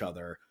around each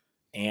other.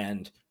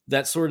 And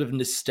that sort of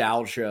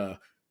nostalgia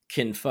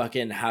can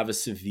fucking have a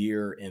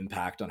severe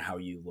impact on how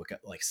you look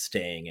at like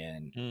staying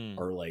in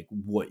or like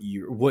what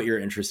you're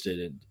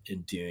interested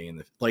in doing in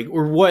the like,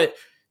 or what,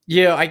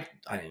 I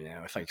don't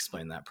know if I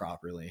explained that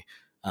properly.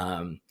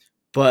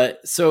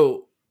 But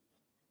so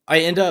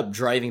I end up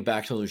driving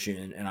back to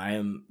Lejeune, and I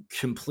am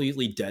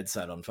completely dead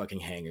set on fucking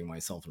hanging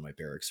myself in my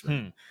barracks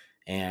room.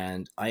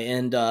 And I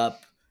end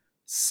up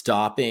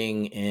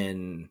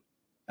stopping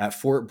at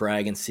Fort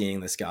Bragg and seeing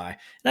this guy.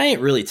 And I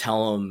didn't really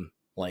tell him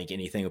like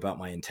anything about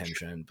my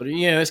intention, but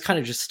it's kind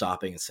of just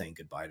stopping and saying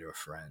goodbye to a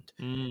friend.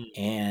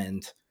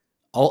 And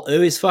I'll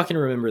always fucking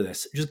remember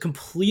this, just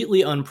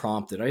completely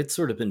unprompted. I had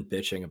sort of been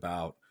bitching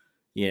about,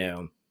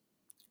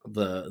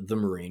 the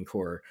Marine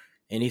Corps,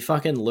 and he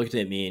fucking looked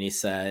at me and he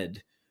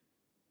said,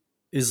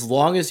 as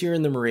long as you're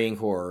in the Marine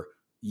Corps,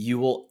 you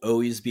will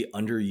always be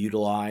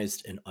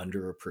underutilized and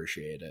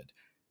underappreciated.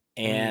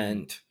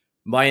 And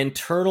my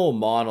internal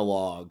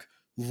monologue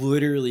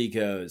literally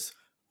goes,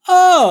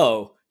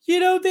 oh,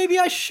 maybe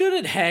I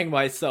shouldn't hang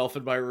myself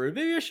in my room.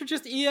 Maybe I should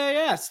just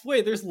EAS.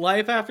 Wait, there's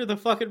life after the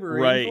fucking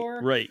Marine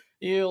Corps? Right.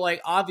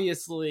 Like,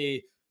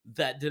 obviously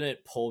that didn't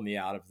pull me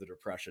out of the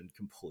depression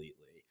completely.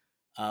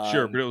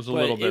 Sure, but it was a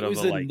little bit of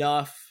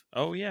enough.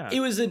 Oh yeah. It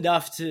was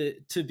enough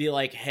to be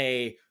like,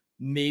 hey,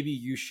 maybe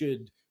you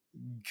should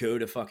go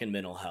to fucking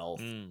mental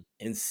health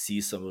and see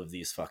some of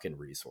these fucking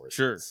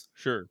resources.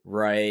 Sure.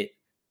 Right.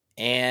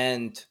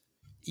 And,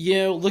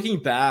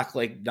 looking back,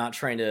 like, not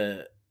trying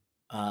to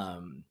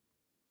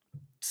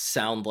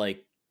sound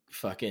like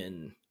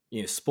fucking,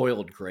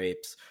 spoiled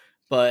grapes,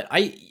 but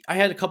I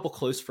had a couple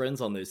close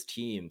friends on those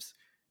teams,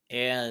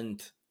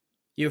 and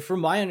from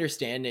my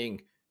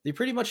understanding, they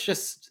pretty much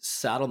just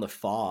sat on the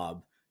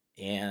fob,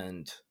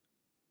 and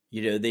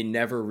they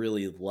never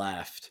really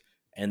left,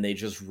 and they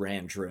just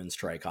ran drone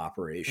strike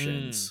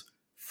operations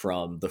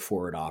from the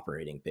forward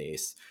operating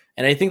base.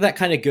 And I think that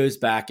kind of goes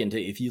back into,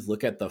 if you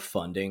look at the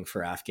funding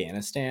for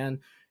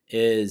Afghanistan,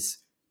 is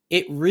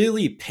it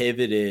really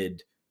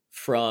pivoted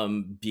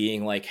from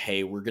being like,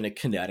 hey, we're going to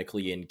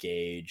kinetically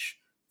engage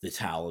the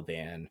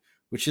Taliban,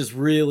 which is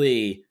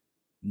really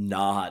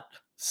not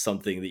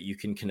something that you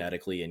can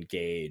kinetically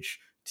engage,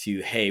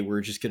 to, hey,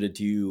 we're just going to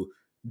do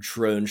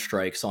drone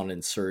strikes on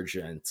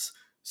insurgents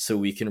so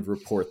we can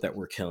report that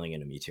we're killing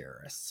enemy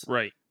terrorists.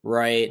 Right.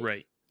 Right.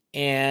 Right.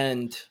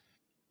 And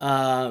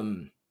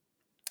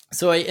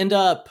so I end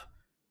up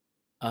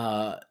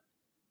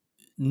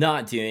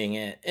not doing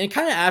it. And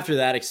kind of after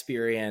that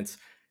experience,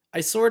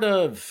 I sort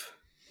of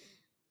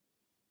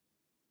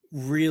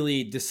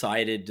really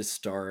decided to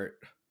start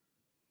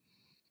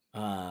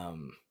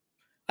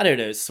I don't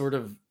know, sort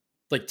of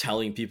like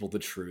telling people the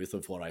truth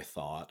of what I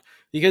thought.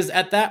 Because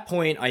at that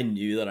point, I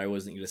knew that I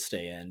wasn't going to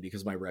stay in,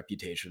 because my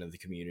reputation in the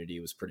community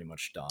was pretty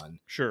much done.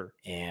 Sure.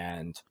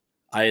 And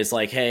I was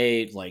like,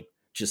 hey, like,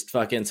 just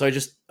fucking. So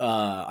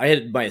I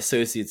had my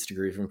associate's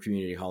degree from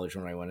community college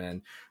when I went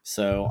in.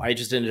 So I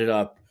just ended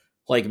up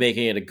like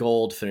making it a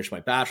goal to finish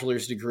my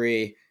bachelor's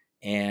degree.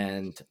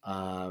 And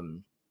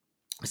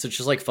so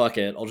just like, fuck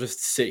it, I'll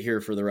just sit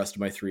here for the rest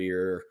of my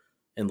 3-year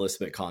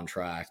enlistment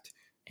contract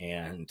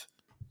and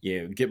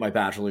get my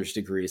bachelor's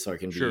degree so I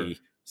can be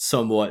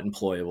somewhat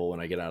employable when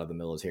I get out of the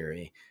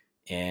military.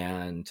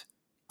 And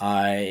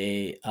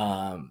and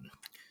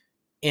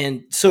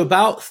so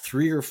about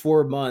 3 or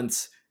 4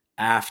 months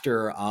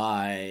after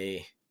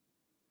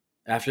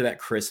that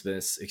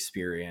Christmas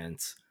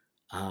experience,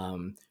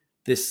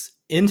 this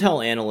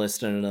intel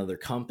analyst in another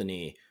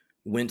company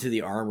went to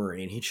the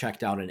armory, and he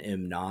checked out an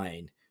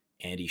M9,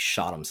 and he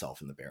shot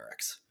himself in the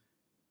barracks.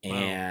 Wow.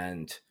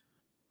 And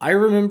I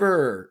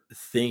remember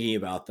thinking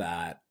about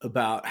that,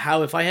 about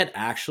how if I had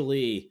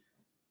actually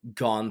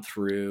gone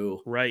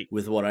through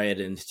with what I had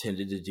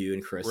intended to do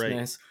in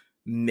Christmas,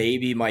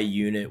 maybe my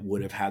unit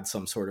would have had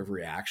some sort of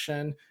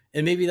reaction,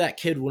 and maybe that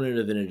kid wouldn't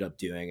have ended up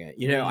doing it.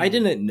 I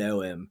didn't know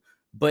him,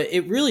 but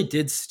it really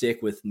did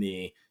stick with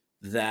me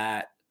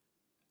that,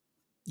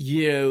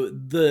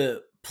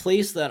 the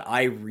place that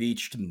I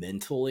reached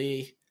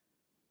mentally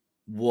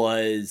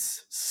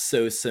was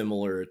so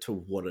similar to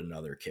what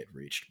another kid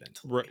reached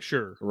mentally.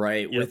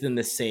 Right. Yep. Within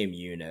the same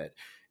unit.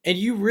 And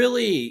you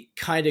really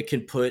kind of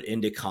can put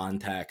into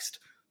context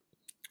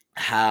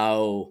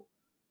how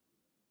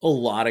a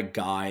lot of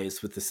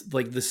guys with this,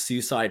 like the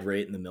suicide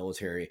rate in the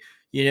military,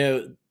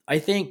 I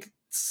think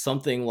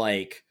something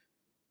like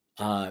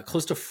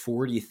close to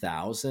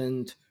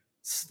 40,000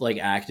 like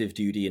active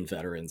duty and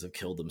veterans have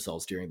killed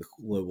themselves during the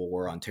global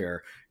war on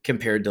terror,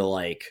 compared to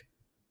like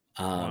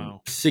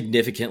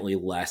significantly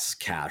less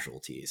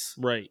casualties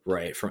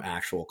from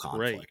actual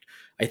conflict.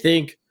 I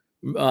think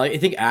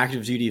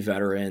active duty and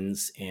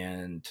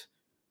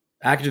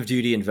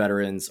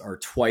veterans are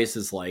twice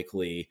as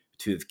likely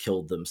to have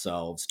killed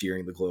themselves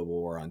during the global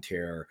war on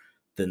terror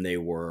than they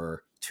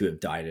were to have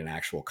died in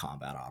actual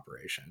combat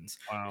operations.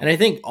 And I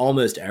think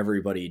almost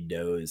everybody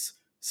knows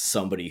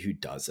somebody who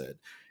does it.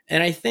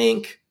 And I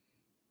think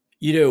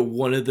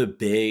one of the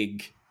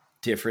big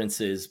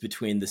differences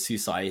between the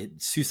suicide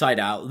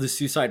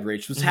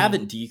rates was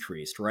haven't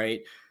decreased,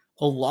 right?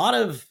 A lot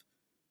of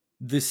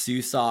the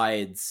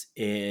suicides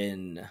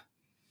in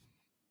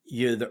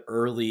the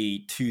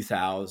early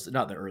 2000s,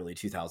 not the early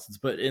 2000s,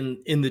 but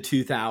in the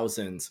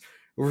 2000s,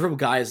 were from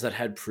guys that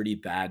had pretty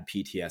bad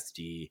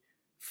PTSD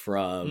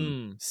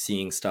from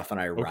seeing stuff in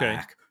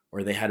Iraq,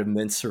 or they had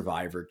immense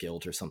survivor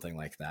guilt or something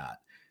like that.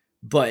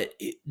 But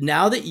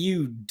now that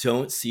you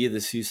don't see the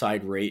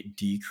suicide rate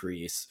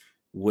decrease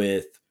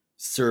with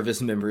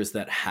service members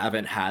that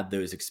haven't had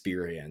those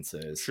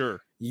experiences,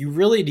 you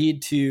really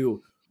need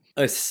to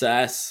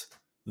assess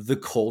the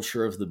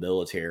culture of the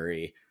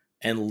military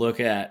and look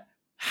at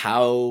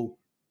how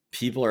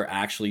people are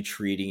actually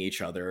treating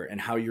each other and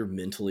how you're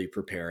mentally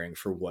preparing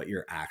for what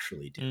you're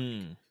actually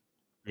doing.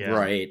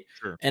 Right.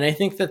 And I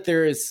think that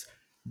there is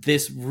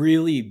this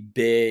really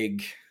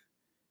big,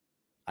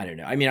 I don't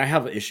know. I mean, I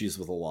have issues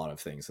with a lot of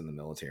things in the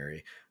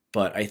military,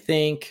 but I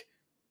think,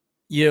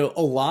 a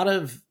lot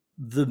of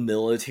the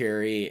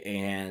military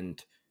and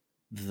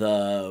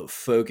the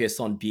focus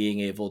on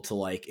being able to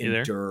like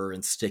endure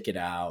and stick it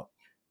out.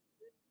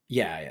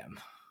 Yeah, I am.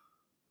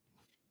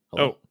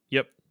 Hello? Oh,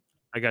 yep.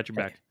 I got your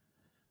back.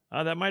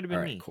 That might have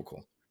been me.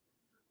 Cool.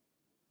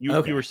 You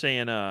were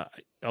saying a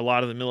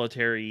lot of the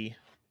military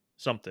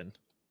something.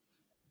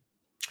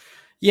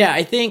 Yeah,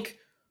 I think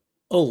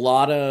a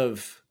lot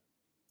of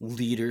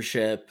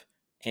leadership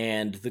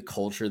and the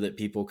culture that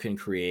people can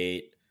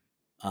create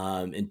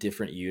in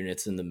different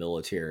units in the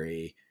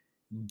military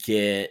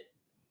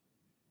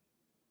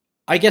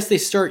I guess they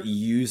start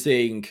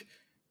using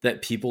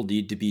that people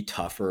need to be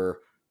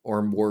tougher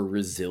or more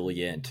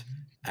resilient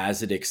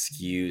as an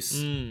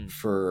excuse Mm.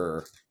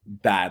 for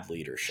bad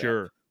leadership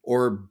Sure.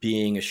 or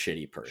being a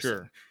shitty person.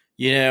 Sure.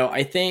 You know,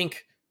 I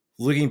think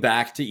looking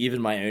back to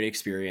even my own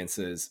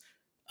experiences,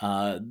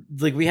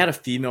 like we had a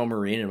female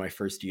Marine in my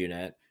first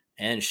unit,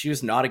 and she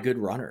was not a good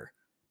runner,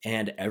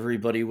 and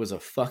everybody was a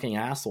fucking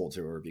asshole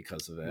to her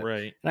because of it.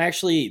 Right. And I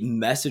actually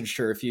messaged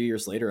her a few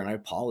years later, and I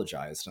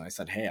apologized, and I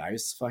said, "Hey, I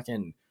was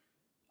fucking,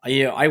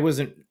 you know, I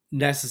wasn't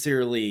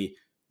necessarily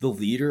the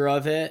leader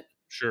of it.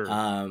 Sure.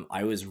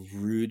 I was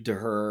rude to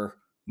her,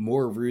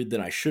 more rude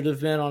than I should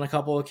have been on a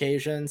couple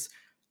occasions."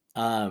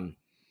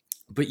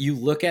 But you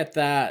look at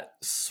that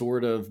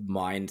sort of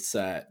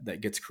mindset that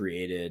gets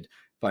created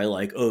by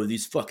like, oh,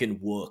 these fucking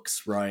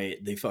wooks, right?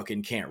 They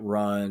fucking can't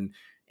run.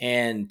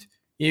 And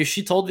you know,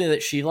 she told me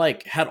that she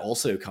like had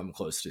also come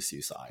close to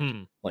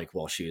suicide, like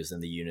while she was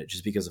in the unit,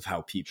 just because of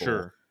how people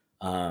Sure.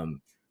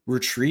 were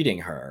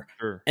treating her.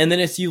 Sure. And then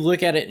if you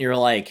look at it and you're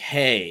like,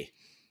 hey,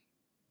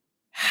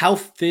 how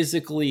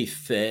physically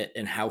fit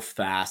and how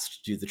fast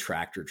do the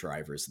tractor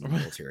drivers in the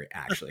military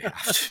actually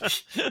have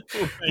to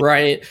be?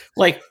 Right?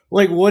 Like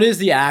what is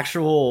the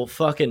actual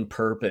fucking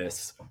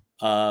purpose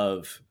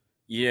of,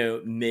 you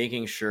know,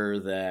 making sure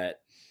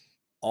that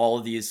all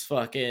of these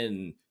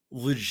fucking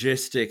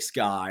logistics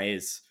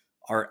guys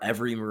are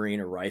every Marine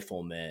or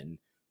rifleman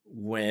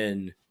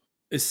when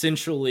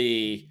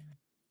essentially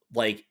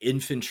like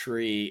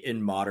infantry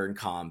in modern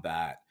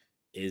combat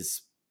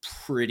is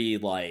pretty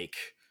like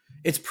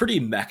it's pretty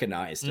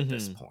mechanized at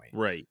this point.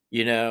 Right.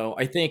 You know,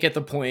 I think at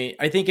the point,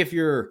 I think if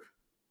you're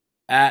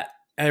at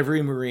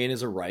every Marine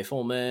is a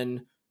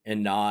rifleman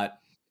and not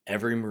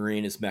every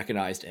Marine is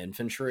mechanized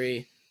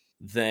infantry,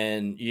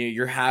 then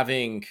you're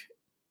having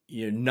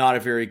not a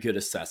very good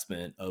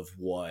assessment of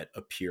what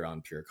a peer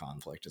on peer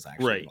conflict is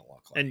actually Right. going to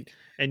look like.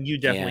 And you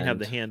definitely have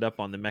the hand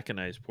up on the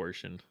mechanized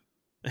portion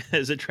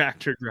as a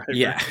tractor driver.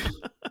 Yeah.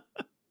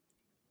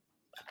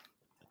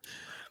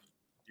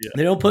 Yeah.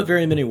 They don't put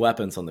very many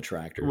weapons on the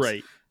tractors.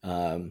 Right.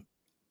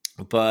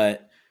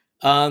 But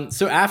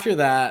so after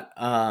that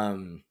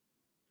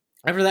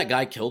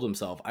guy killed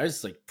himself, I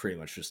was like pretty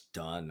much just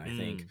done, I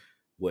think,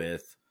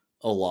 with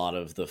a lot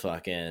of the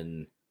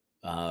fucking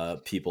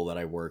people that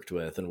I worked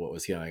with and what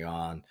was going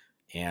on.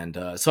 And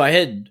so I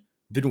had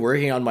been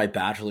working on my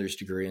bachelor's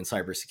degree in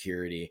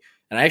cybersecurity,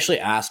 and I actually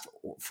asked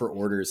for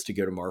orders to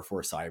go to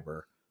Mar4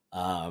 Cyber,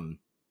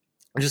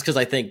 just because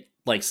I think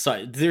like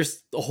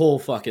there's the whole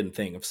fucking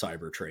thing of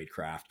cyber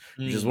tradecraft,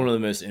 which is one of the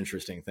most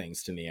interesting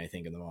things to me, I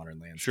think, in the modern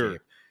landscape. Sure.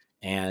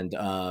 And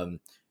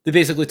they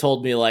basically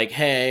told me like,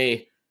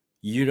 hey,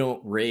 you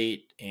don't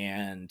rate,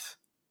 and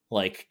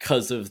like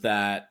because of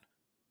that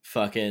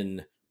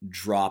fucking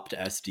dropped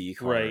SD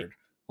card, right,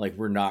 like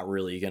we're not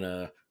really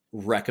gonna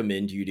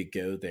recommend you to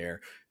go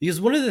there.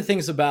 Because one of the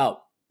things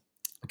about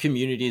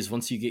communities,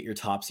 once you get your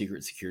top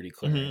secret security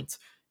clearance,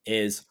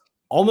 is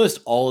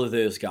almost all of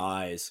those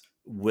guys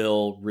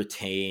will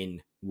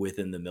retain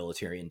within the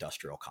military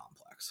industrial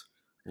complex,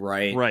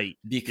 right?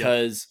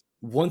 Because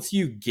once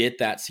you get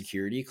that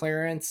security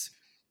clearance,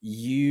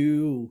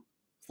 you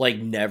like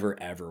never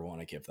ever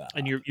want to give that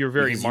and up, you're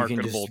very because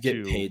marketable you can just get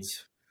to paid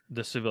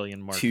the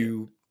civilian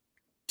market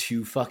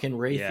to fucking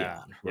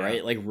Raytheon,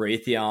 right? Like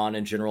Raytheon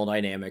and General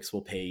Dynamics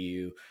will pay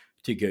you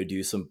to go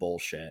do some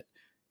bullshit.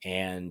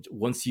 And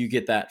once you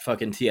get that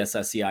fucking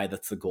TSSCI,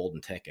 that's the golden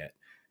ticket.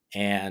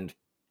 And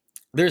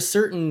there's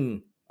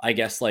certain, I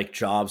guess, like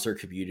jobs or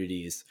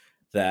communities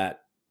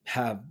that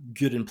have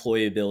good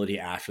employability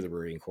after the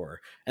Marine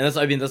Corps. And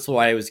that's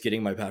why I was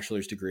getting my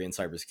bachelor's degree in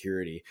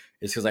cybersecurity,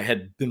 is because I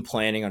had been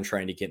planning on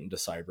trying to get into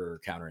cyber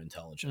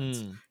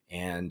counterintelligence.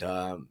 And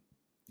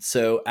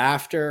so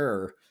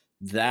after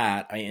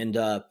that, I end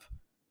up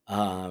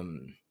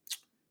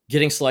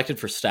getting selected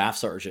for staff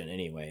sergeant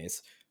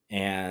anyways.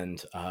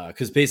 And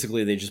because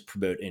basically they just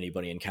promote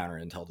anybody in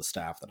counterintel to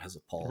staff that has a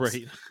pulse.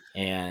 Right.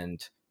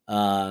 And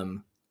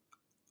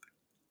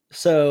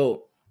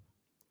so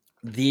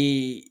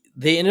they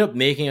ended up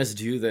making us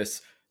do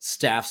this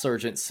staff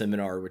sergeant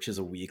seminar, which is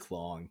a week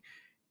long.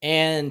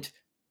 And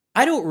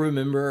I don't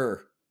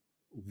remember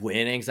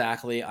when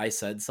exactly I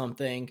said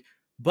something,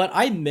 but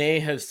I may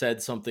have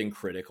said something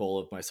critical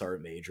of my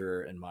sergeant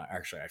major and I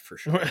for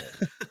sure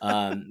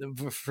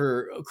did.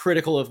 For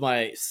critical of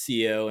my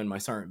CO and my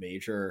sergeant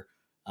major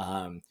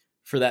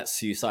for that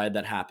suicide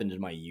that happened in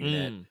my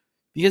unit.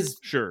 Because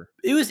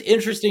it was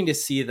interesting to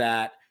see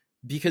that,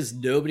 because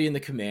nobody in the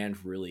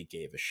command really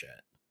gave a shit,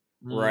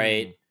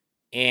 right?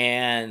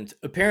 And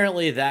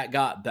apparently that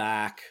got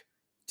back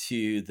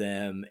to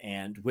them,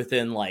 and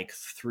within like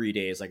 3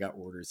 days I got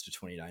orders to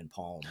 29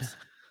 Palms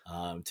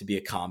to be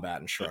a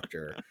combat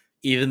instructor,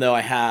 even though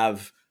I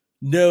have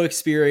no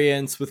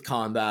experience with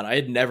combat. I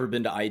had never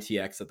been to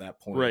ITX at that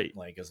point, right?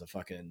 Like as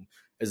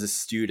a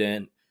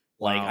student.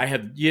 Like I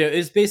have,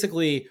 it's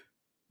basically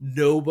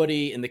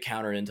nobody in the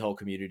counter intel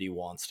community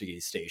wants to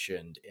get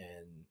stationed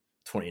in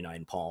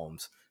 29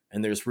 Palms,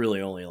 and there's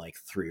really only like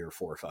 3 or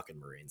 4 fucking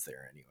Marines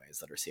there anyways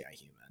that are CI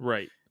human,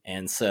 right?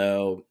 And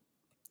so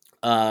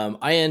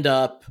I end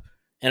up,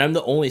 and I'm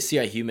the only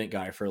CI human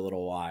guy for a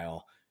little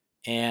while,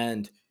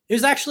 and It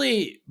was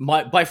actually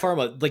by far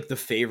my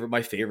favorite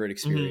Mhm.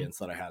 experience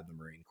that I had in the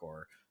Marine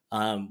Corps.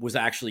 Was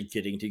actually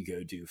getting to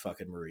go do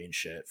fucking Marine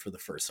shit for the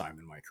first time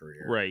in my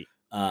career. Right.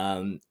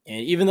 And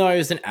even though I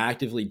wasn't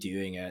actively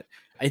doing it,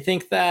 I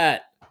think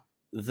that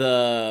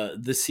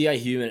the CI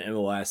Human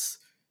MOS,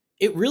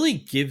 it really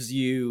gives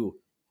you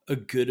a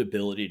good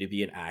ability to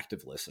be an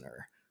active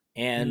listener.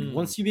 And Mm.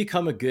 once you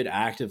become a good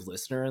active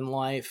listener in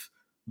life,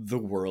 the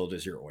world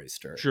is your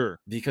oyster, Sure.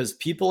 because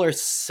people are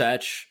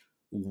such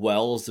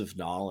wells of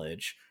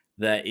knowledge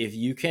that if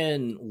you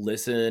can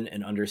listen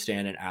and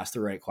understand and ask the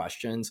right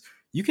questions,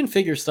 you can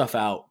figure stuff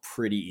out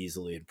pretty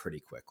easily and pretty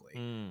quickly.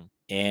 Mm.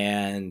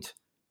 And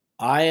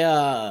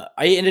I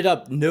ended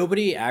up,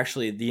 nobody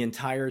actually the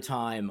entire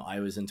time I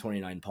was in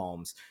 29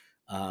 Palms,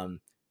 um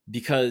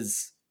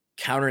because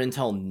counter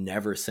intel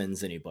never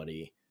sends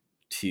anybody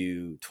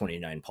to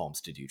 29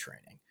 Palms to do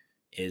training,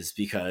 is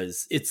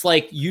because it's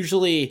like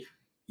usually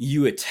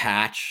you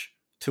attach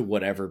to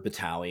whatever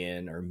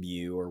battalion or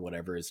mu or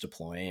whatever is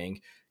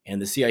deploying, and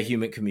the CI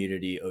human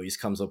community always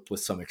comes up with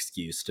some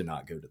excuse to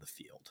not go to the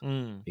field,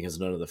 Mm. because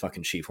none of the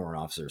fucking chief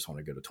warrant officers want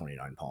to go to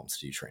 29 Palms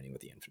to do training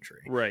with the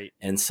infantry. Right.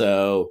 And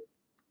so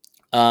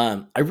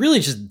I really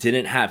just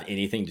didn't have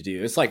anything to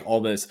do. It's like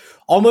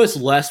almost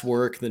less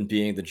work than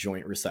being the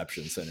Joint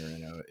Reception Center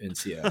in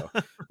NCO,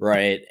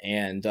 right?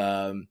 And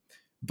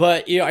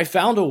but I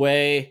found a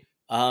way,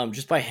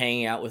 just by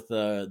hanging out with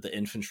the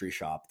infantry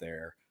shop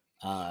there,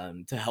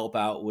 to help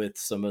out with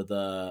some of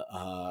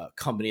the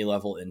company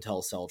level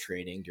intel cell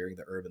training during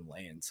the urban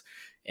lanes.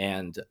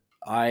 And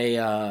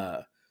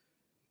I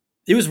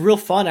it was real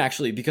fun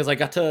actually, because I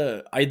got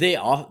to they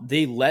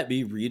let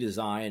me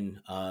redesign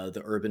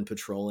the urban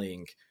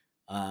patrolling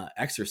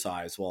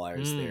exercise while I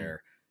was Mm.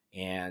 there.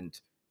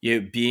 And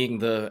being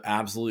the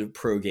absolute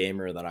pro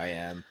gamer that I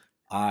am,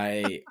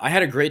 I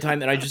had a great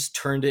time, and I just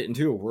turned it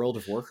into a World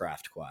of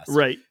Warcraft quest.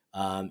 Right.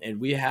 And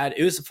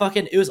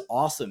it was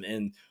awesome,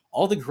 and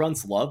all the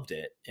grunts loved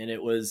it. And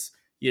it was,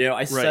 I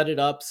Right. set it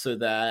up so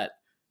that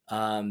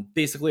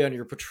basically on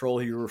your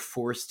patrol you were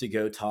forced to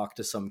go talk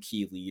to some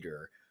key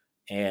leader,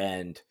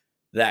 and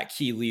that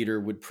key leader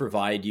would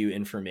provide you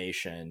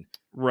information,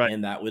 Right.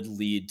 and that would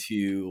lead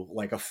to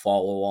like a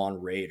follow-on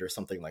raid or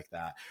something like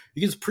that.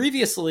 Because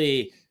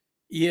previously,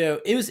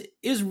 it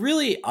was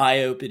really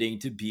eye-opening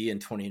to be in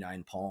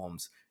 29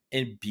 Palms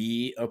and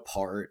be a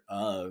part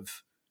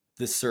of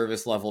the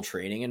service level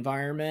training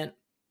environment,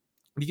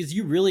 because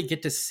you really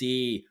get to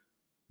see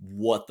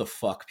what the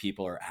fuck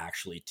people are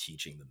actually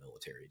teaching the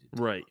military to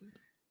do. Right.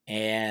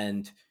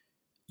 And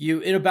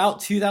in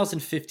about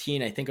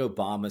 2015, I think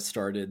Obama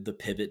started the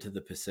pivot to the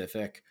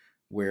Pacific,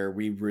 where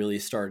we really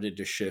started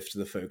to shift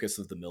the focus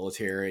of the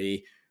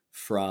military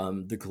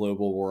from the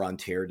global war on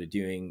terror to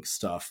doing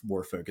stuff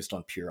more focused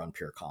on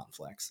peer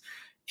conflicts.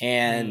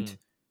 And Mm.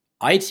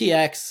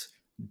 ITX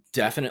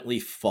definitely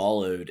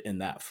followed in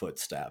that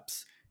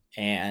footsteps.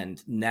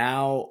 And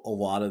now a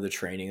lot of the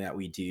training that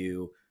we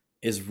do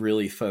is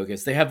really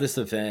focused. They have this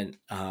event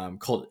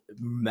called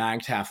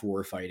MAGTF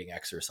Warfighting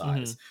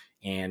Exercise,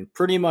 and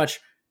pretty much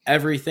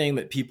everything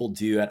that people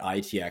do at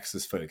ITX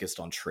is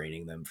focused on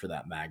training them for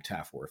that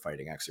MAGTF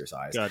warfighting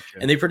exercise. Gotcha.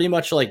 And they pretty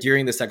much, like,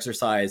 during this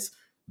exercise,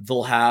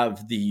 they'll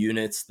have the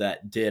units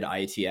that did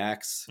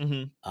ITX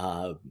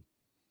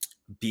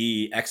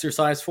be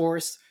exercise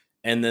force,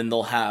 and then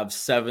they'll have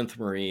 7th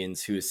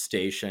Marines who is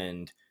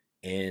stationed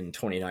in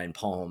 29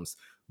 Palms.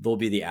 They'll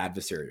be the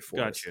adversary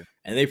force. Gotcha.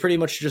 And they pretty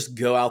much just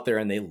go out there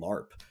and they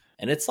LARP.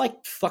 And it's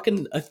like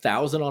fucking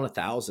 1,000 on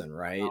 1,000,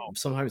 right? Wow.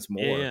 Sometimes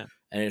more. Yeah.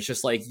 And it's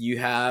just like you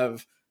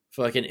have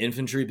fucking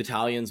infantry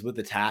battalions with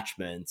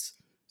attachments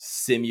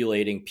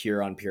simulating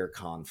peer on peer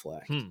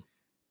conflict.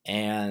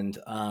 And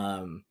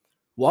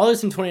while I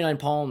was in 29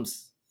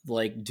 Palms,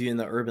 like doing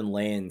the urban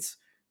lanes,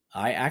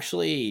 I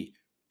actually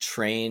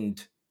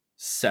trained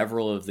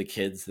several of the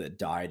kids that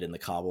died in the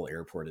Kabul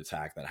airport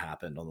attack that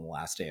happened on the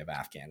last day of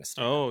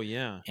Afghanistan. Oh,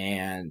 yeah.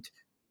 And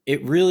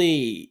it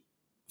really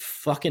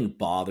fucking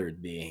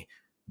bothered me,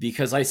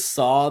 because I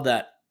saw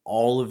that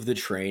all of the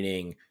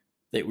training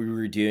that we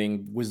were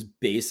doing was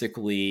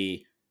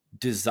basically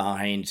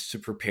designed to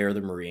prepare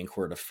the Marine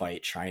Corps to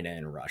fight China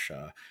and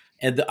Russia.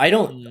 And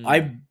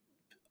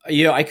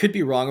I could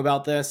be wrong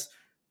about this,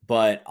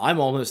 but I'm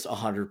almost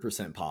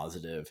 100%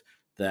 positive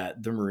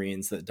that the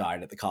Marines that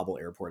died at the Kabul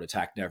airport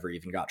attack never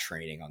even got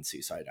training on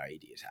suicide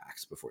IED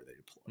attacks before they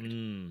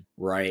deployed.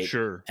 Right?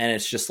 Sure. And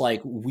it's just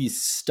like we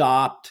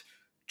stopped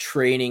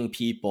training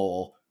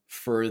people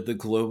for the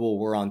global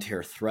war on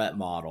terror threat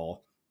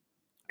model,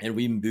 and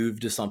we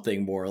moved to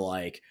something more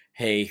like,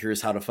 hey,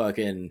 here's how to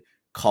fucking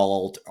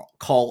call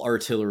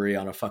artillery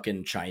on a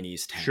fucking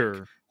Chinese tank.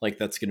 Sure. Like,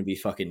 that's going to be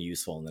fucking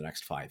useful in the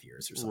next 5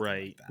 years or something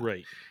like that.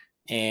 Right.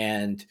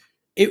 And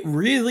it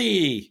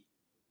really,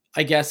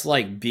 I guess,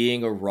 like,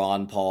 being a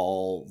Ron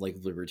Paul, like,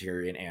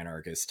 libertarian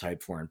anarchist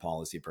type foreign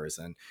policy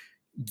person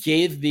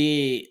gave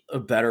me a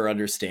better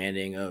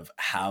understanding of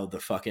how the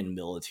fucking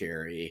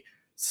military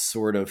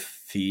sort of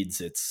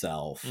feeds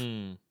itself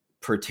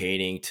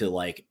pertaining to,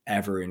 like,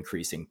 ever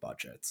increasing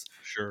budgets.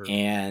 Sure.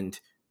 And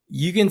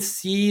you can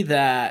see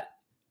that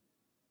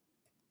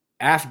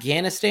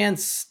Afghanistan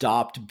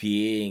stopped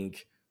being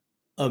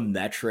a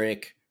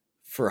metric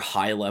for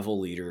high level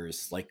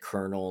leaders like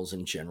colonels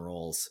and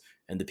generals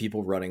and the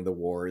people running the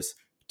wars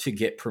to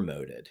get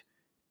promoted.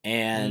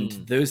 And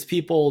those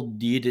people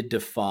needed to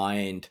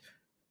find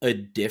a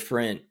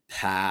different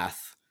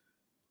path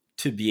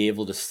to be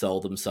able to sell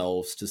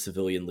themselves to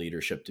civilian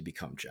leadership to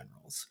become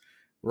generals.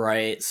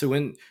 Right. So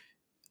when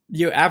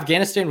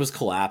Afghanistan was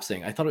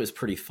collapsing, I thought it was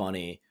pretty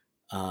funny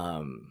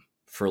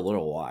for a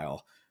little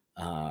while,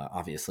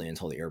 obviously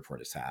until the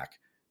airport attack,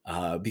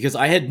 because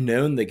I had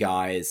known the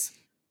guys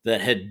that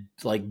had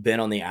like been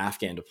on the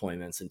Afghan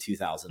deployments in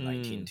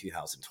 2019,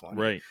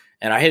 2020. Right.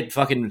 And I had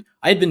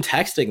been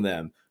texting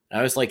them and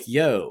I was like,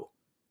 yo,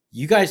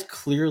 you guys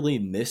clearly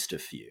missed a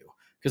few.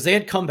 Because they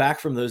had come back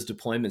from those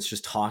deployments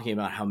just talking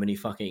about how many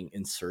fucking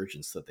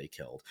insurgents that they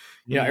killed.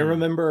 I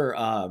remember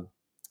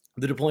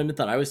the deployment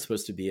that I was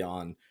supposed to be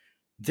on,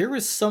 there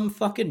was some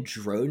fucking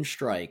drone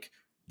strike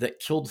that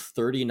killed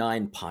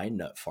 39 pine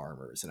nut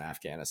farmers in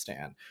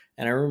Afghanistan.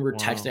 And I remember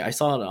texting, I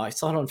saw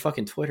it on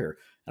fucking Twitter,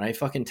 and I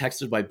fucking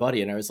texted my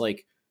buddy and I was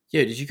like,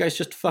 yeah, did you guys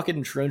just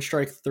fucking drone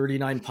strike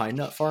 39 pine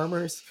nut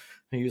farmers?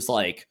 And he was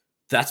like,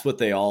 that's what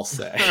they all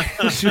say.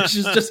 which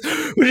is just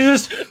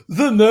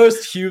the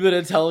most human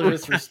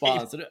intelligence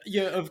response. And,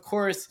 of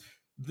course,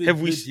 did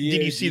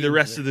you see the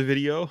rest of the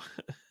video?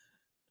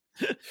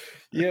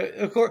 Yeah,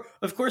 of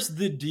course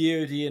the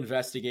DoD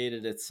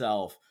investigated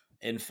itself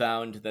and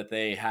found that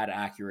they had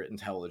accurate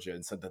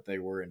intelligence and that they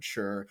were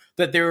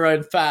that they were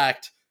in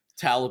fact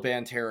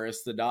Taliban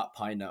terrorists and not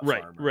pine nut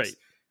farmers. Right.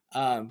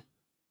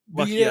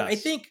 But yes.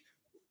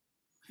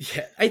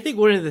 I think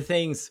one of the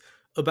things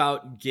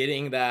about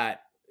getting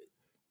that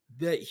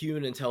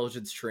human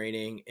intelligence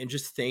training and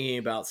just thinking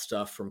about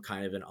stuff from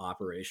kind of an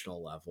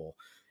operational level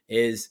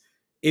is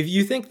if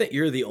you think that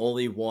you're the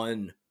only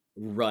one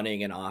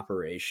running an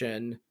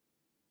operation,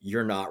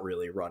 you're not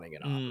really running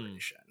an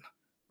operation,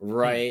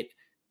 right?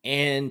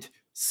 And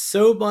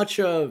so much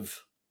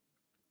of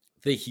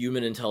the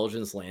human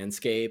intelligence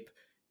landscape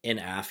in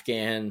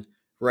Afghan,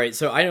 right?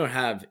 So I don't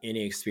have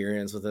any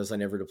experience with this. I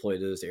never deployed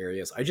to those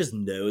areas. I just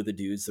know the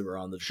dudes that were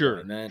on the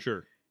deployment.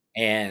 Sure.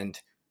 And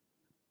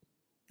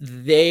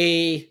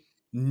they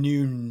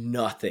knew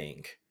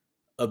nothing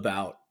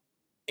about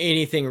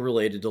anything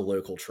related to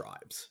local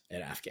tribes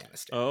in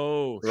Afghanistan.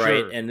 Oh, right.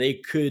 Sure. And they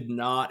could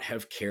not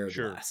have cared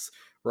less.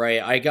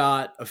 Right. I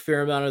got a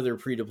fair amount of their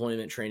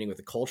pre-deployment training with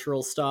the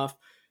cultural stuff.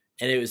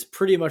 And it was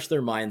pretty much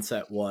their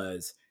mindset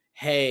was,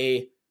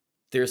 hey,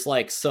 there's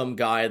like some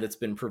guy that's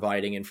been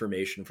providing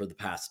information for the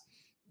past,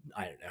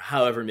 I don't know,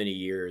 however many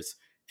years,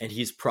 and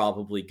he's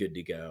probably good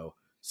to go.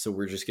 So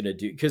we're just going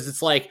to because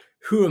it's like,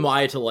 who am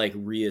I to like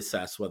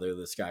reassess whether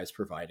this guy's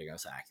providing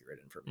us accurate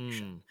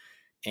information?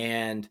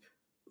 And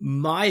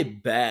my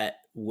bet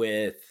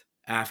with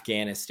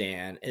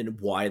Afghanistan and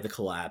why the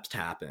collapse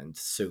happened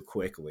so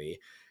quickly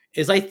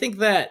is I think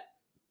that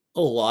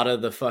a lot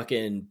of the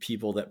fucking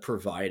people that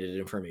provided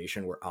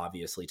information were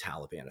obviously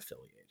Taliban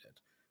affiliated,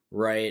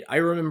 right? I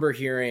remember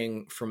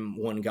hearing from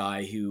one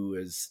guy who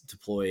was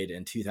deployed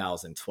in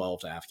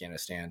 2012 to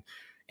Afghanistan,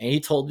 and he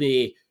told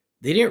me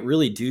they didn't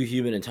really do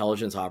human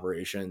intelligence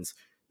operations.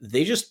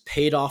 They just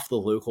paid off the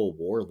local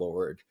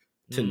warlord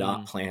to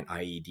not plant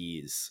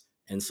IEDs,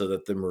 and so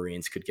that the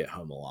Marines could get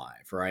home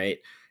alive, right?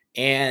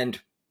 And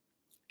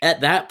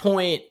at that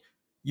point,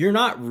 you're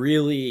not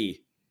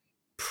really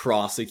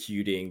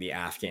prosecuting the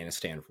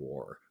Afghanistan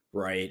war,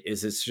 right?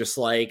 It's just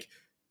like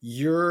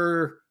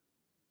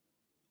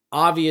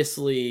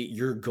obviously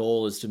your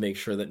goal is to make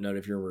sure that none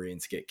of your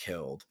Marines get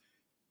killed.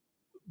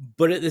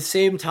 But at the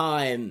same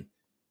time,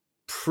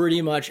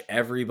 pretty much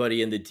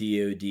everybody in the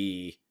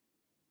DoD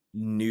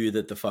knew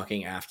that the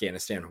fucking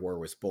Afghanistan war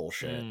was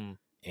bullshit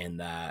and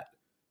that,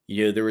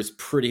 there was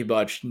pretty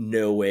much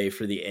no way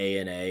for the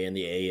ANA and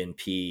the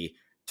ANP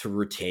to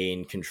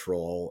retain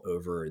control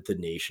over the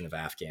nation of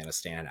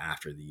Afghanistan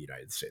after the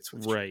United States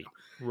withdrew.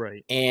 Right.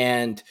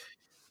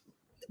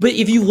 But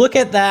if you look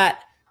at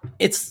that,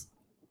 it's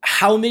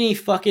how many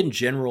fucking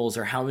generals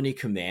or how many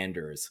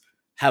commanders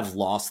have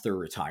lost their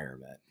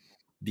retirement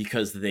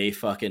because they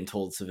fucking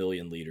told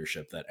civilian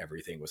leadership that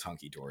everything was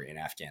hunky-dory in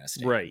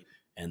Afghanistan. Right.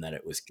 And that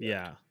it was good.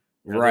 Yeah.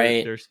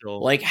 Right. They're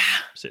still like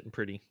sitting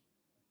pretty.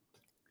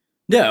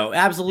 No,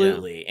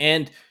 absolutely. Yeah.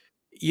 And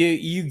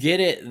you get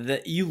it,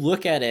 that you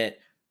look at it,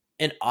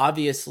 and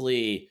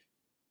obviously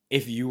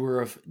if you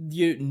were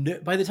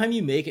by the time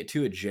you make it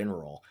to a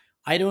general,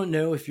 I don't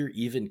know if you're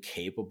even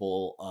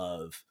capable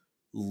of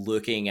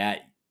looking at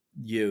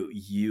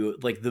you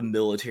like the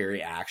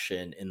military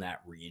action in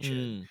that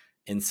region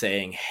and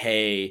saying,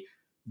 hey,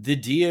 the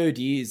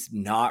DoD's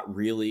not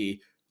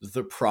really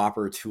the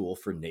proper tool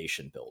for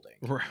nation building.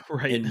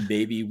 Right. And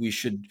maybe we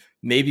should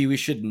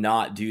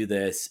not do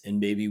this, and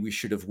maybe we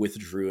should have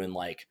withdrew in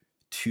like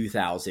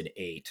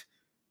 2008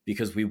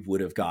 because we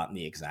would have gotten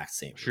the exact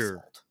same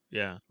result.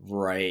 Yeah.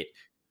 Right.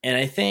 And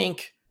I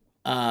think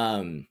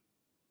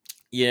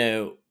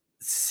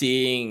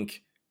seeing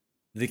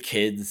the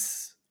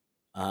kids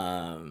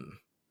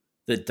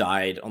that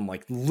died on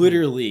like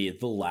literally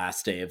the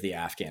last day of the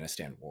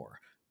Afghanistan war,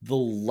 the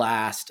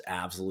last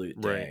absolute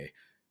Right.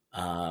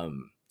 day.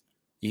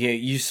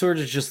 You sort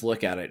of just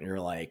look at it and you're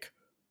like,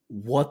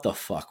 what the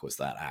fuck was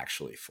that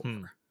actually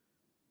for?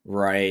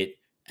 Right?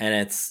 And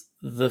it's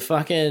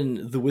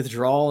the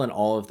withdrawal and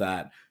all of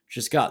that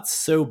just got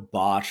so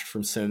botched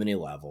from so many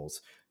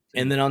levels.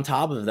 And then on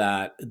top of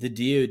that, the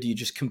DoD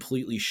just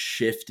completely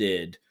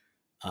shifted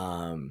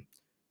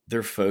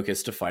their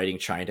focus to fighting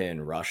China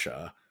and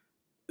Russia,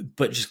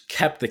 but just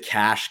kept the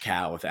cash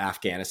cow of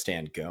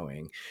Afghanistan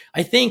going.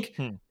 I think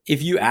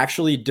if you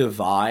actually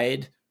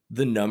divide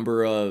the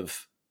number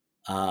of,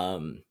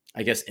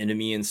 I guess,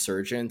 enemy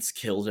insurgents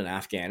killed in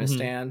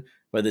Afghanistan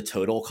by the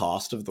total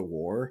cost of the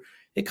war,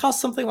 it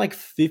costs something like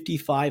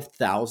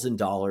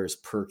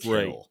 $55,000 per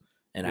kill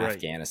in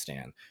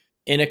Afghanistan,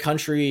 in a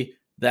country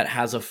that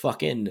has a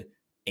fucking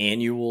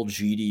annual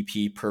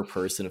GDP per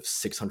person of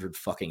 $600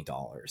 fucking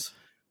dollars,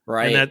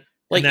 right? And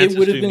like that's it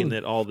would have assuming been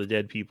that all the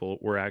dead people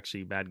were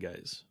actually bad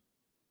guys.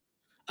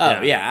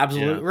 Oh yeah,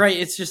 absolutely right.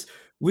 It's just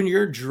when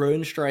you're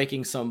drone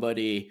striking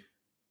somebody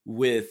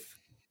with,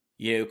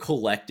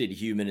 collected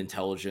human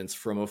intelligence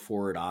from a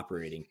forward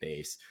operating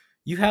base,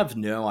 you have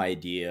no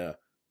idea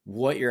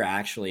what you're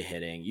actually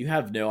hitting. You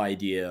have no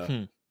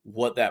idea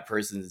what that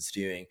person is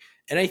doing.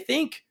 And I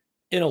think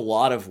in a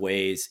lot of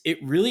ways, it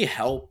really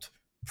helped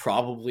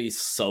probably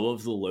some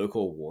of the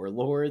local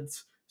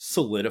warlords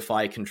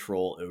solidify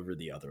control over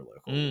the other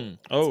local warlords.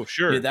 Oh,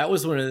 sure. That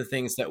was one of the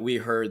things that we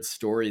heard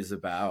stories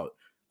about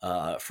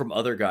from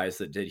other guys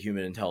that did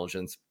human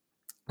intelligence.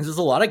 There's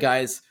a lot of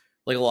guys,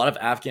 like a lot of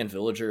Afghan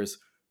villagers,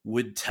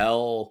 would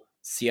tell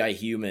CI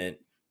Human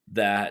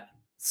that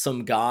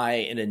some guy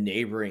in a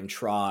neighboring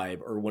tribe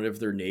or one of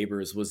their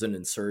neighbors was an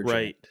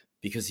insurgent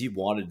because he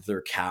wanted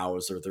their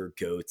cows or their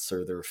goats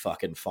or their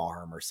fucking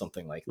farm or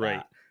something like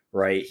that.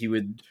 Right? He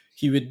would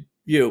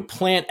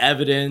plant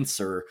evidence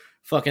or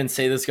fucking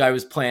say this guy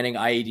was planting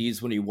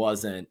IEDs when he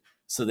wasn't,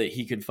 so that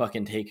he could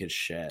fucking take his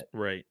shit.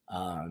 Right.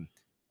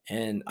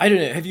 And I don't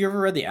know, have you ever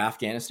read the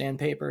Afghanistan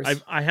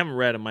papers? I haven't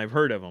read them. I've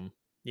heard of them.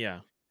 Yeah.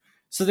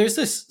 So there's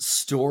this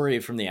story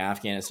from the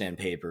Afghanistan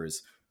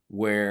papers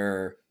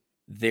where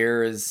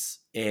there's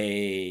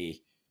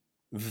a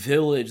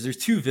village. There's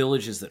two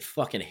villages that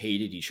fucking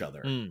hated each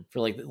other for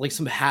like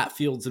some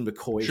Hatfields and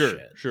McCoy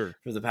shit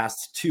for the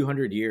past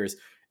 200 years.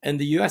 And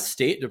the U.S.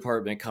 State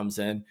Department comes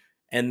in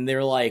and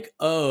they're like,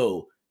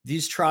 oh,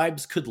 these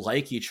tribes could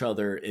like each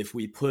other if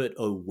we put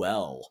a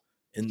well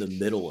in the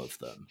middle of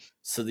them.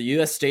 So the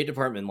U.S. State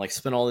Department like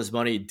spent all this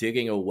money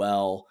digging a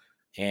well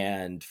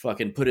and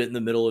fucking put it in the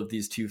middle of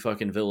these two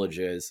fucking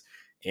villages,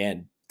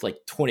 and like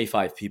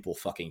 25 people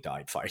fucking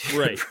died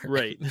fighting.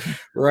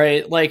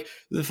 Right. Like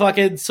the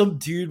fucking some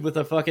dude with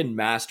a fucking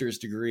master's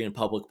degree in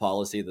public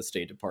policy at the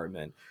State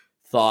Department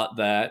thought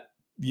that,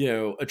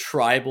 a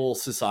tribal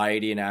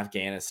society in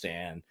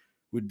Afghanistan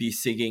would be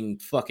singing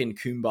fucking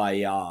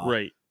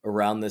Kumbaya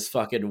around this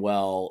fucking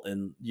well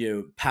and,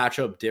 patch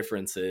up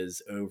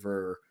differences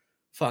over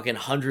fucking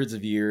hundreds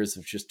of years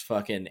of just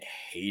fucking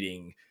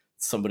hating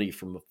somebody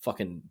from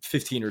fucking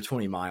 15 or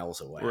 20 miles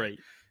away.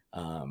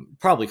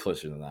 Probably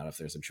closer than that if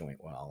there's a joint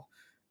well.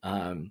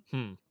 But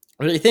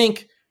I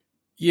think,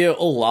 a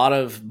lot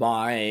of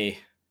my,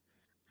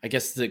 I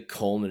guess to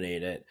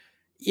culminate it,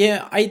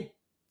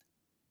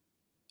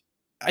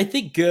 I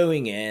think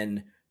going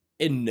in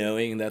and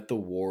knowing that the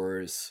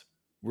wars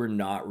were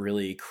not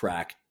really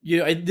cracked,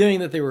 knowing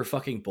that they were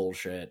fucking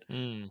bullshit,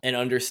 and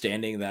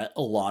understanding that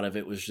a lot of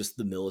it was just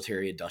the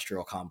military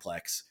industrial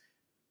complex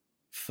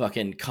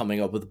fucking coming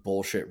up with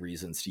bullshit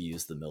reasons to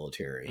use the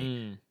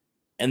military.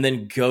 And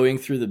then going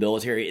through the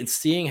military and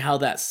seeing how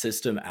that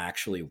system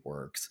actually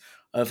works,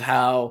 of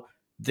how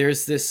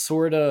there's this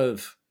sort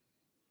of,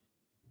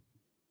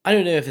 I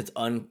don't know if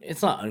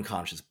it's not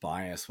unconscious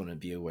bias, wouldn't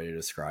be a way to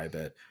describe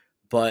it,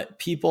 but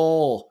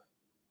people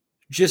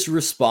just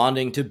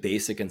responding to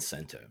basic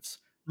incentives,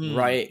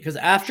 right? Because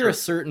after a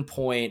certain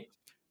point,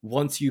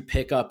 once you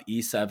pick up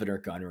E7 or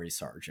gunnery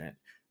sergeant,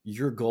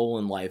 your goal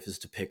in life is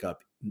to pick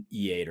up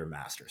E8 or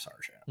master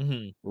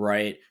sergeant,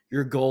 right?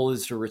 Your goal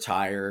is to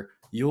retire.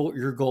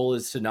 Your goal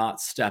is to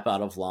not step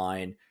out of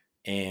line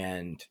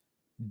and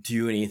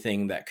do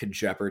anything that could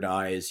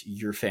jeopardize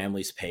your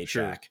family's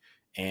paycheck.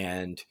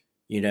 And,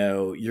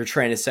 you're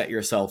trying to set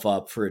yourself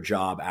up for a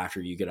job after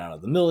you get out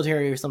of the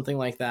military or something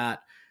like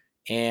that.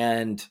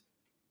 And,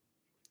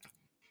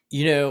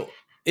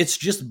 it's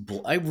just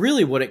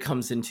really what it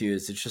comes into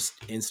is it's just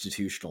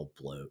institutional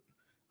bloat,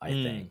 I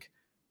think,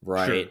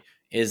 right?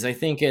 Is I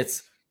think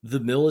it's the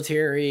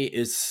military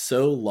is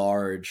so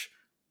large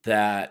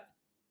that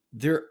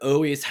there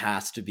always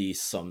has to be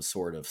some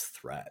sort of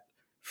threat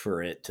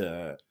for it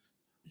to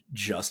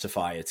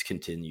justify its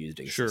continued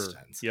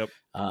existence.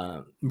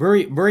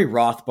 Murray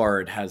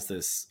Rothbard has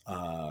this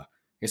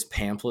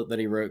pamphlet that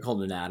he wrote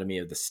called Anatomy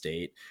of the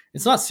State.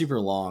 It's not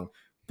super long,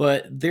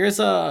 but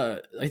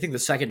I think the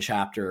second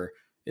chapter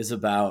is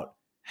about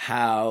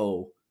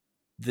how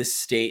the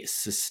state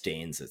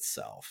sustains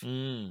itself.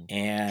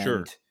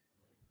 And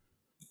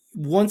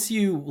once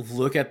you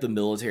look at the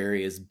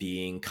military as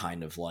being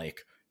kind of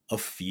like a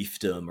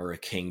fiefdom or a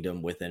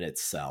kingdom within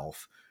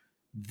itself,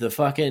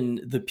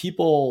 the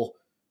people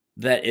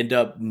that end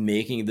up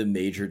making the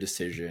major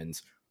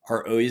decisions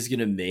are always going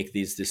to make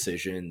these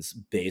decisions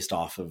based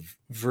off of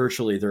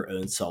virtually their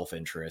own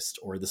self-interest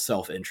or the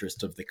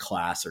self-interest of the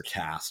class or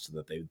caste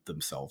that they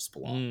themselves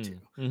belong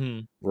to. Mm-hmm.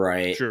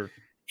 Right. Sure.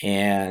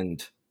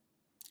 And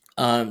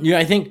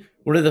I think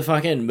one of the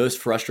fucking most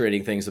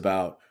frustrating things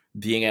about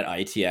being at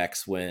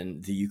ITX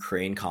when the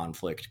Ukraine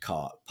conflict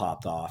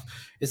popped off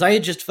is I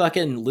had just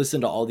fucking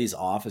listened to all these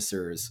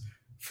officers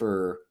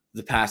for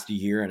the past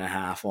year and a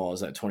half while I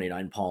was at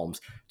 29 Palms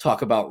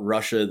talk about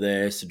Russia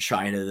this and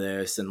China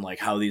this and like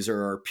how these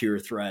are our peer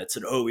threats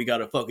and we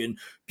gotta fucking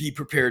be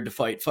prepared to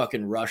fight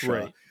fucking Russia.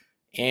 Right.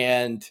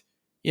 And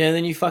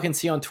then you fucking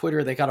see on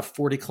Twitter they got a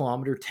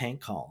 40-kilometer tank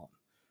column.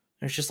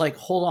 And it's just like,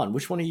 hold on,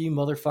 which one of you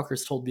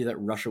motherfuckers told me that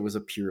Russia was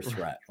a pure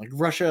threat? Like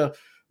Russia,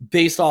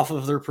 based off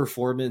of their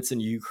performance in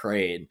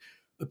Ukraine,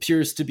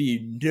 appears to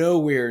be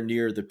nowhere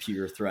near the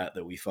pure threat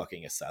that we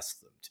fucking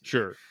assessed them to.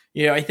 Sure.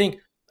 I think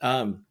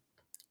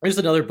there's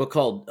another book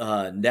called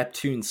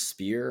Neptune's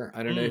Spear.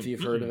 I don't know if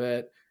you've heard of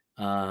it.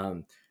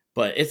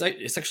 But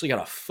it's actually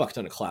got a fuck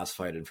ton of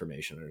classified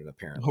information in it,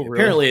 apparently. Oh, really?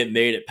 Apparently it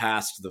made it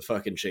past the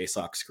fucking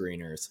JSOC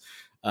screeners.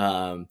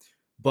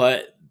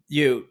 But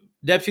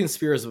Neptune's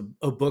Spear is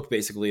a book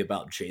basically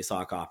about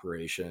JSOC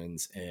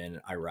operations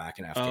in Iraq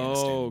and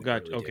Afghanistan. Oh,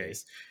 gotcha. Okay.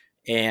 Days.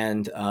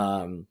 And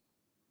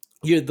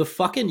the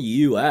fucking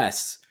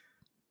US,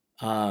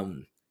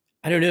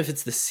 I don't know if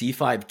it's the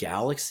C5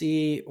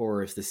 Galaxy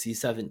or if the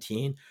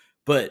C-17,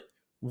 but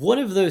one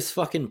of those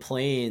fucking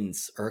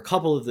planes, or a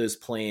couple of those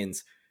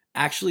planes,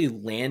 actually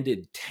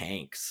landed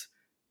tanks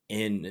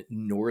in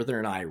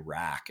northern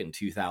Iraq in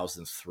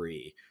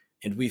 2003.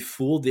 And we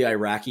fooled the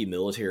Iraqi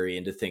military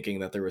into thinking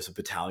that there was a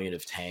battalion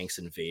of tanks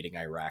invading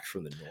Iraq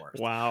from the north.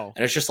 Wow.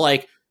 And it's just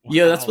like,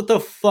 that's what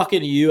the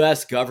fucking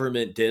US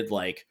government did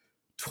like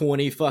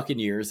 20 fucking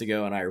years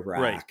ago in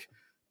Iraq. Right.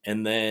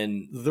 And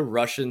then the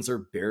Russians are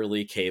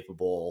barely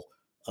capable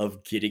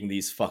of getting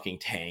these fucking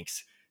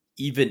tanks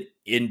even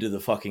into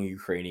the fucking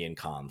Ukrainian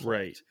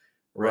conflict.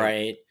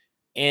 Right.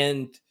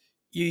 And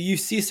you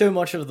see so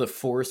much of the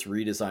force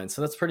redesign.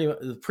 So that's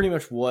pretty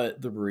much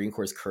what the Marine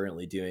Corps is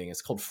currently doing.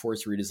 It's called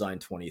Force Redesign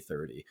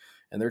 2030.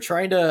 And they're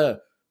trying to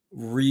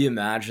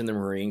reimagine the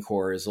Marine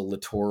Corps as a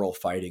littoral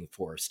fighting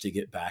force to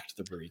get back to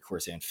the Marine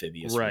Corps'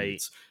 amphibious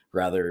roots,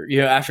 rather,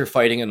 after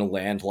fighting in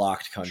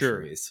landlocked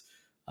countries.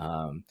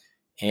 Sure.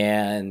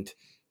 And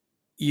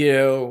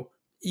you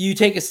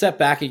take a step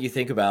back and you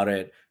think about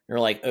it, you're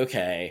like,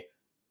 okay,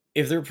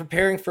 if they're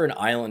preparing for an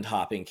island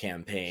hopping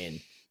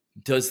campaign,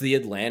 does the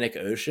Atlantic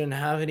Ocean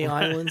have any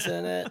islands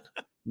in it?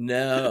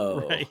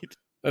 No. Right.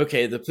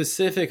 Okay, the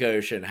Pacific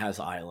Ocean has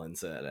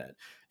islands in it.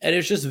 And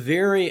it's just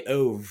very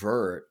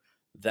overt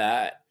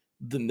that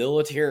the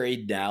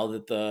military, now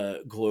that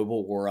the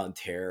global war on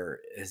terror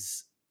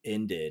is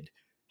ended,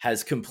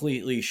 has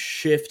completely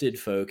shifted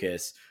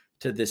focus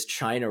to this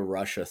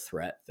China-Russia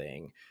threat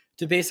thing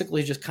to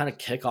basically just kind of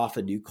kick off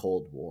a new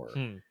Cold War.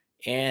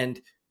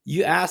 And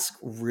you ask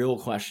real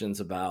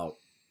questions about,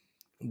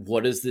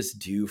 what does this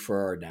do for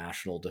our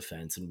national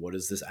defense, and what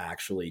does this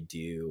actually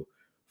do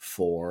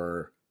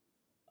for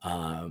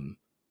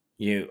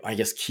I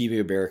guess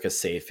keeping America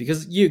safe?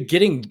 Because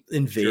getting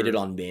invaded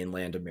on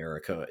mainland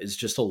America is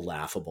just a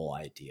laughable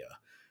idea.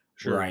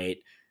 Sure. Right?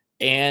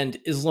 And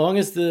as long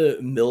as the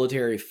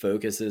military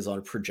focuses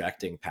on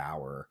projecting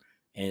power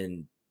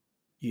and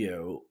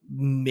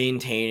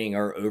maintaining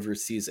our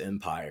overseas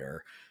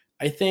empire,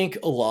 I think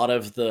a lot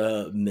of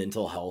the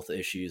mental health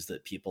issues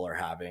that people are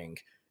having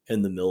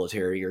in the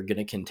military are going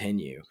to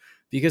continue,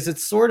 because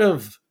it's sort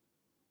of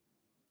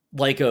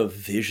like a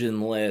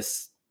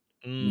visionless,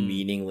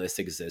 meaningless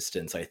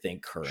existence, I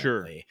think, currently.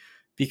 Sure.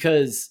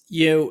 Because,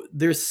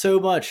 there's so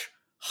much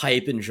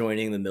hype in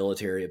joining the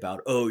military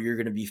about, you're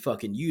going to be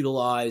fucking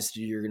utilized,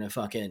 you're going to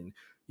fucking,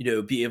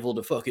 be able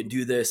to fucking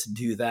do this and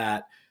do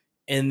that.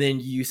 And then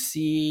you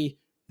see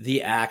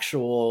the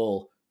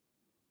actual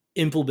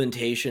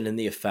implementation and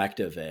the effect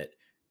of it,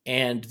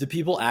 and the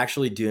people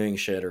actually doing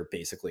shit are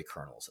basically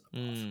colonels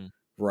and above,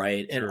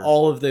 right? Sure. And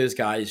all of those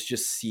guys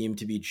just seem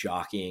to be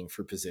jockeying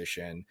for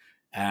position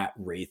at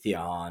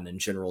Raytheon and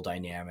General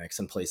Dynamics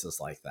and places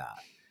like that.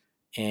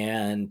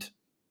 And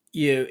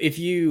if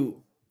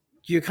you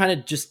kind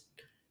of just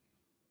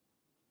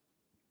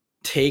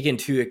take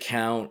into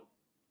account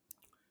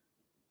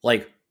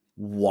like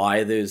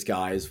why those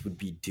guys would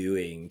be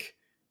doing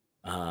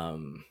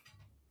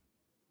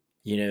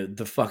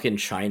the fucking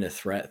China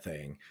threat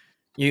thing,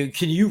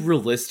 can you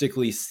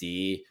realistically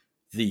see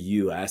the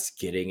US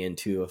getting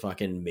into a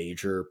fucking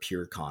major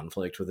pure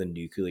conflict with a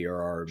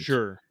nuclear armed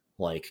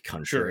like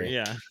country? Sure,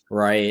 yeah.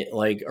 Right?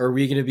 Like, are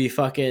we gonna be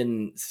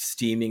fucking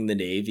steaming the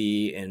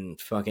Navy and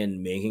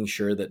fucking making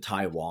sure that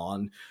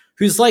Taiwan,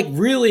 who's like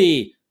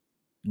really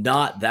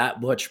not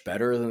that much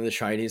better than the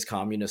Chinese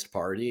Communist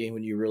Party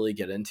when you really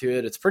get into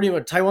it,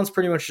 Taiwan's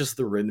pretty much just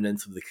the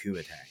remnants of the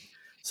Kuomintang.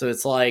 So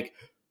it's like,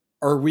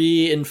 are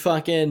we in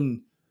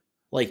fucking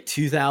like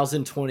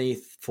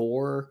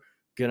 2024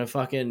 gonna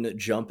fucking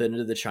jump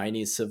into the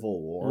Chinese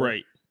Civil War?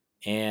 Right.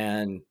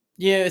 And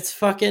yeah, it's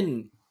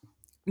fucking,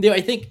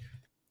 I think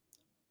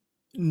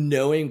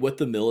knowing what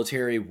the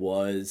military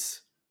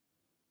was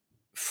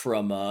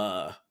from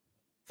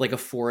like a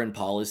foreign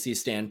policy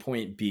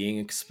standpoint, being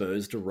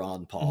exposed to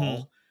Ron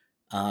Paul,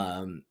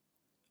 um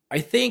I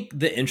think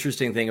the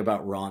interesting thing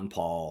about Ron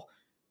Paul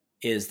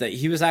is that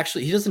he was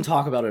actually, he doesn't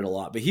talk about it a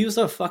lot, but he was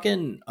a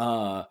fucking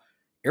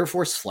Air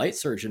Force flight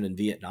surgeon in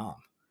Vietnam,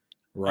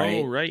 Oh,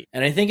 right? right.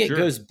 And I think it Sure.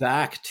 goes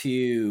back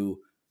to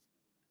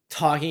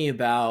talking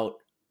about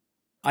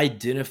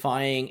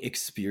identifying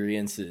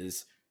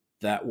experiences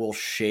that will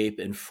shape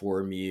and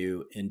form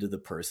you into the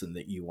person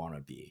that you want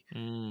to be.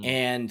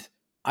 And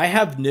I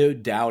have no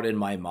doubt in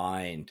my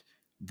mind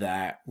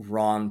that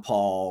Ron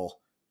Paul,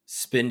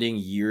 spending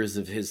years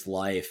of his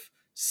life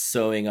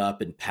sewing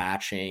up and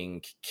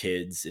patching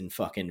kids in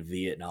fucking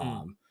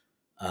Vietnam,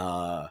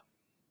 uh,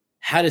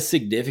 had a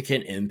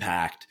significant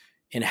impact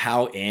in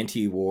how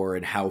anti-war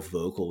and how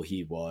vocal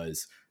he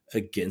was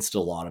against a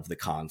lot of the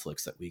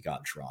conflicts that we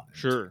got drawn into.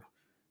 Sure.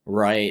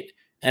 Right.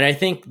 And I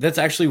think that's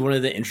actually one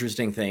of the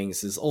interesting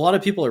things is a lot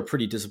of people are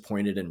pretty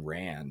disappointed in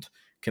Rand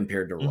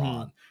compared to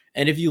Ron.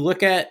 And if you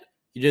look at,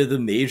 the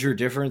major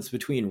difference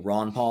between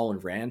Ron Paul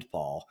and Rand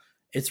Paul,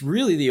 it's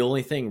really the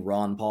only thing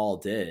Ron Paul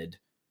did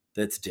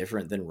that's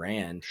different than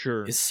Rand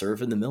Sure. is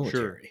serve in the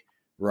military.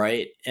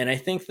 Right. And I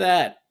think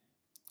that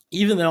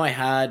even though I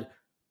had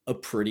a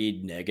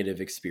pretty negative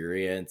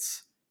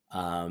experience,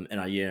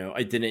 and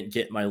I didn't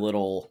get my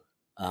little,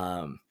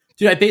 I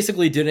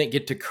basically didn't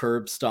get to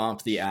curb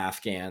stomp the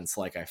Afghans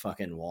like I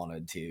fucking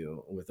wanted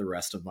to with the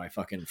rest of my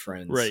fucking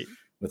friends, Right.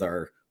 with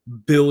our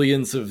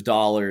billions of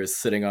dollars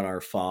sitting on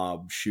our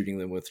fob, shooting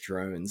them with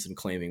drones and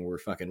claiming we're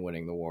fucking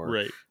winning the war.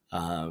 Right.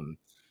 I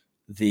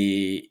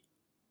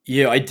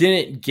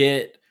didn't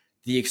get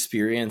the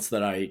experience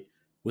that I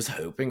was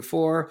hoping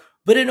for,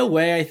 but in a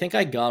way, I think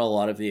I got a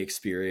lot of the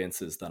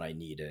experiences that I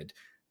needed,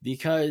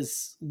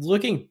 because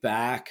looking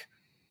back,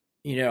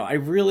 I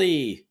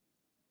really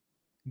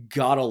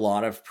got a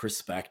lot of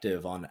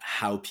perspective on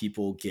how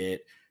people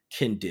get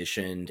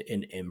conditioned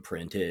and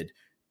imprinted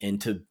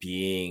into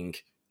being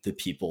the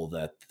people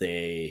that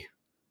they,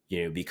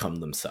 become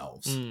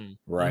themselves.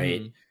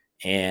 Right.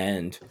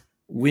 And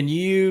when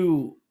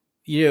you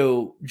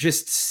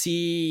just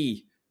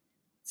see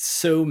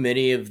so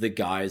many of the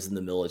guys in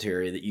the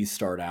military that you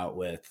start out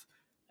with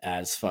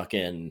as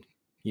fucking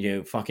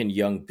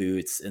young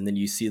boots, and then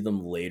you see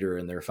them later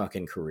in their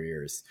fucking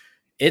careers,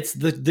 it's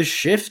the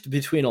shift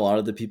between a lot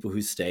of the people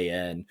who stay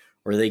in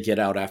or they get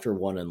out after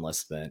one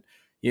enlistment.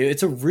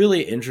 It's a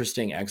really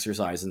interesting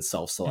exercise in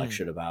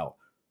self-selection about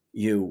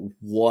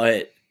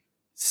what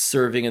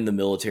serving in the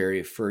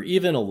military for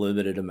even a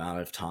limited amount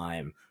of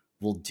time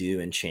will do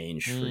and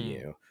change for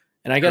you.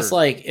 And I guess,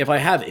 like, if I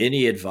have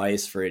any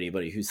advice for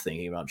anybody who's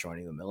thinking about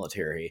joining the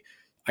military,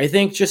 I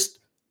think just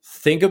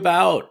think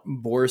about,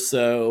 more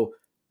so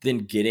than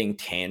getting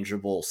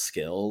tangible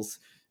skills,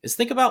 is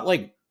think about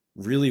like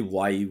really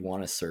why you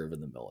want to serve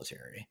in the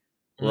military,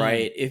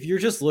 right? If you're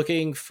just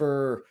looking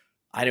for,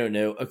 I don't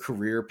know, a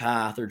career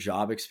path or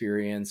job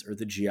experience or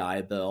the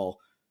GI Bill,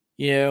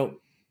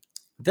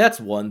 that's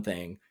one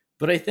thing.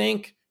 But I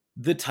think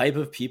the type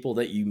of people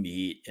that you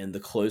meet and the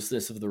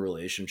closeness of the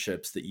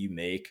relationships that you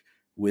make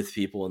with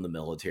people in the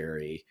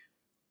military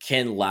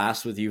can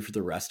last with you for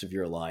the rest of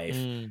your life.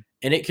 And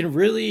it can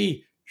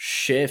really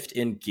shift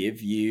and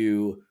give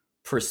you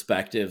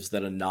perspectives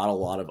that not a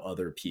lot of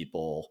other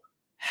people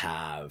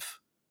have,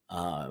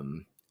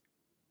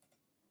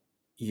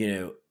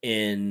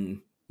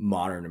 in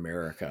modern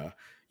America.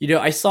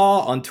 I saw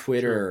on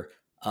Twitter,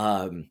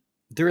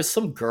 there is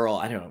some girl,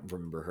 I don't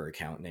remember her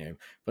account name,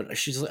 but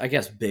she's, I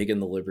guess, big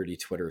in the Liberty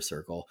Twitter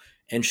circle.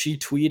 And she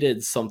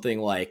tweeted something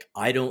like,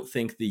 I don't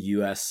think the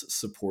US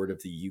support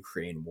of the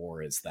Ukraine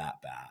war is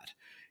that bad.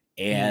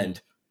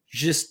 And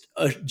just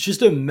a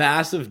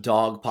massive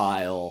dog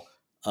pile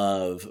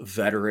of the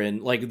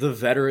veteran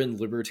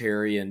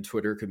libertarian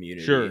Twitter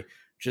community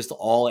just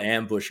all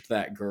ambushed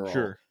that girl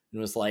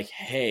and was like,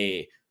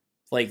 hey,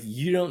 like,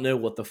 you don't know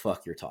what the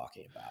fuck you're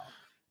talking about.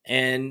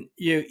 And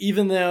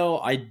even though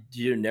I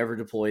never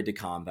deployed to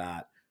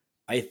combat,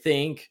 I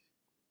think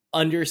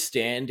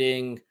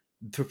understanding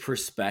the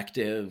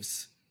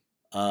perspectives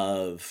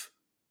of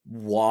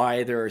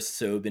why there are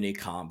so many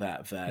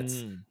combat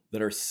vets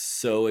that are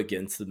so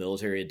against the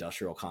military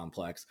industrial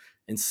complex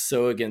and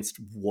so against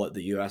what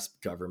the US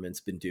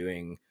government's been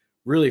doing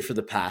really for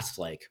the past,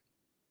 like,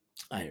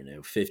 I don't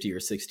know, 50 or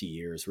 60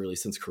 years, really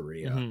since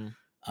Korea.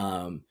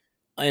 And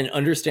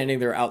understanding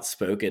their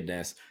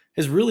outspokenness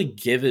has really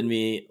given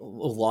me a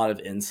lot of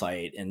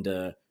insight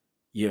into,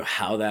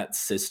 how that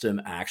system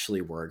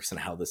actually works and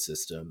how the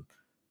system,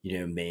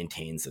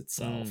 maintains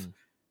itself.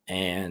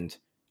 And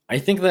I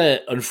think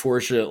that,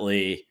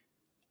 unfortunately,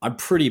 I'm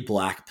pretty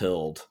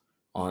black-pilled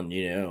on,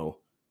 the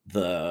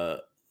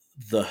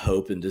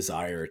hope and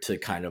desire to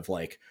kind of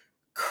like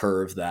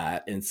curve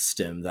that and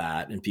stem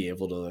that and be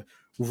able to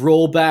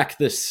roll back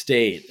the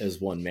state, as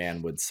one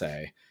man would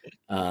say.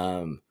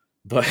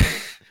 But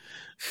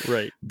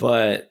right.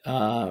 But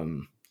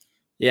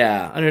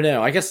yeah, I don't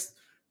know. I guess it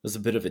was a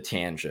bit of a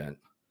tangent.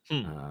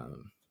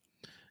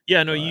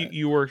 Yeah, no, but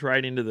you worked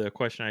right into the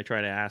question I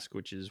try to ask,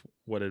 which is,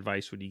 what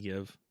advice would you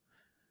give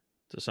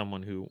to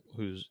someone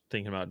who's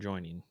thinking about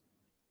joining?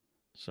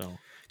 So,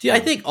 I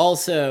think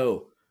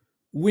also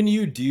when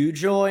you do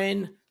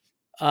join,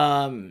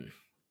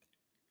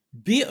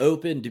 be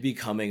open to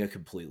becoming a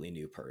completely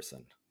new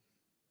person,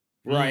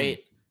 right?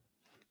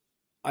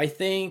 I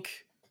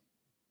think,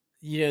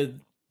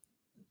 and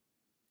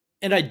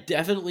I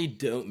definitely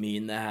don't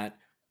mean that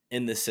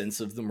in the sense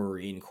of the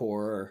Marine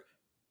Corps,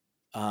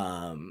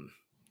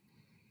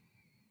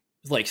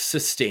 like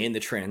sustain the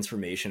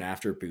transformation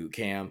after boot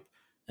camp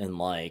and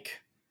like,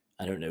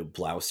 I don't know,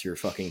 blouse your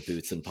fucking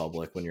boots in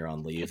public when you're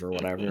on leave or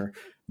whatever.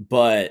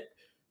 But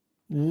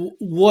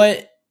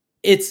what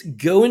it's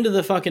go into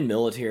the fucking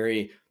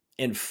military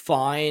and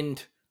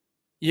find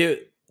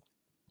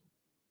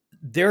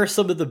there are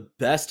some of the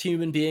best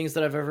human beings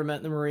that I've ever met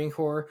in the Marine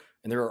Corps,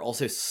 and there are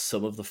also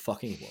some of the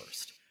fucking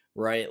worst,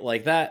 right?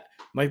 Like that,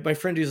 my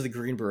friend who's the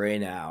Green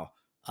Beret now,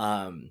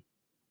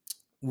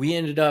 we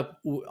ended up,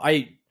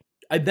 I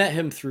met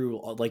him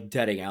through like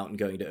deading out and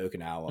going to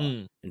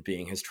Okinawa and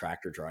being his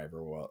tractor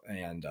driver.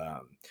 And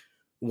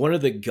one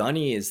of the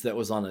gunnies that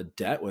was on a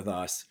debt with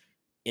us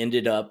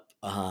ended up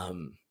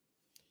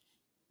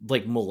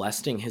like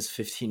molesting his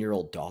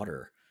 15-year-old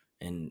daughter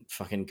and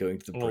fucking going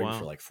to the brig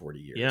for like 40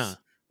 years. Yeah.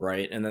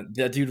 Right. And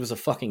that dude was a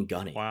fucking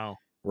gunny. Wow.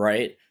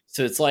 Right.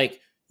 So it's like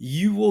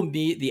you will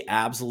meet the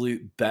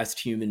absolute best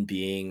human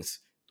beings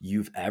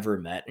you've ever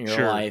met in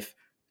your life.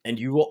 And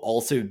you will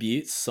also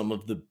be some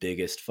of the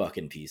biggest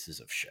fucking pieces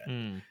of shit.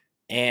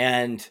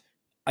 And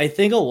I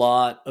think a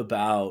lot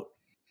about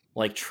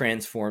like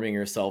transforming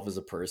yourself as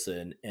a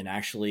person and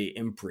actually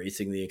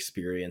embracing the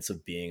experience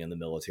of being in the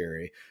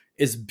military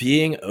is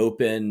being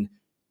open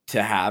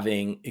to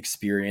having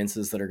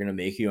experiences that are going to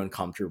make you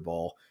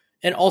uncomfortable,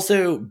 and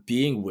also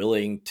being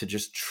willing to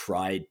just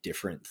try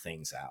different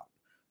things out.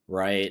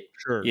 Right.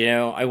 Sure.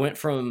 I went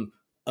from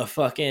a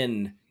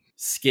fucking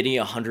skinny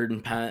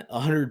 100-pound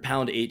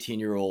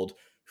 18-year-old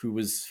who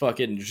was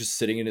fucking just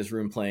sitting in his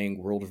room playing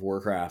World of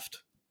Warcraft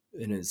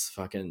in his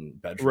fucking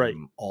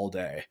bedroom all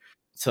day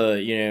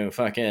to,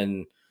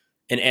 fucking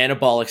an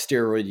anabolic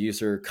steroid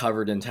user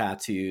covered in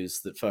tattoos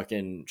that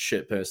fucking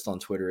shitpost on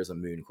Twitter as a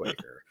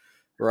moonquaker.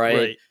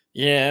 Right.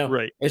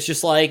 It's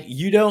just like,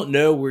 you don't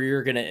know where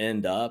you're going to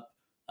end up.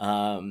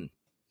 And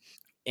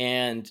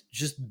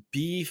just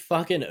be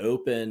fucking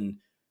open,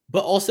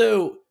 but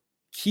also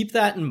keep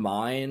that in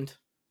mind.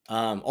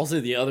 Also,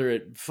 the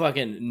other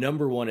fucking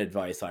number one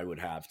advice I would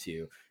have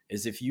too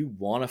is, if you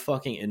want a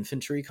fucking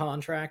infantry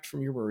contract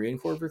from your Marine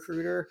Corps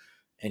recruiter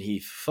and he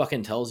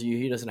fucking tells you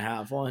he doesn't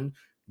have one,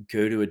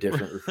 go to a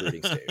different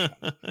recruiting station.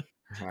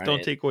 Right?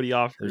 Don't take what he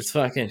offers. There's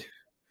fucking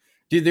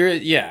dude.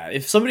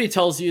 If somebody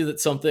tells you that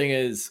something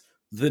is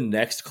the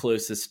next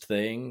closest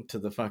thing to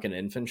the fucking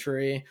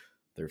infantry,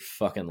 they're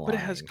fucking lying. But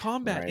it has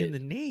combat in the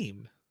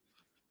name.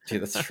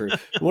 Dude, that's true.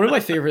 One of my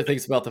favorite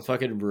things about the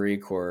fucking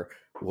Marine Corps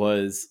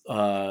was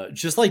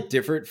just like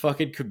different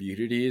fucking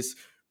communities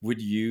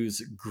would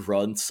use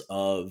grunts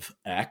of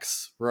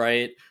X,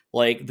 right?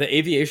 Like the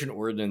aviation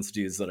ordnance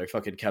dudes that I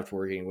fucking kept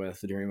working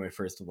with during my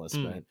first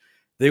enlistment.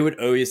 They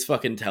would always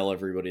fucking tell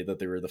everybody that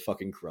they were the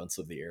fucking grunts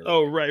of the air.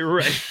 Oh, right.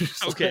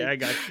 Okay, I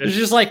got you. It's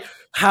just like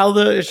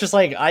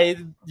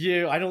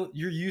you're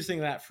using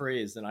that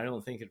phrase and I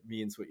don't think it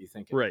means what you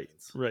think it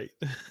means. Right.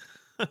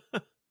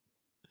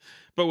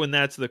 But when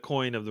that's the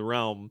coin of the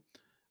realm,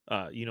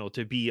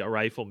 to be a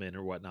rifleman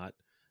or whatnot,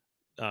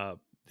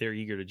 they're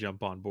eager to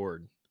jump on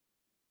board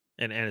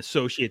and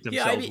associate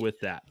themselves with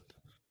that.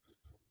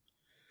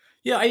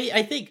 Yeah,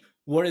 I think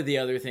one of the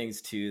other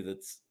things too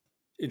that's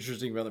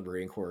interesting about the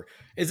Marine Corps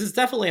is it's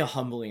definitely a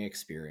humbling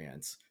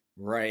experience,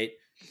 right?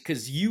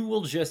 Because you will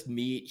just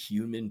meet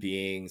human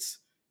beings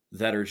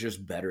that are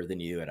just better than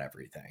you at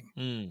everything.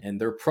 And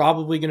they're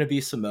probably going to be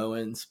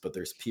Samoans, but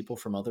there's people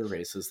from other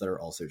races that are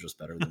also just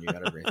better than you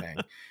at everything.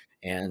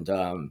 And,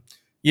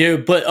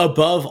 but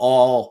above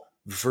all,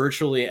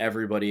 virtually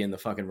everybody in the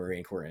fucking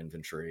Marine Corps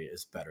infantry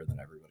is better than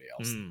everybody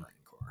else in the Marine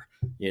Corps.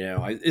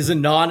 As a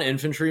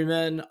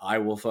non-infantryman, I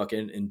will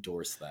fucking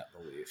endorse that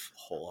belief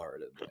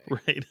wholeheartedly.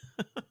 Right.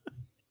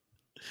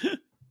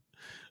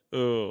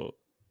 Oh,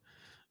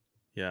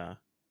 yeah.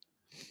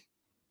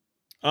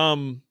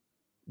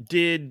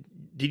 Did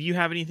you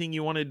have anything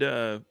you wanted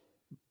to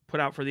put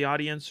out for the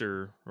audience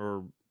or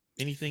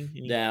anything?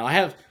 No,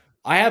 I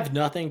have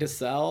nothing to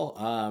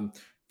sell.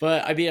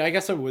 But I mean, I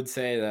guess I would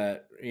say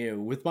that,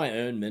 with my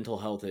own mental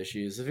health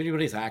issues, if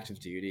anybody's active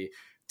duty,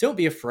 don't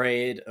be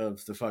afraid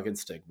of the fucking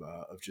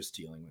stigma of just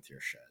dealing with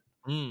your shit.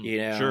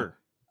 Sure.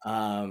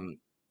 The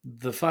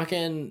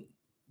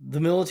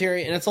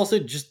military, and it's also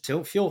just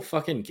don't feel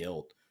fucking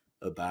guilt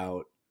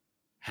about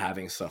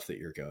having stuff that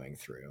you're going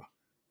through.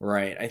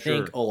 Right. I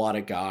think a lot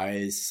of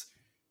guys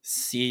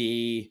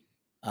see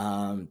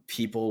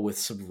people with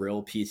some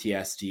real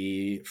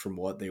PTSD from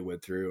what they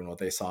went through and what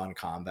they saw in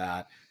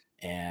combat.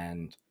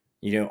 And,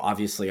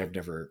 obviously I've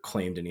never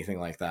claimed anything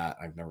like that.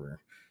 I've never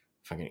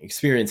fucking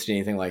experienced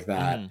anything like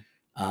that.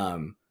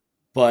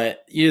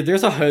 But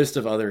there's a host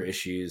of other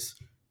issues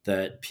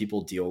that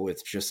people deal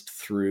with just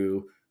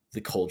through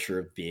the culture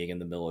of being in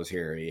the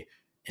military,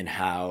 and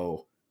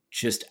how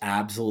just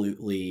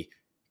absolutely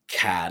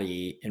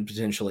catty and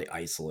potentially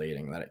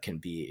isolating that it can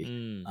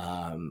be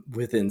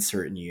within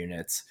certain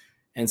units.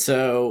 And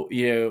so,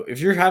 if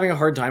you're having a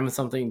hard time with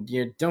something,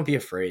 don't be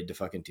afraid to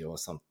fucking deal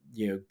with something.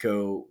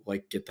 Go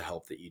get the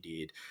help that you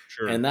need.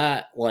 Sure. And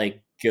that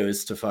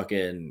goes to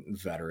fucking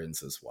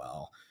veterans as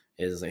well.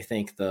 Is I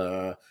think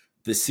the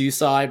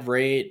suicide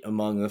rate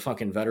among the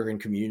fucking veteran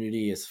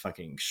community is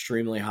fucking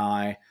extremely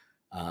high.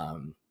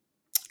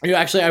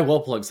 Actually, I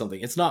will plug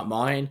something. It's not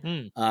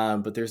mine,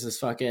 but there's this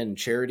fucking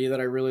charity that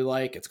I really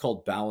like. It's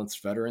called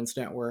Balanced Veterans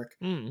Network.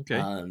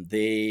 Okay.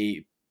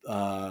 They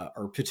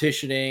are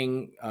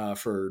petitioning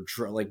for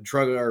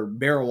drug or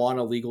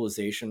marijuana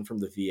legalization from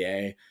the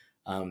VA,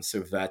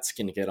 so vets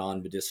can get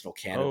on medicinal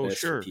cannabis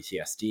for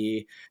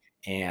PTSD,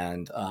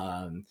 and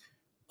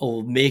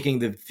making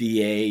the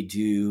VA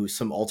do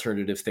some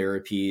alternative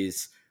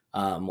therapies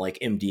like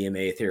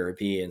MDMA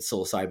therapy and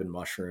psilocybin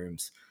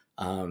mushrooms,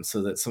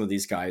 so that some of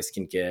these guys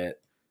can get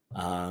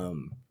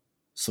some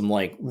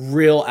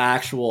real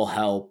actual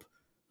help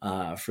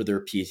for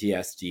their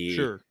PTSD.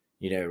 Sure.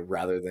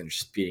 Rather than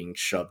just being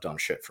shoved on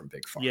shit from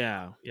Big Pharma.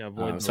 Yeah.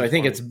 So I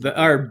think it's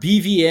our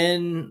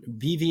bvn.org,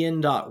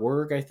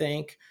 I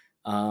think.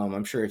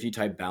 I'm sure if you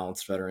type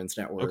Balanced Veterans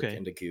Network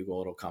into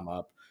Google, it'll come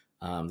up.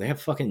 They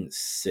have fucking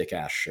sick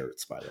ass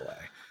shirts, by the way.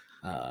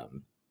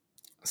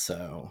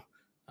 So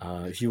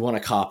if you want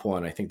to cop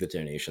one, I think the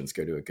donations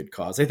go to a good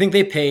cause. I think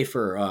they pay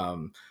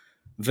for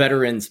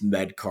veterans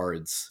med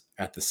cards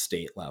at the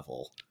state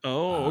level.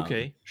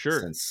 Okay. Sure.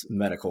 Since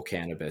medical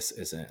cannabis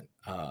isn't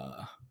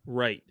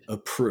right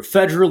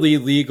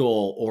federally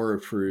legal or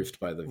approved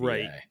by the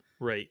VA.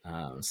 Right.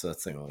 So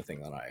that's the only thing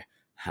that I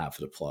have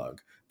to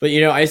plug. But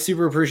I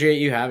super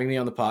appreciate you having me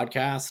on the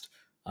podcast.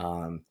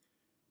 I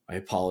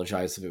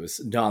apologize if it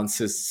was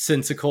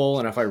nonsensical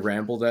and if I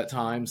rambled at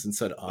times and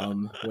said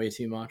way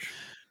too much.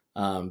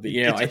 But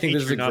I think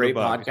this is a great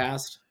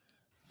podcast.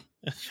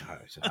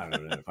 I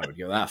don't know if I would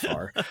go that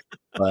far,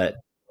 but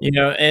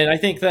and I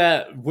think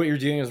that what you're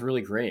doing is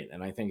really great.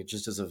 And I think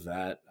just as a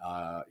vet,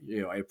 I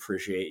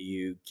appreciate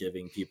you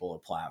giving people a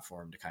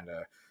platform to kind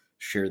of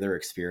share their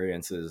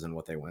experiences and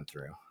what they went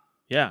through.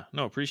 Yeah,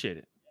 no, appreciate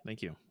it.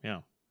 Thank you.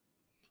 Yeah.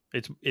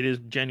 It is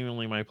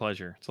genuinely my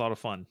pleasure. It's a lot of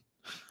fun.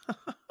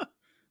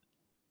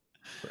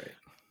 Great.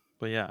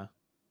 But yeah.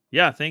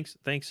 Thanks.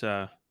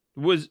 Did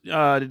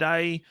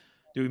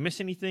we miss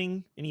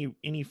anything?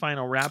 Any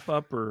final wrap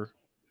up or?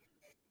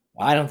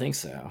 I don't think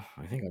so.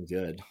 I think I'm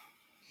good.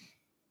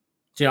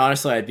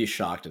 Honestly, I'd be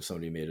shocked if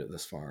somebody made it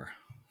this far.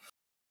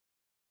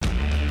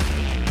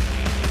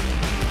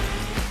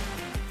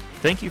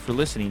 Thank you for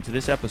listening to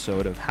this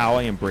episode of How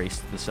I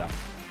Embraced the South.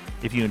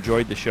 If you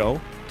enjoyed the show,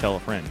 tell a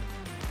friend.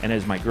 And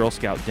as my Girl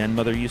Scout den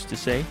mother used to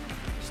say,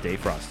 stay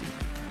frosty.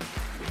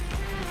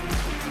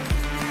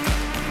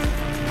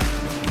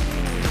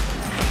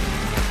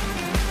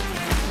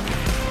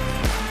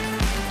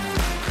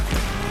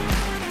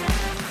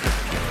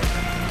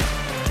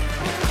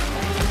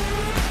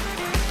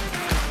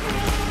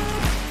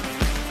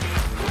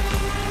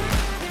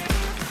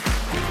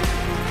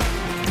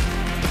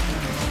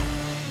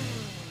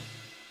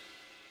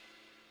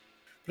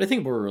 But I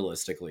think more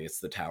realistically, it's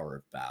the Tower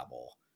of Babel.